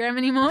Instagram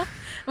anymore,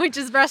 which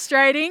is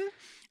frustrating.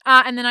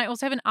 And then I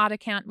also have an art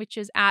account, which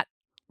is at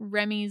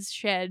Remy's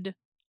Shed,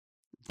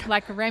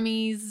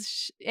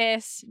 Remy's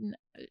S,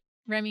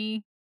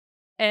 Remy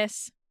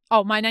S.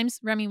 Oh, my name's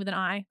Remy with an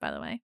I, by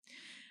the way.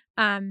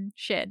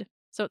 Shed.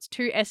 So it's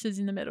 2 S's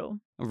in the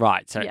middle.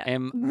 Right. So yeah.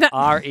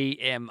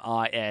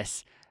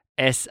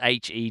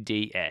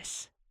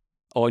 REMISSHEDS.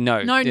 Or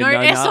no. No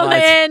S on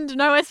the end.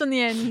 No S on the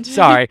end.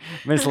 Sorry,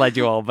 misled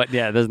you all. But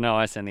yeah, there's no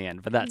S on the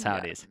end. But that's how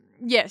it is.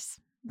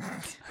 Yes.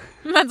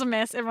 That's a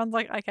mess. Everyone's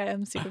like, okay,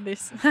 I'm sick of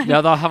this.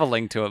 No, they'll have a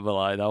link to it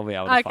below. They'll be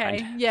able to Okay,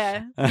 find.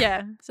 yeah.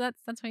 So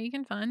that's where you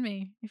can find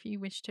me if you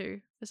wish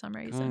to, for some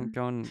reason.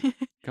 Go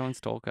and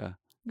stalk her.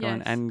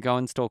 Yes. Go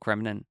and stalk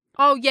Remnant.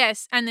 Oh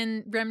yes, and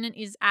then Remnant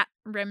is at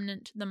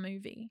Remnant the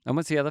movie. And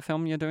what's the other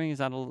film you're doing? Is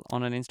that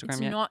on an Instagram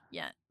It's yet? not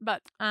yet,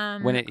 but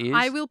When it is?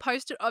 I will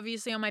post it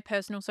obviously on my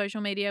personal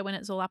social media when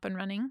it's all up and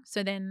running.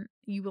 So then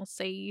you will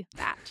see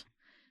that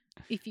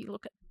if you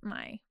look at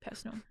my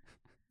personal.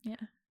 Yeah.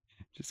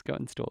 Just go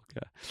and stalk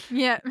her.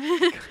 Yeah.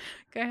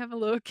 Go have a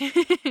look.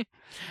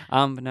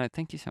 But no,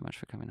 thank you so much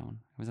for coming on.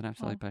 It was an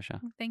absolute pleasure.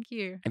 Thank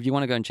you. If you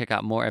want to go and check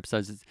out more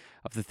episodes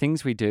of the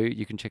things we do,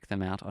 you can check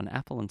them out on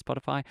Apple and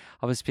Spotify.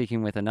 I'll be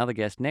speaking with another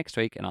guest next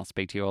week, and I'll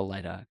speak to you all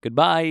later.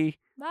 Goodbye.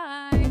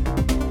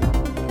 Bye.